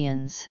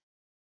civilians.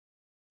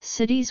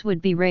 Cities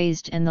would be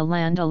razed and the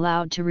land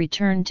allowed to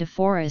return to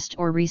forest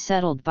or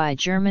resettled by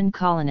German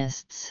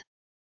colonists.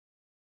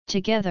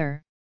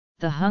 Together,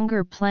 the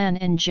Hunger Plan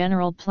and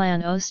General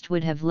Plan Ost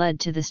would have led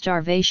to the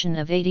starvation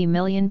of 80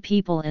 million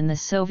people in the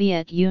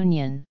Soviet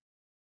Union.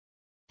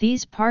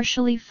 These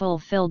partially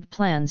fulfilled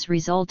plans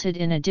resulted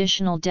in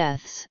additional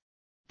deaths,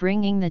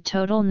 bringing the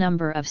total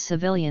number of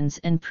civilians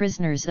and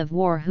prisoners of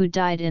war who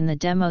died in the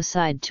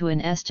democide to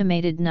an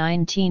estimated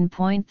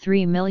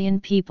 19.3 million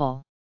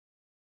people.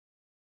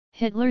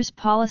 Hitler's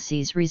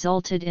policies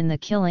resulted in the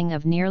killing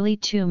of nearly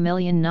 2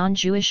 million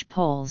non-Jewish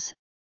Poles,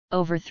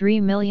 over 3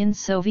 million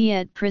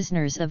Soviet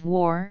prisoners of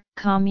war,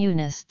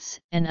 communists,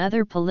 and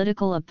other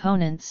political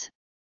opponents,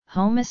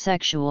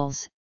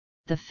 homosexuals,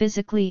 the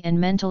physically and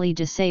mentally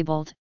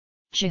disabled,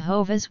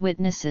 Jehovah's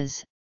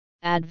Witnesses,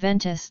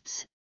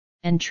 Adventists,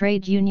 and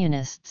trade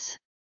unionists.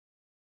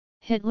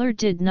 Hitler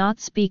did not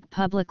speak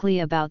publicly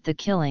about the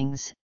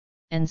killings,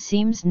 and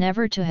seems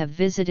never to have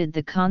visited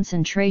the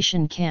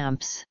concentration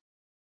camps.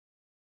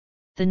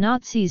 The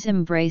Nazis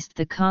embraced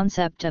the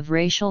concept of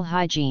racial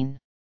hygiene.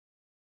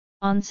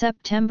 On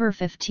September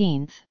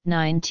 15,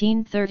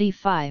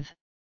 1935,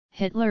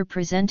 Hitler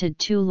presented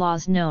two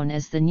laws known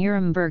as the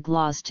Nuremberg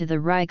Laws to the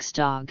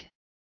Reichstag.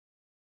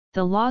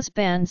 The laws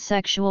banned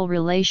sexual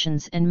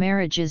relations and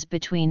marriages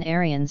between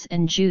Aryans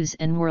and Jews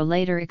and were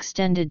later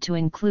extended to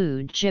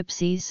include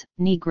Gypsies,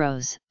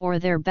 Negroes, or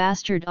their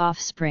bastard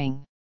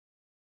offspring.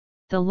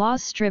 The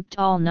laws stripped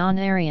all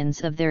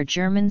non-Aryans of their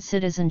German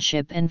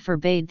citizenship and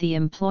forbade the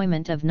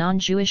employment of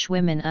non-Jewish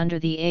women under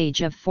the age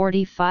of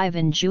 45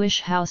 in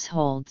Jewish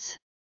households.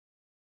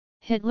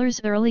 Hitler's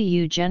early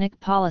eugenic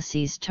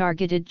policies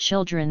targeted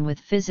children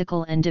with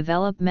physical and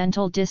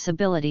developmental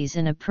disabilities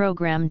in a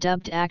program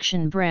dubbed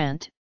Action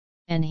Brandt,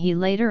 and he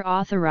later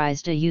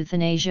authorized a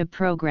euthanasia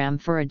program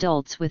for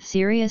adults with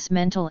serious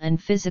mental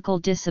and physical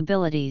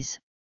disabilities,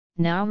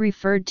 now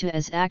referred to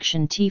as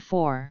Action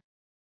T4.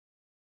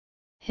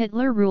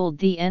 Hitler ruled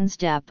the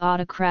Endstab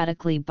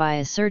autocratically by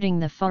asserting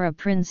the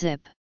Führerprinzip.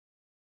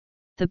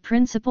 The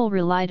principle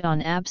relied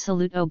on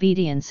absolute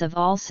obedience of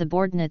all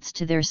subordinates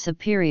to their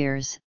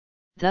superiors,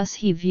 thus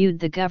he viewed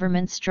the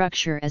government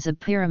structure as a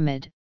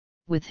pyramid,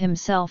 with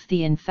himself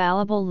the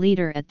infallible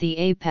leader at the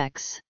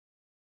apex.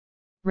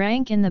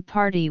 Rank in the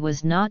party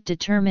was not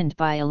determined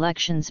by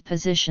elections.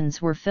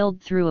 Positions were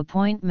filled through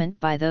appointment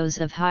by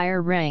those of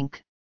higher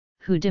rank,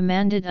 who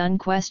demanded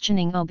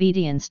unquestioning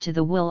obedience to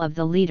the will of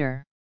the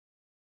leader.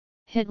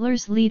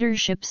 Hitler's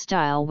leadership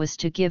style was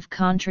to give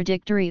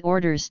contradictory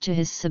orders to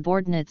his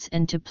subordinates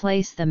and to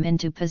place them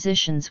into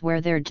positions where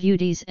their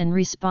duties and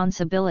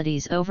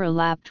responsibilities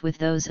overlapped with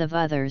those of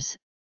others,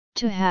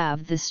 to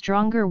have the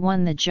stronger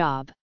one the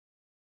job.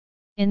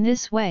 In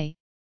this way,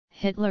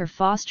 Hitler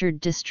fostered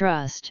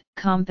distrust,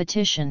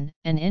 competition,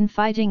 and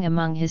infighting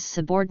among his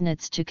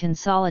subordinates to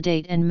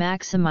consolidate and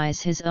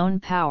maximize his own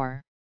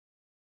power.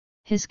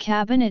 His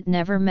cabinet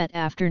never met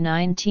after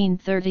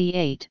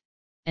 1938.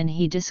 And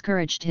he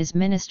discouraged his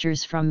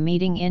ministers from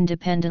meeting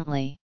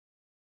independently.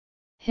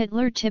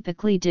 Hitler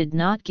typically did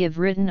not give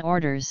written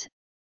orders,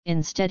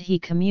 instead he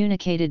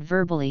communicated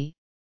verbally,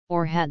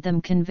 or had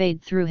them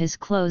conveyed through his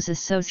close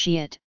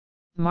associate,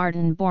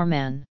 Martin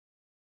Bormann.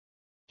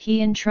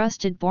 He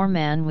entrusted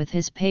Bormann with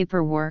his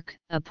paperwork,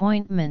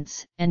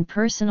 appointments, and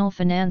personal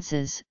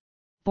finances.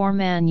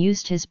 Bormann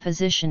used his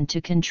position to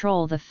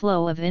control the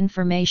flow of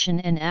information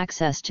and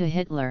access to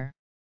Hitler.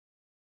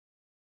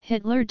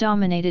 Hitler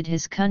dominated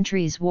his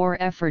country's war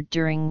effort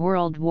during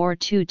World War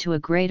II to a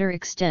greater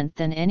extent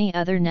than any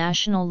other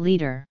national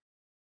leader.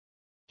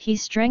 He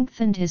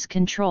strengthened his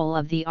control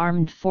of the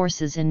armed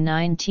forces in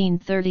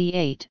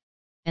 1938,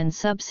 and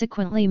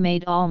subsequently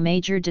made all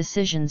major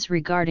decisions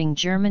regarding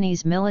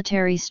Germany's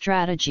military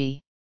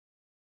strategy.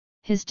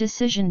 His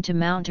decision to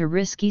mount a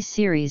risky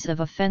series of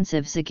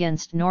offensives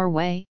against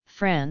Norway,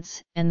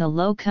 France, and the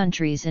Low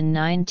Countries in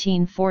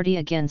 1940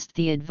 against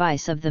the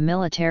advice of the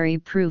military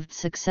proved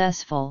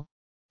successful,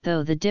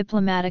 though the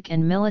diplomatic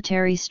and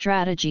military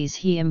strategies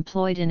he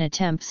employed in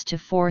attempts to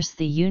force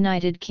the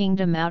United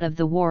Kingdom out of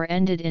the war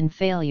ended in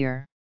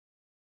failure.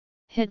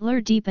 Hitler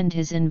deepened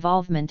his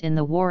involvement in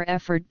the war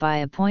effort by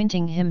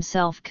appointing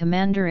himself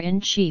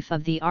Commander-in-Chief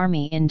of the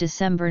Army in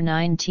December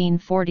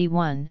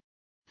 1941.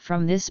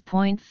 From this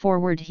point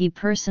forward he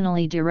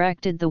personally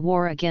directed the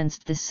war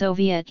against the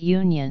Soviet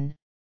Union,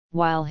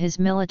 while his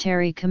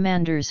military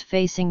commanders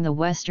facing the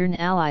Western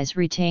Allies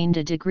retained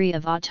a degree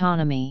of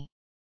autonomy.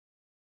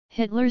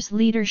 Hitler's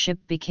leadership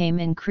became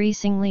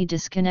increasingly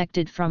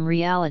disconnected from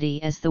reality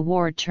as the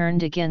war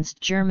turned against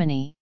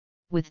Germany,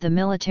 with the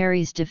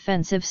military's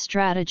defensive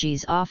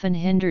strategies often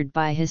hindered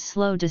by his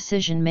slow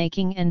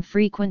decision-making and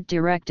frequent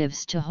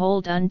directives to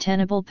hold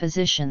untenable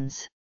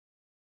positions.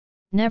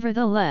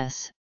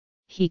 Nevertheless,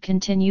 he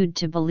continued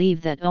to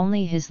believe that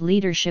only his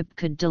leadership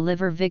could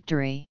deliver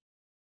victory.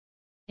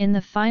 In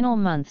the final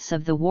months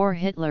of the war,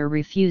 Hitler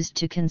refused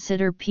to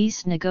consider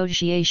peace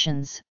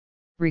negotiations,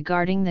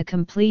 regarding the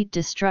complete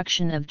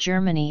destruction of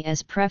Germany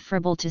as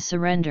preferable to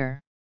surrender.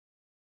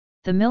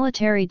 The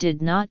military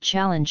did not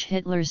challenge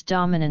Hitler's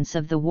dominance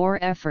of the war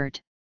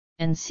effort,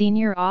 and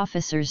senior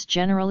officers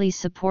generally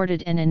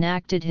supported and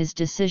enacted his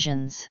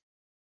decisions.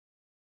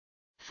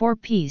 For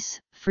peace,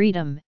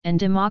 freedom, and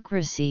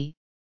democracy,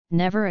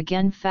 never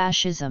again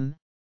fascism,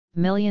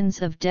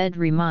 millions of dead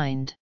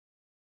remained.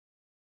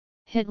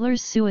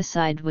 Hitler's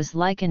suicide was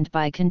likened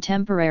by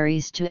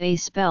contemporaries to a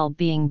spell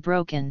being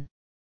broken.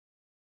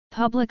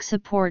 Public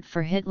support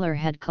for Hitler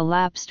had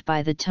collapsed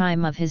by the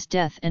time of his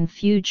death and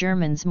few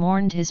Germans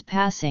mourned his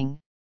passing.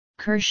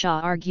 Kershaw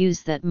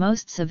argues that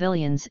most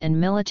civilians and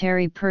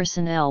military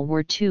personnel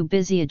were too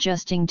busy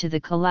adjusting to the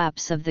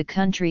collapse of the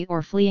country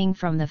or fleeing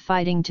from the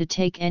fighting to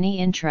take any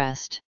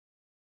interest.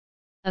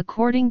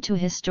 According to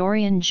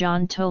historian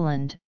John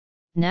Toland,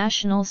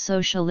 National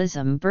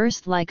Socialism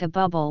burst like a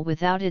bubble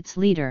without its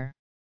leader.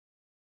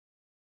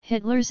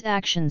 Hitler's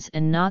actions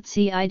and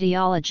Nazi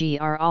ideology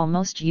are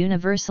almost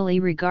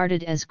universally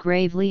regarded as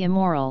gravely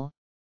immoral.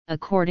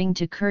 According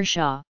to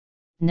Kershaw,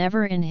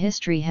 never in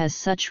history has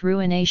such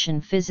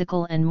ruination,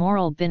 physical and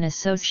moral, been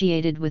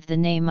associated with the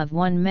name of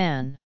one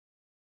man.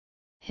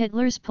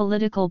 Hitler's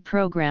political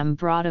program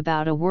brought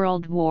about a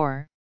world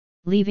war,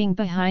 leaving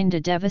behind a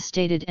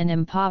devastated and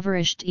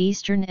impoverished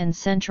Eastern and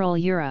Central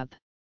Europe.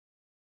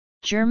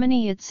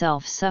 Germany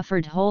itself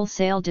suffered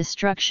wholesale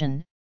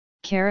destruction,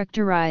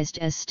 characterized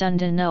as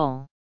Stunde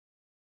Null.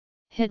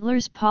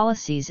 Hitler's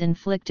policies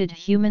inflicted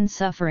human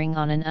suffering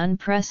on an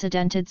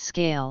unprecedented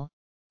scale.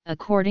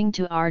 According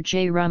to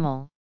R.J.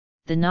 Rummel,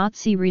 the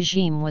Nazi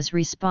regime was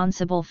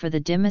responsible for the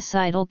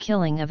democidal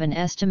killing of an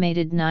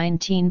estimated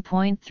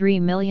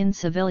 19.3 million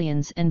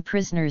civilians and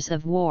prisoners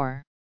of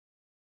war.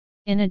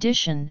 In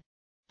addition,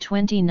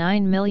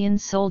 29 million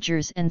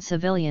soldiers and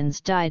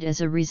civilians died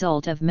as a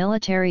result of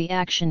military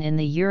action in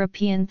the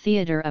European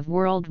theater of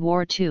World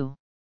War II.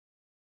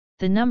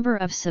 The number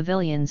of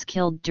civilians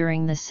killed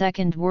during the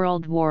Second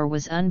World War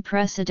was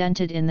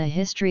unprecedented in the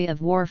history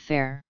of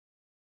warfare.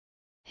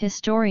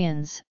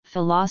 Historians,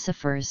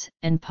 philosophers,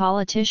 and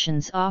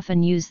politicians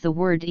often use the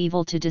word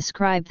evil to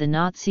describe the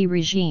Nazi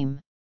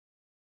regime.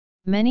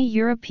 Many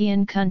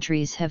European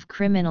countries have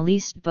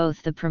criminalized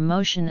both the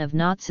promotion of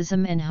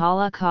Nazism and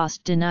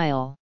Holocaust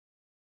denial.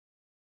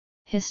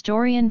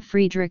 Historian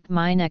Friedrich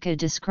Meinecke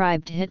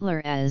described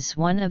Hitler as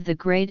one of the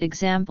great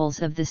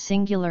examples of the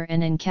singular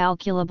and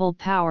incalculable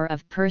power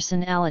of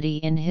personality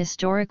in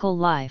historical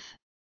life.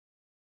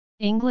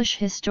 English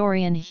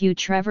historian Hugh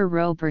Trevor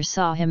Roper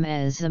saw him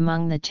as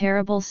among the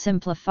terrible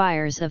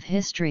simplifiers of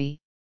history,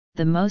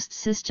 the most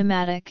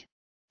systematic,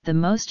 the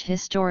most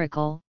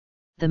historical,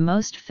 the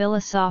most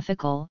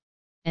philosophical,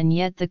 and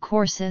yet the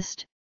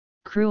coarsest,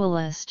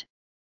 cruelest,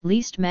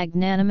 least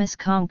magnanimous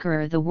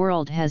conqueror the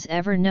world has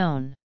ever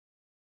known.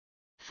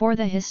 For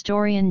the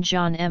historian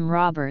John M.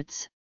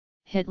 Roberts,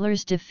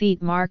 Hitler's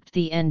defeat marked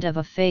the end of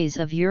a phase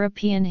of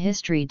European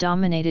history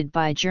dominated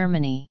by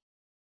Germany.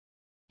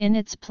 In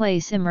its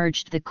place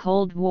emerged the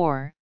Cold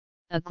War,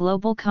 a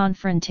global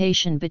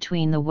confrontation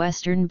between the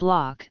Western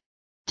Bloc,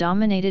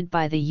 dominated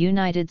by the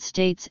United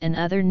States and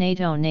other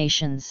NATO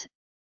nations,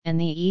 and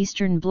the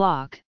Eastern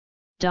Bloc,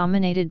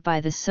 dominated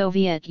by the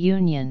Soviet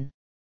Union.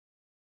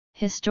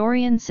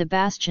 Historian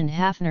Sebastian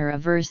Haffner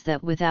avers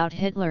that without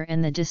Hitler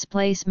and the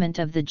displacement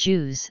of the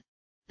Jews,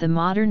 the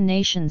modern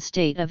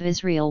nation-state of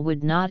Israel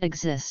would not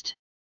exist.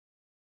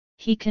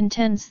 He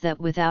contends that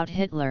without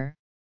Hitler,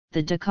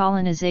 the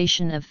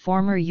decolonization of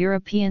former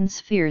European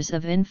spheres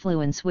of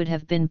influence would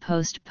have been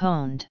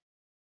postponed.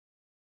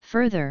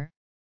 Further,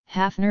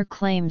 Haffner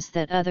claims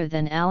that other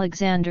than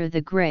Alexander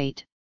the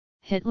Great,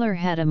 Hitler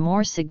had a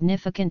more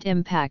significant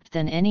impact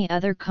than any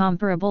other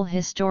comparable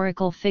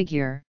historical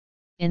figure,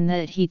 in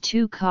that he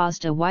too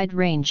caused a wide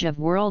range of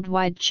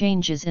worldwide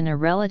changes in a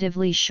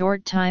relatively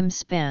short time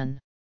span.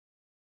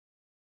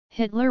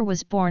 Hitler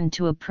was born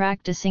to a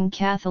practicing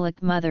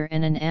Catholic mother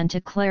and an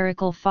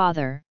anti-clerical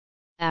father.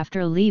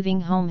 After leaving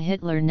home,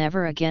 Hitler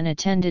never again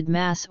attended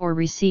Mass or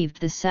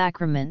received the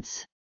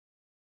sacraments.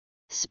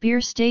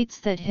 Speer states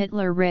that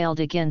Hitler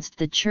railed against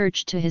the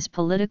Church to his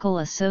political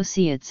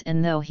associates,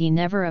 and though he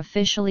never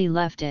officially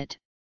left it,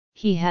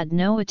 he had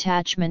no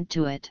attachment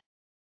to it.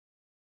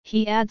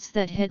 He adds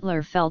that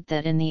Hitler felt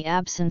that in the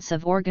absence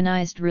of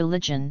organized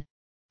religion,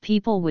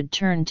 people would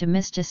turn to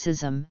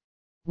mysticism,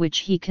 which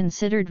he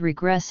considered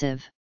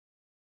regressive.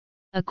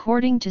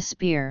 According to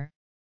Speer,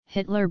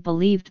 Hitler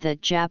believed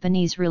that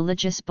Japanese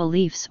religious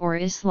beliefs or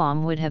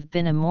Islam would have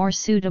been a more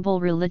suitable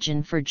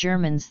religion for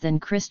Germans than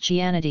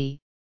Christianity,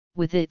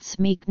 with its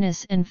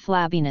meekness and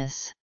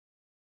flabbiness.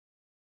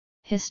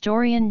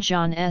 Historian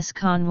John S.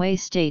 Conway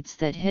states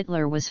that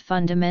Hitler was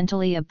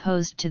fundamentally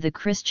opposed to the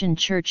Christian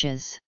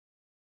churches.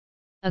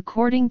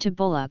 According to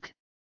Bullock,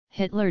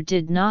 Hitler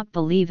did not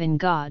believe in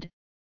God,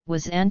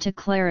 was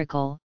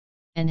anti-clerical,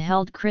 and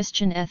held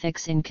Christian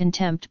ethics in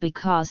contempt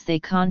because they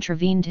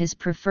contravened his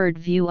preferred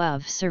view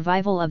of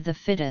survival of the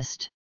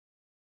fittest.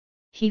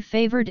 He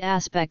favored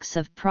aspects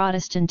of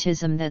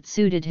Protestantism that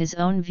suited his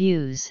own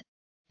views,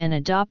 and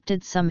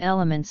adopted some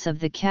elements of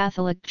the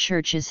Catholic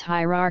Church's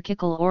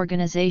hierarchical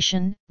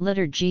organization,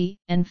 liturgy,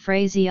 and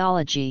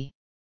phraseology.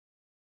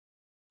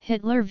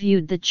 Hitler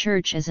viewed the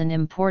Church as an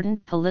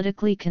important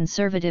politically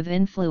conservative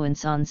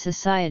influence on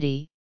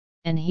society,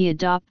 and he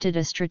adopted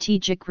a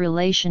strategic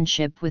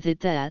relationship with it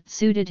that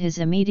suited his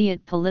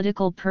immediate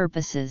political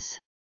purposes.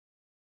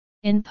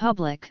 In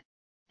public,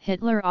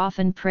 Hitler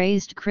often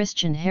praised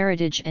Christian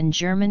heritage and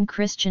German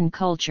Christian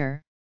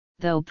culture,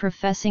 though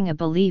professing a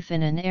belief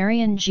in an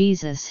Aryan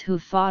Jesus who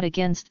fought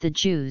against the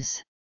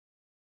Jews.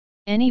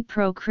 Any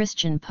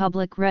pro-Christian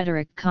public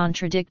rhetoric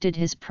contradicted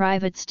his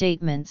private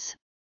statements,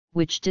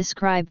 which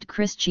described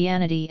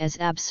Christianity as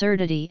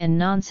absurdity and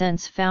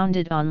nonsense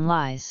founded on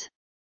lies.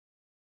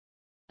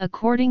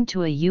 According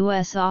to a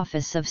U.S.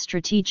 Office of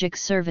Strategic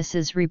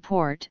Services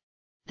report,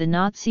 the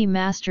Nazi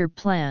Master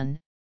Plan,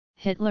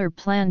 Hitler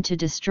planned to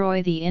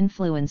destroy the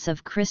influence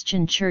of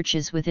Christian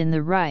churches within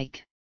the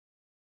Reich.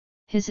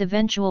 His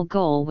eventual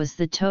goal was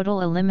the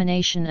total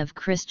elimination of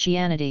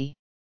Christianity.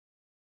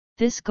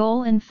 This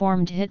goal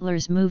informed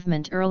Hitler's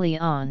movement early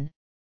on,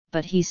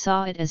 but he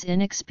saw it as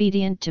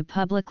inexpedient to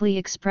publicly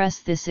express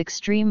this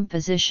extreme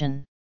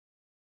position.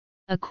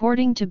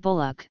 According to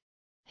Bullock,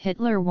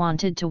 Hitler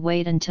wanted to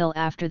wait until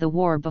after the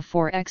war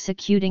before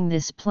executing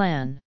this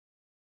plan.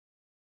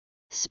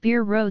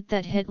 Speer wrote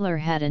that Hitler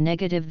had a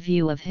negative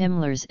view of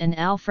Himmler's and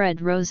Alfred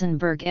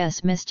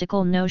Rosenberg's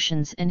mystical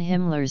notions and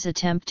Himmler's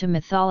attempt to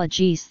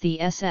mythologize the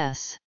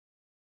SS.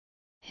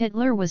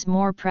 Hitler was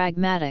more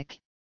pragmatic,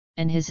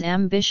 and his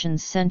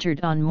ambitions centered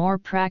on more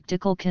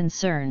practical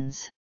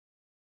concerns.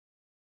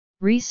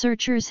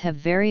 Researchers have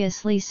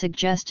variously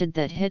suggested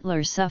that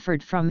Hitler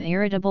suffered from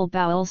irritable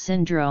bowel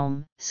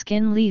syndrome,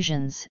 skin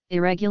lesions,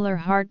 irregular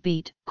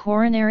heartbeat,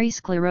 coronary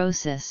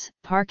sclerosis,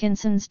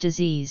 Parkinson's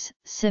disease,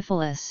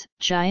 syphilis,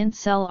 giant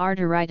cell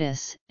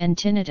arteritis, and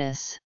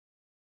tinnitus.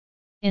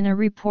 In a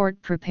report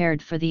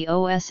prepared for the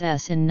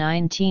OSS in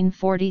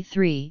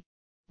 1943,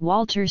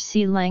 Walter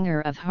C.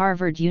 Langer of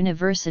Harvard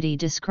University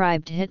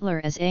described Hitler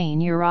as a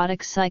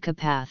neurotic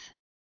psychopath.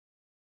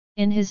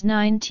 In his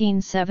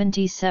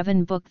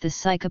 1977 book The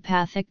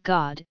Psychopathic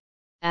God,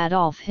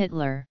 Adolf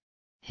Hitler,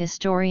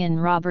 historian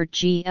Robert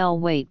G. L.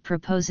 Waite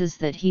proposes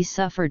that he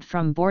suffered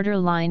from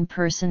borderline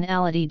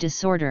personality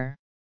disorder.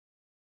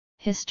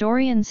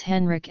 Historians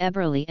Henrik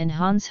Eberle and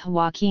Hans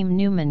Joachim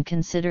Neumann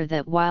consider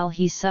that while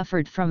he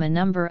suffered from a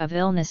number of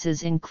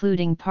illnesses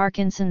including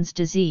Parkinson's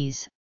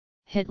disease,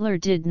 Hitler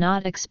did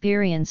not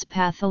experience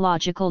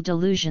pathological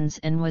delusions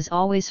and was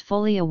always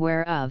fully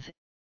aware of,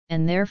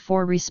 and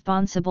therefore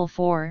responsible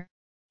for,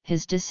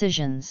 his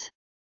decisions.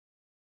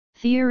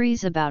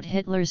 Theories about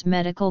Hitler's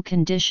medical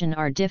condition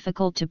are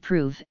difficult to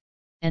prove,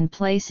 and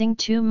placing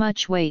too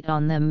much weight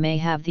on them may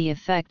have the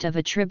effect of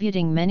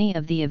attributing many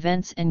of the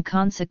events and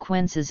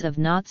consequences of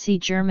Nazi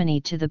Germany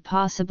to the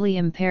possibly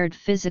impaired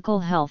physical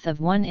health of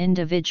one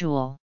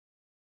individual.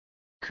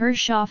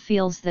 Kershaw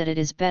feels that it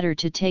is better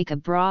to take a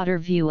broader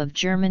view of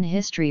German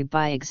history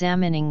by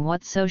examining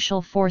what social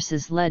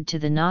forces led to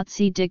the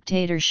Nazi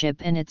dictatorship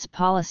and its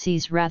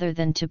policies rather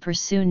than to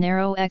pursue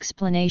narrow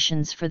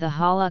explanations for the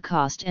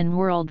Holocaust and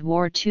World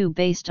War II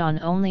based on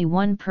only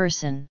one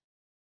person.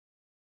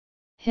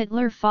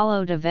 Hitler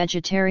followed a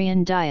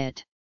vegetarian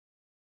diet.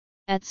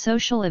 At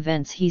social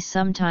events he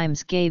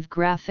sometimes gave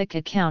graphic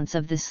accounts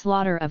of the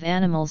slaughter of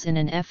animals in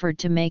an effort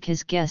to make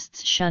his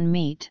guests shun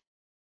meat.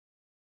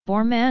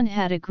 Bormann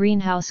had a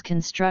greenhouse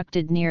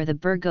constructed near the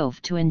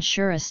Berghof to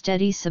ensure a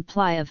steady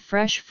supply of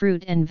fresh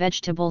fruit and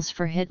vegetables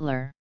for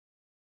Hitler.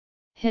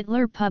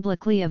 Hitler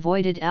publicly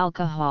avoided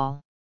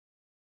alcohol.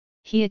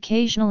 He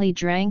occasionally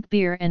drank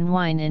beer and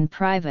wine in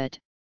private,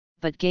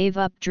 but gave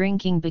up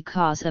drinking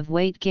because of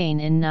weight gain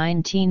in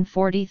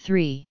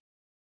 1943.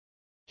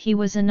 He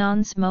was a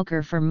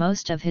non-smoker for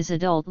most of his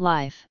adult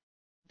life,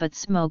 but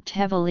smoked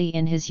heavily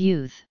in his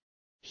youth.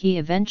 He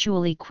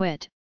eventually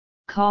quit,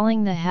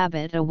 calling the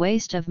habit a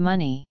waste of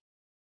money.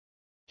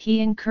 He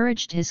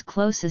encouraged his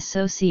close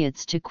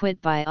associates to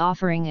quit by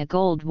offering a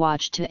gold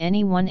watch to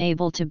anyone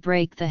able to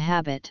break the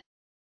habit.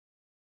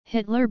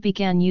 Hitler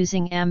began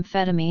using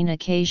amphetamine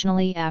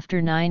occasionally after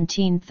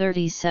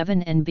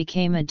 1937 and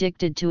became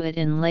addicted to it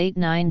in late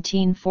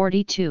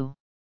 1942.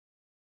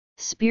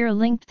 Speer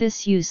linked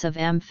this use of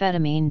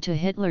amphetamine to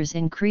Hitler's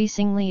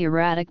increasingly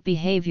erratic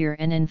behavior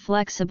and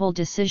inflexible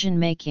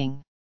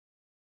decision-making.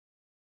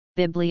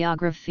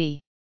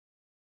 Bibliography.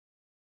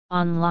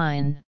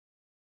 Online.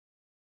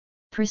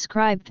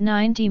 Prescribed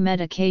 90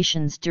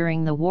 medications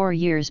during the war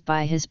years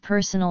by his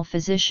personal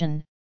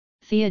physician,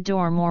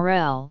 Theodor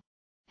Morell.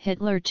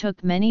 Hitler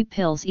took many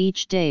pills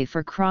each day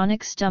for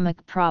chronic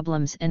stomach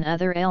problems and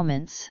other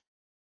ailments.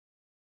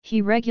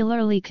 He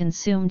regularly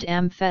consumed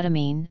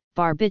amphetamine,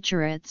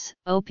 barbiturates,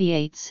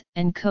 opiates,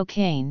 and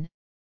cocaine,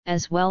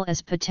 as well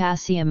as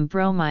potassium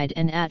bromide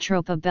and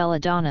atropa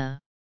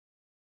belladonna.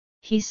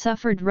 He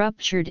suffered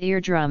ruptured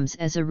eardrums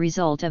as a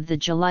result of the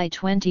July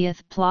 20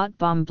 plot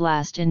bomb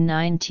blast in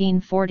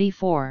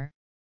 1944,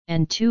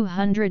 and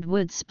 200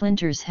 wood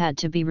splinters had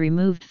to be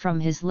removed from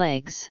his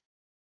legs.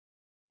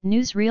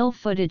 Newsreel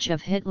footage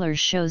of Hitler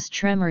shows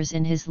tremors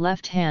in his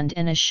left hand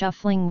and a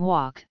shuffling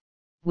walk,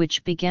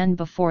 which began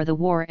before the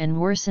war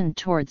and worsened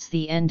towards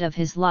the end of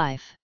his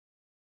life.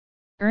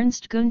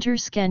 Ernst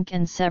Günther Schenk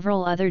and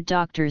several other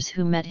doctors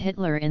who met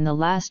Hitler in the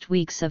last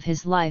weeks of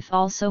his life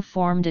also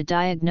formed a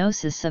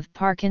diagnosis of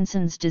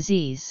Parkinson's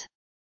disease.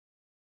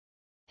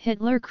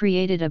 Hitler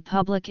created a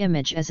public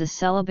image as a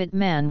celibate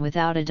man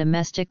without a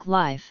domestic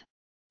life,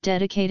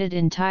 dedicated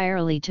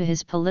entirely to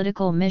his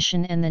political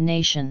mission and the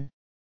nation.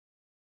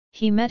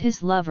 He met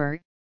his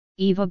lover,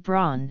 Eva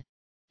Braun,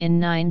 in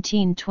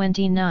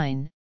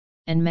 1929,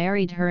 and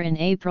married her in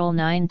April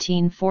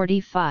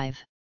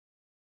 1945.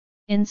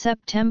 In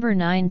September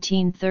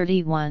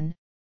 1931,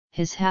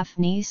 his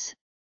half-niece,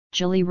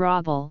 Julie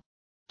Robel,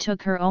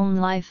 took her own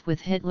life with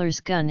Hitler's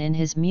gun in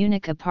his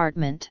Munich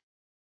apartment.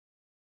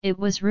 It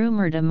was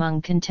rumored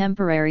among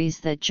contemporaries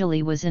that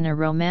Julie was in a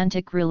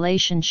romantic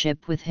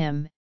relationship with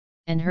him,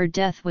 and her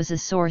death was a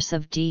source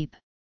of deep,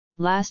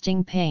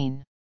 lasting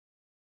pain.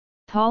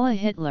 Paula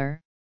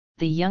Hitler,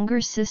 the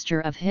younger sister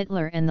of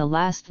Hitler and the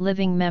last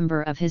living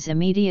member of his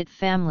immediate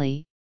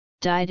family,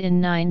 died in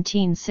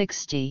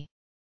 1960.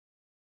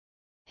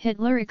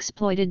 Hitler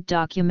exploited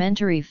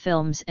documentary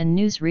films and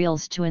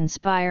newsreels to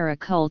inspire a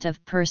cult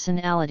of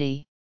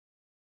personality.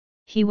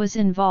 He was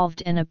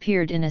involved and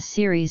appeared in a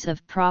series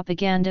of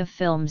propaganda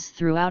films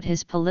throughout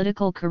his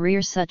political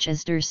career such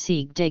as Der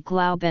Sieg des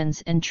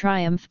Glaubens and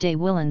Triumph des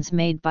Willens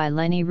made by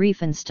Leni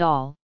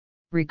Riefenstahl,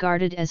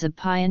 regarded as a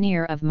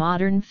pioneer of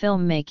modern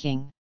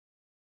filmmaking.